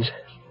New Orleans,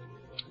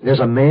 there's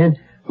a man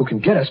who can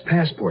get us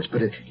passports,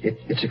 but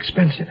it's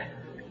expensive.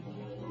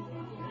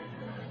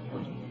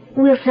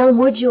 We'll sell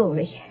more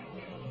jewelry.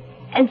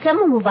 And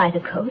someone will buy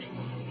the coat.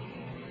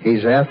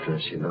 He's after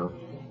us, you know.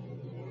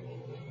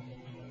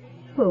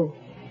 Who?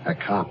 A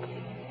cop.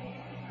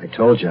 I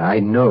told you, I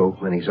know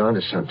when he's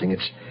onto something.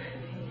 It's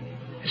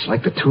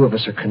like the two of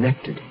us are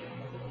connected.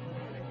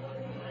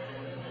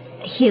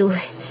 Hugh,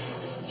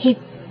 he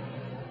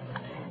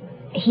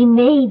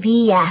may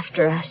be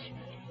after us.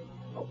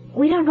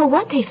 We don't know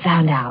what they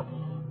found out.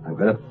 I'm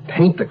going to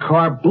paint the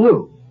car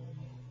blue.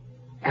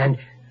 And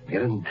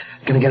going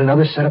to get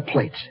another set of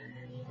plates.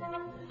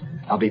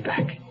 I'll be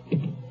back.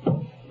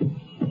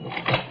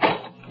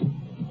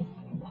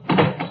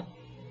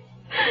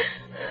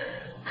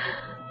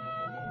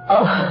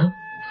 Oh,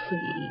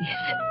 please.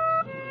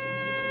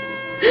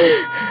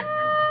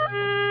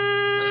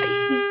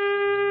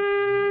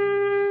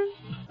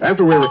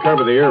 After we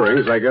recovered the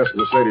earrings, I guessed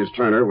Mercedes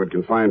Turner would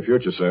confine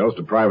future sales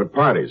to private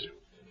parties.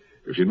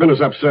 If she'd been as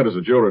upset as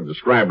the jeweler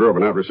described her over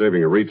not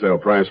receiving a retail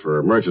price for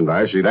her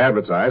merchandise, she'd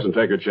advertise and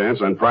take her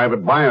chance on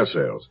private buyer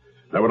sales.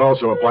 That would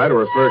also apply to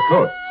her fur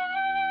coat.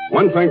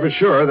 One thing for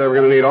sure, they were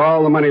going to need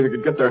all the money they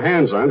could get their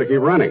hands on to keep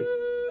running.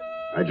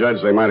 I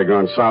judged they might have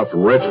gone south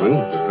from Richmond.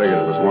 I figured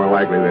it was more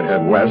likely they'd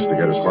head west to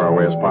get as far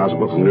away as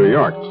possible from New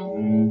York.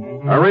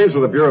 I arranged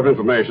with the Bureau of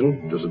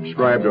Information to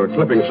subscribe to a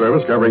clipping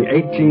service covering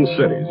 18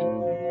 cities.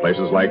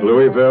 Places like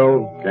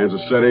Louisville, Kansas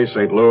City,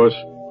 St. Louis,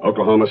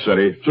 Oklahoma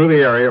City, through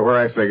the area where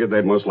I figured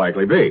they'd most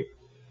likely be.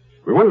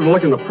 We wanted to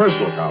look in the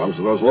personal columns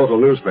of those local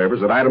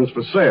newspapers at items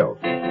for sale.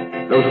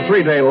 There was a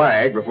 3-day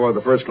lag before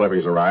the first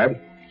clippings arrived.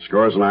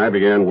 Scores and I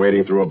began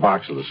wading through a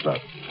box of the stuff.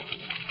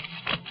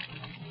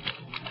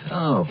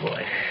 Oh,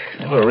 boy.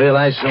 Never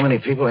realized so many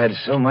people had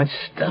so much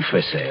stuff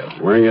for sale.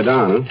 Wearing you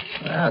down, huh?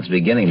 Well, it's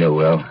beginning to,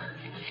 Will.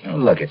 Now,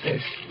 look at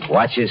this.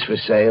 Watches for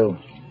sale.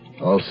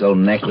 Also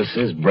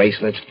necklaces,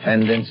 bracelets,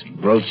 pendants,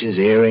 brooches,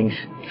 earrings.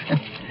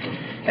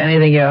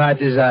 Anything your heart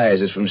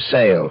desires is from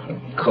sale, from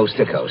coast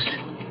to coast.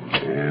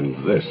 And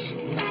this.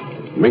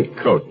 Mink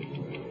coat.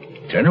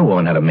 Turner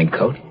woman had a mink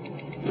coat.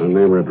 No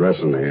name or address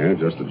in the ad,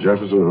 just the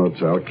Jefferson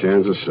Hotel,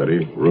 Kansas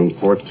City, room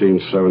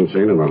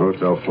 1417, and the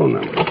hotel phone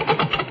number.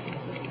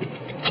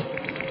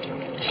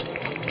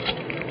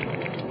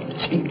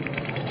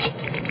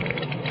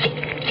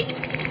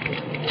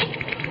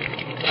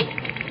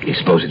 You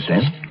suppose it's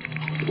them?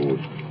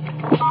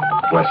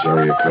 Plus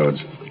area codes.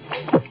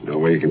 No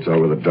way you can tell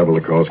where the double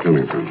the call's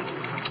coming from.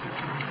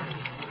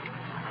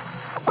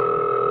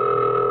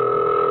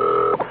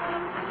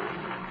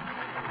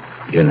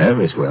 You're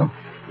nervous, Will?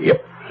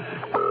 Yep.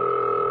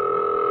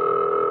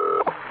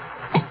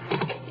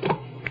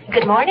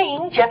 Good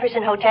morning,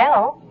 Jefferson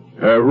Hotel.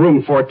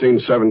 Room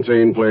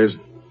 1417, please.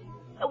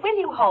 Will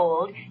you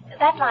hold?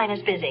 That line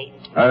is busy.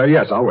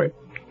 Yes, I'll wait.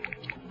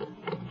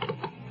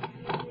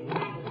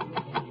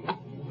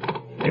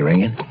 They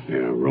ringing? Yeah,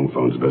 room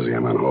phone's busy.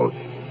 I'm on hold.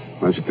 Why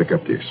don't you pick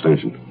up the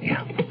extension?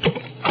 Yeah.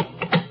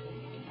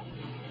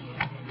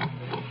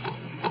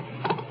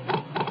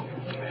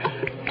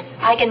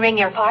 I can ring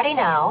your party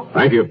now.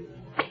 Thank you.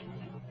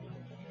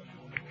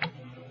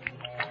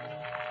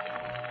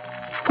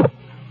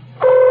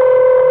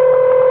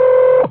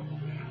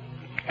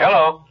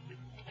 Hello.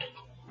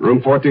 Room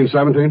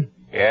 1417?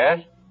 Yes?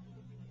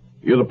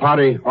 You the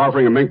party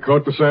offering a mink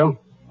coat for sale?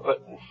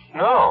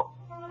 No.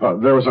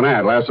 There was an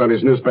ad last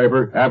Sunday's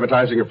newspaper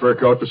advertising a fur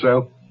coat for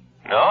sale.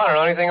 No, I don't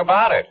know anything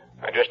about it.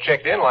 I just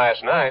checked in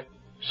last night.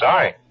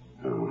 Sorry.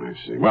 Oh, I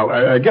see.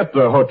 Well, get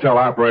the hotel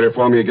operator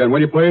for me again,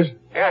 will you, please?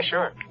 Yeah,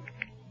 sure.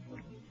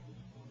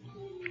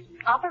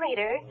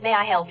 Operator, may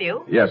I help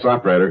you? Yes,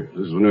 operator.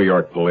 This is the New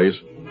York police.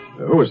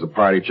 Who was the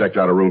party checked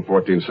out of room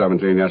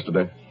 1417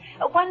 yesterday?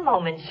 One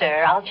moment,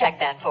 sir. I'll check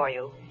that for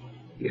you.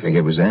 You think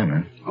it was them,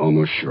 huh?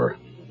 Almost sure.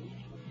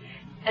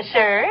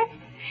 Sir,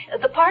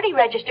 the party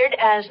registered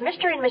as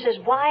Mr. and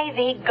Mrs.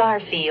 Y.V.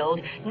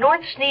 Garfield,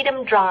 North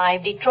Sneedham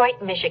Drive,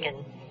 Detroit,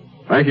 Michigan.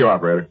 Thank you,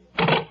 operator.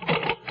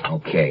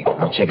 Okay,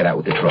 I'll check it out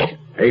with Detroit.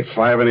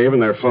 8-5 and even,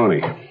 they're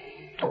phony.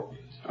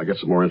 I'll get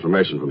some more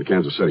information from the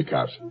Kansas City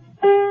cops.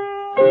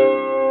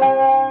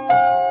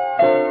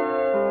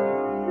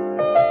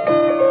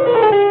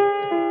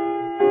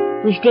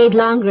 We stayed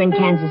longer in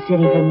Kansas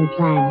City than we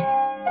planned.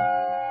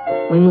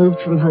 We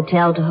moved from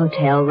hotel to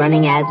hotel,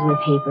 running ads in the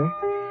paper.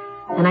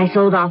 and I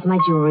sold off my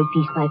jewelry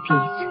piece by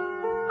piece.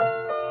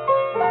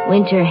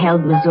 Winter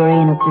held Missouri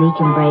in a bleak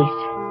embrace.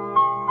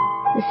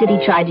 The city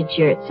tried to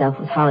cheer itself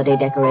with holiday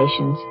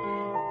decorations,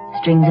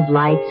 strings of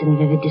lights and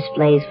vivid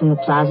displays from the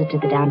plaza to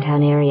the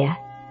downtown area.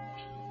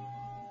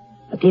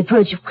 But the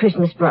approach of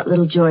Christmas brought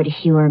little joy to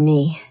Hugh or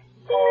me.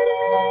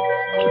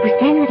 It was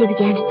then that he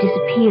began to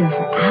disappear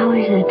for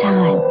hours at a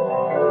time.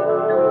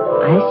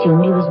 I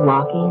assumed he was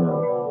walking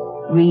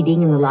or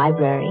reading in the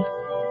library.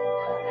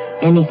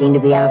 Anything to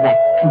be out of that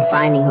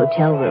confining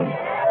hotel room.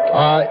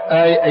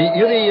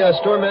 You the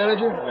store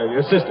manager? Your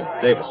assistant,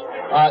 Davis.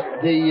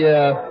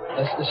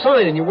 The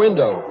sign in your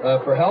window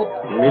for help?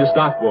 You need a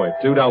stock boy,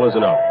 $2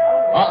 an hour.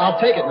 I'll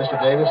take it, Mr.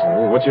 Davis.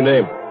 What's your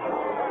name?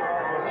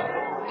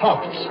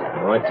 Tufts.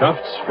 All right,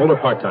 Tufts. Full or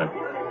part-time?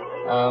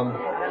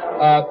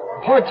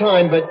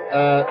 Part-time, but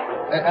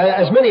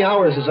as many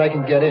hours as I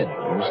can get in.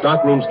 The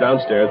stock room's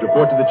downstairs.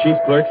 Report to the chief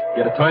clerk.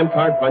 Get a time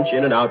card, punch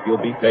in and out. You'll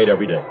be paid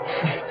every day.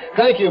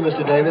 Thank you,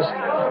 Mr. Davis.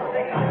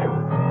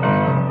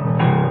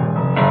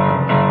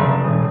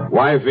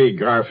 Y.V.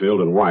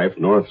 Garfield and wife,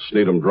 North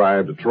Sneedham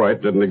Drive,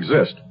 Detroit, didn't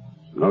exist.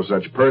 No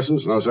such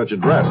persons, no such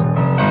address.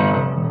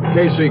 The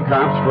KC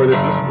cops furnished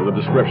us with a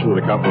description of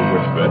the couple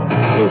which fit,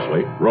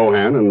 loosely,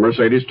 Rohan and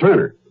Mercedes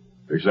Turner,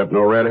 except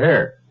no red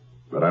hair.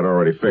 But I'd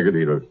already figured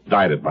he'd have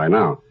dyed it by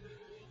now.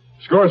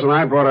 Scores and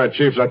I brought our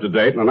chiefs up to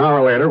date, and an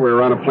hour later we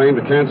were on a plane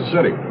to Kansas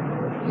City.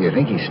 You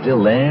think he's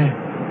still there?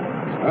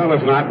 Well,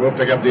 if not, we'll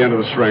pick up the end of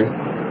the string.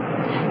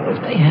 Well,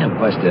 if they have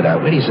busted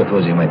out, where do you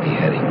suppose he might be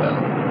heading, Will?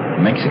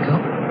 Mexico?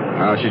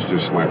 Oh, she's too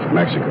smart for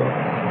Mexico.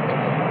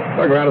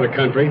 They'll go out of the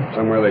country,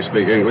 somewhere they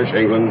speak English,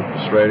 England,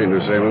 Australia,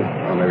 New Zealand.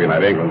 Well, maybe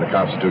not England. The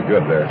cops are too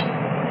good there.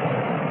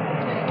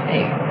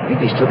 Hey,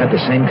 think they still got the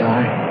same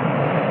car?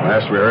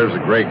 Last we heard, it was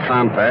a gray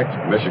compact,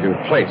 Michigan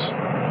plates.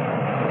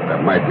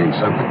 That might mean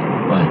something.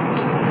 What?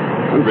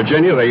 In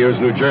Virginia, they use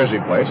New Jersey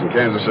plates. In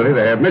Kansas City,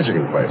 they have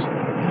Michigan plates.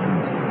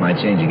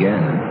 Might change again,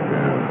 huh?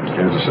 Yeah.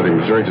 Kansas City,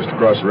 Missouri, just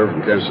across the river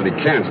from Kansas City,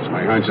 Kansas.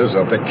 My hunch is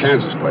they'll pick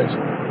Kansas plates.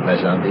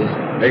 Less obvious?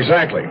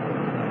 Exactly.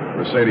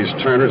 Mercedes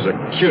Turner's a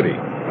cutie.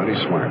 Plenty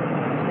smart.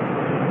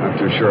 Not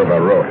too sure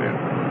about Rohan.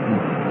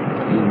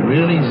 You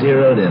really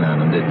zeroed in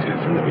on him, didn't you?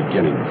 From the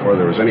beginning. Before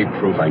there was any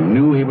proof, I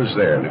knew he was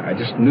there. I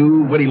just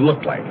knew what he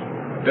looked like.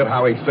 A bit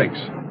how he thinks.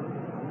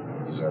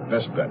 He's our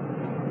best bet.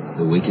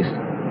 The weakest?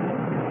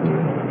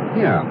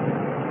 Yeah.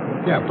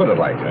 Yeah, put it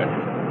like that.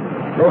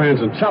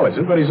 Rohan's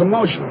intelligent, but he's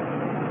emotional.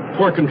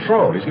 Poor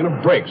control. He's going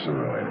to break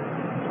sooner or later.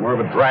 It's more of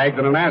a drag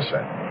than an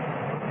asset.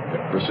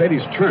 If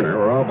Mercedes Turner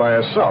were all by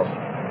herself,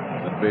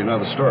 that'd be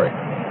another story.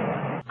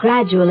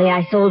 Gradually,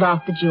 I sold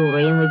off the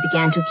jewelry, and we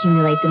began to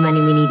accumulate the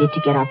money we needed to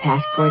get our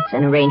passports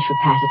and arrange for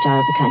passage out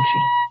of the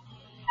country.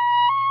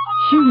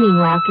 Hugh,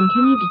 meanwhile,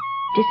 continued to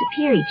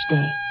disappear each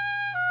day.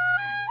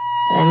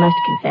 But I must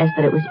confess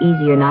that it was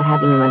easier not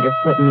having him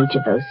underfoot in each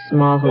of those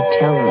small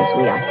hotel rooms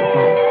we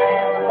occupied.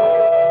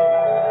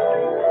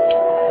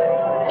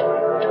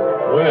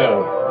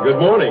 Well, good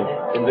morning.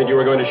 Didn't think you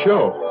were going to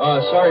show.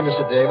 Sorry,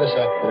 Mr. Davis.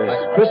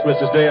 Christmas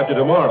is day after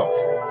tomorrow.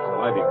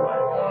 So I'll be glad.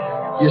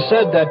 You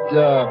said that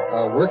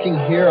working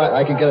here,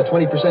 I can get a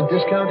 20%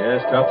 discount?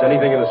 Yes, Tufts,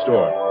 anything in the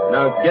store.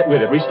 Now, get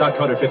with it. Restock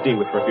counter 15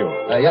 with perfume.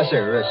 Yes,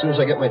 sir, as soon as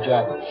I get my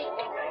jacket.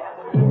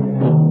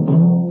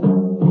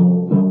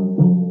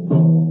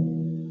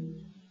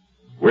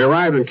 We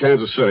arrived in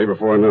Kansas City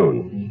before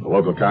noon. The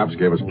local cops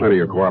gave us plenty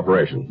of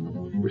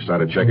cooperation. We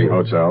started checking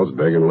hotels,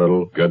 big and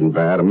little, good and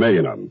bad, a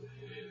million of them.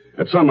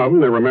 At some of them,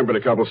 they remembered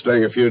a couple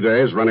staying a few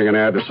days, running an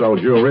ad to sell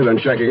jewelry, then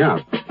checking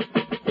out.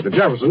 At the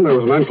Jefferson, there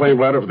was an unclaimed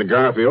letter for the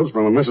Garfields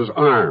from a Mrs.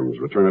 Arms,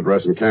 return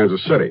address in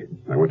Kansas City.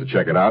 I went to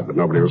check it out, but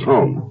nobody was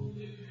home.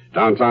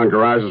 Downtown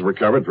garages were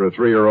covered for a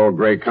 3-year-old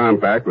gray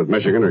compact with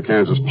Michigan or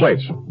Kansas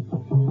plates.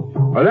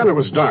 By then, it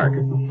was dark.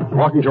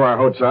 Walking to our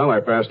hotel,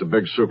 I passed a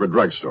big super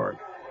drugstore.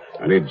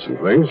 I needed some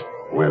things,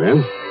 went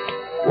in,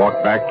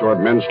 walked back toward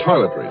men's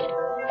toiletries.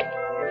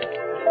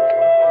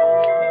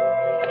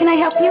 Can I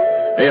help you?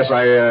 Yes,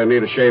 I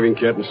need a shaving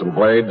kit and some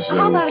blades.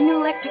 How about a new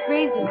electric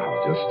razor?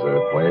 Just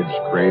blades,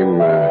 cream,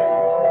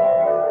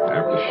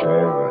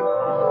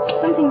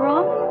 aftershave. Something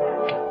wrong?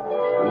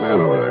 The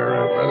man over there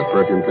by the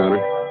perfume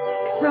counter.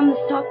 From the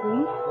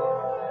stockroom.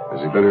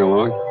 Has he been here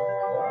long?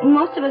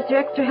 Most of us are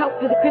extra help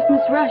for the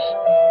Christmas rush.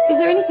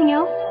 Is there anything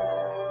else?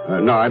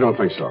 No, I don't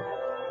think so.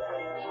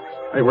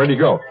 Hey, where'd he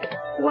go?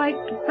 Why,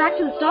 back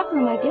to the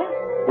stockroom, I guess.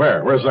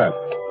 Where? Where's that?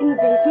 In the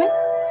basement.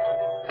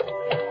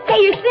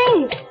 Hey, your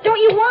things! Don't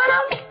you want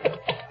them?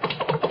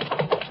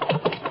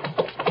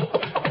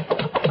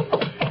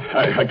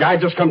 A guy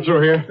just come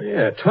through here?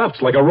 Yeah,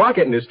 Tufts, like a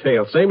rocket in his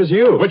tail, same as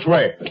you. Which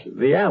way?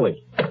 The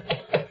alley.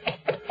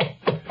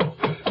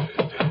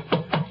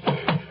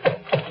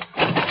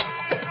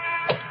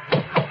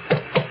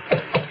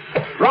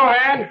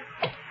 Rohan!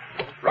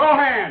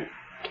 Rohan!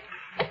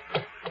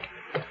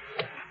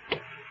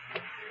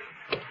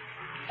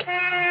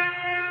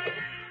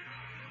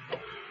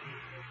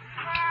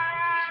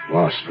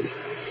 Lost him.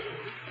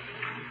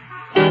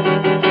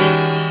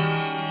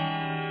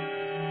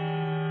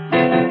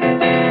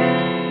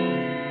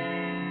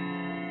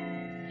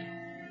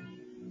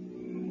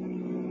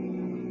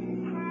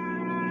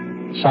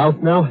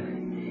 South now?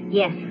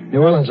 Yes.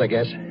 New Orleans, I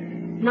guess.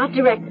 Not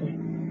directly.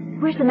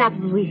 Where's the map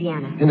of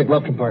Louisiana? In the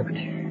glove compartment.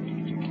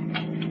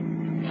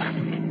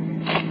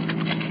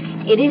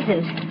 It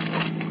isn't.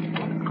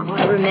 Oh,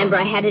 I remember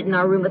I had it in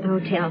our room at the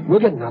hotel. We'll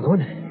get another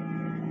one.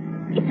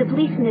 If the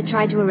policeman had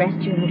tried to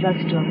arrest you in the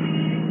drugstore,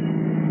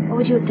 what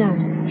would you have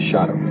done?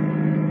 Shot him.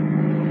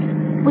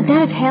 Would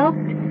that have helped?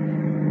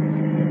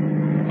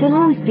 There'll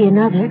always be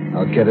another.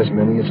 I'll get as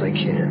many as I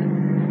can.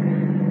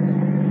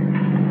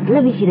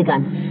 Let me see the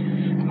gun.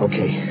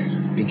 Okay.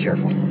 Be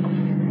careful.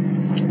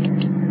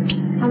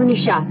 How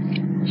many shots?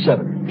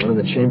 7. 1 in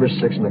the chamber,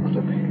 6 in the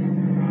clip.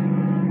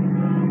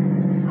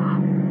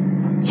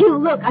 Hugh,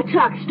 look, a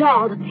truck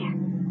stalled up there.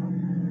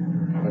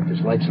 Left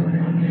his lights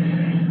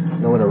on.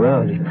 No one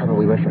around. He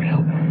probably went for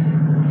help.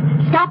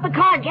 Stop the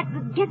car. Get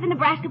the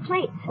Nebraska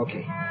plate.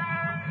 Okay.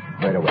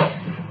 Right away.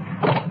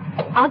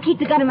 I'll keep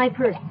the gun in my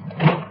purse.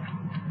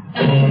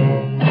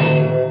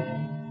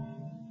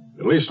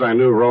 At least I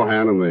knew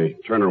Rohan and the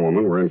Turner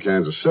woman were in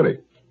Kansas City.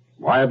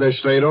 Why had they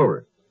stayed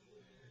over?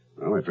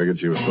 Well, I figured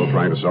she was still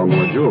trying to sell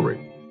more jewelry.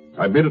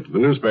 I beat it to the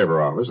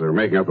newspaper office. They were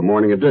making up the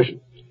morning edition.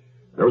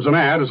 There was an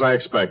ad, as I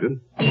expected.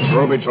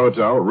 Trowbridge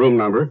Hotel, room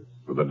number,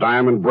 with a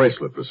diamond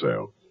bracelet for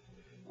sale.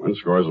 When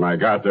Scores and I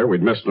got there,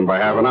 we'd missed them by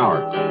half an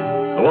hour.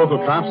 The local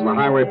cops and the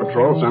highway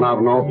patrol sent out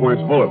an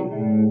all-points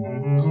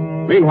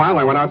bulletin. Meanwhile,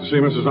 I went out to see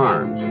Mrs.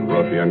 Arms, who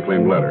wrote the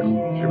unclaimed letter.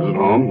 She was at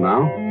home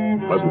now.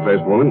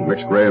 Pleasant-faced woman,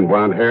 mixed gray and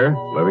blonde hair,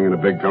 living in a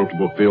big,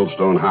 comfortable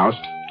fieldstone house,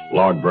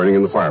 log burning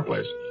in the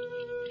fireplace.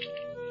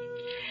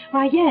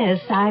 Why, yes,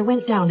 I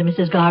went down to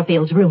Mrs.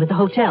 Garfield's room at the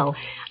hotel.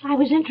 I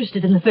was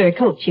interested in the fur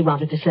coat she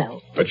wanted to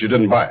sell. But you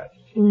didn't buy it?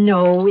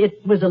 No,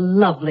 it was a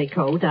lovely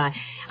coat. I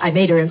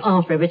made her an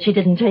offer, but she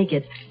didn't take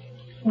it.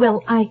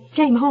 Well, I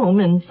came home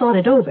and thought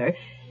it over.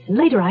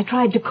 Later, I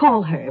tried to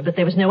call her, but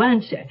there was no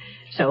answer.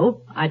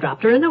 So I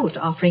dropped her a note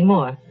offering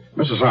more.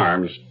 Mrs.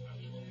 Arms,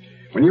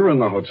 when you were in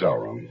the hotel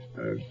room,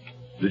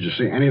 did you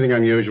see anything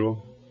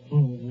unusual?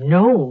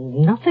 No,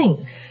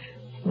 nothing.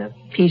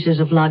 Pieces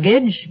of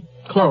luggage,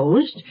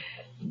 clothes,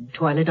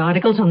 toilet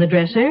articles on the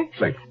dresser.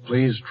 Think.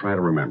 Please try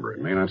to remember.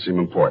 It may not seem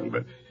important,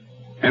 but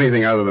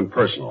anything other than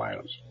personal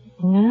items.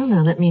 Well,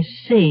 now, let me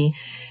see.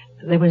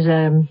 There was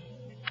a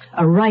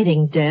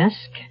writing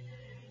desk,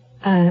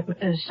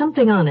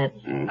 something on it,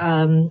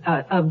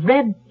 a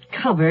red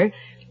cover,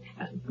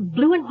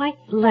 blue and white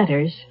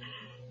letters,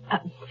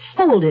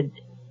 folded,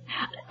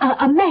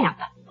 a map.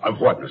 Of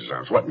what, Mrs.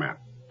 Arms? What map?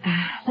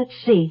 Let's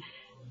see.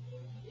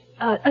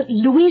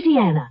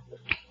 Louisiana.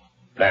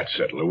 That's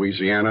it.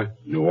 Louisiana,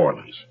 New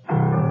Orleans.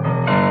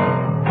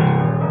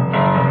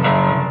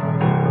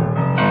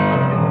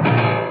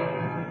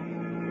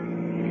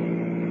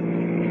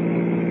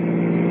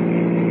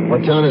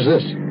 What town is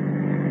this?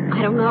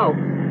 I don't know.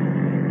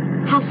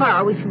 How far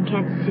are we from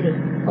Kansas City?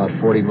 About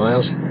 40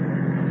 miles.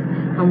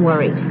 I'm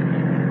worried.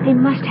 They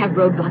must have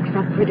roadblocks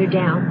up further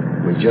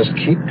down. We just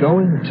keep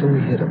going until we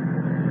hit them.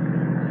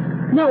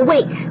 No,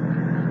 wait.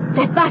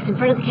 That bus in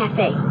front of the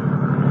cafe.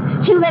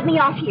 Hugh, let me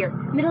off here.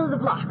 Middle of the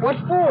block. What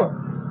for?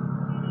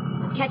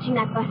 I'm catching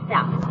that bus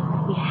south.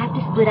 We have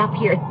to split up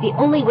here. It's the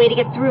only way to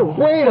get through.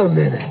 Wait a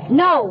minute.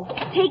 No.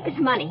 Take this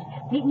money.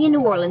 Meet me in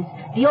New Orleans.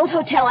 The old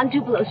hotel on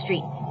Tupelo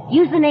Street.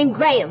 Use the name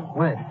Graham.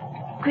 When?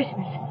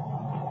 Christmas.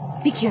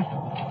 Be careful.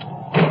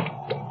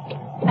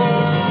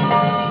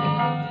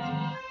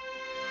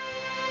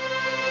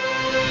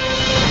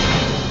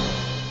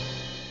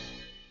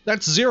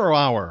 That's Zero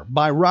Hour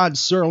by Rod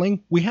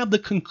Serling. We have the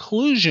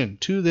conclusion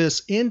to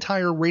this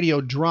entire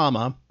radio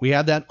drama. We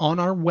have that on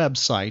our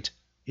website.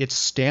 It's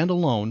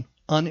standalone,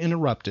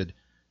 uninterrupted.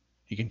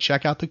 You can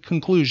check out the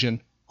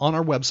conclusion on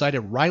our website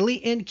at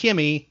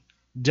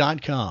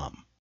RileyandKimmy.com.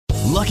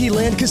 Lucky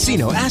Land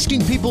Casino,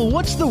 asking people,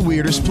 what's the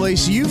weirdest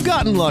place you've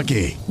gotten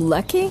lucky?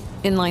 Lucky?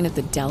 In line at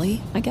the deli,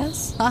 I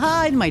guess?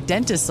 Aha, in my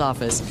dentist's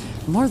office.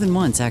 More than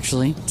once,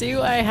 actually.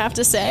 Do I have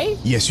to say?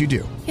 Yes, you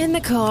do. In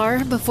the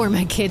car before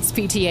my kids'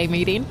 PTA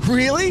meeting.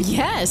 Really?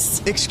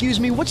 Yes.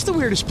 Excuse me, what's the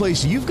weirdest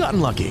place you've gotten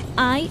lucky?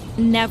 I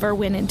never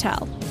win and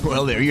tell.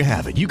 Well, there you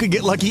have it. You can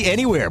get lucky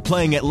anywhere,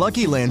 playing at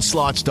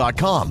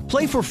LuckyLandSlots.com.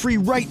 Play for free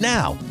right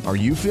now. Are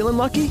you feeling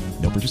lucky?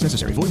 No purchase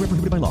necessary. Void where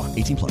prohibited by law.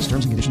 18+.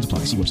 Terms and conditions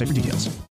apply. See website for details.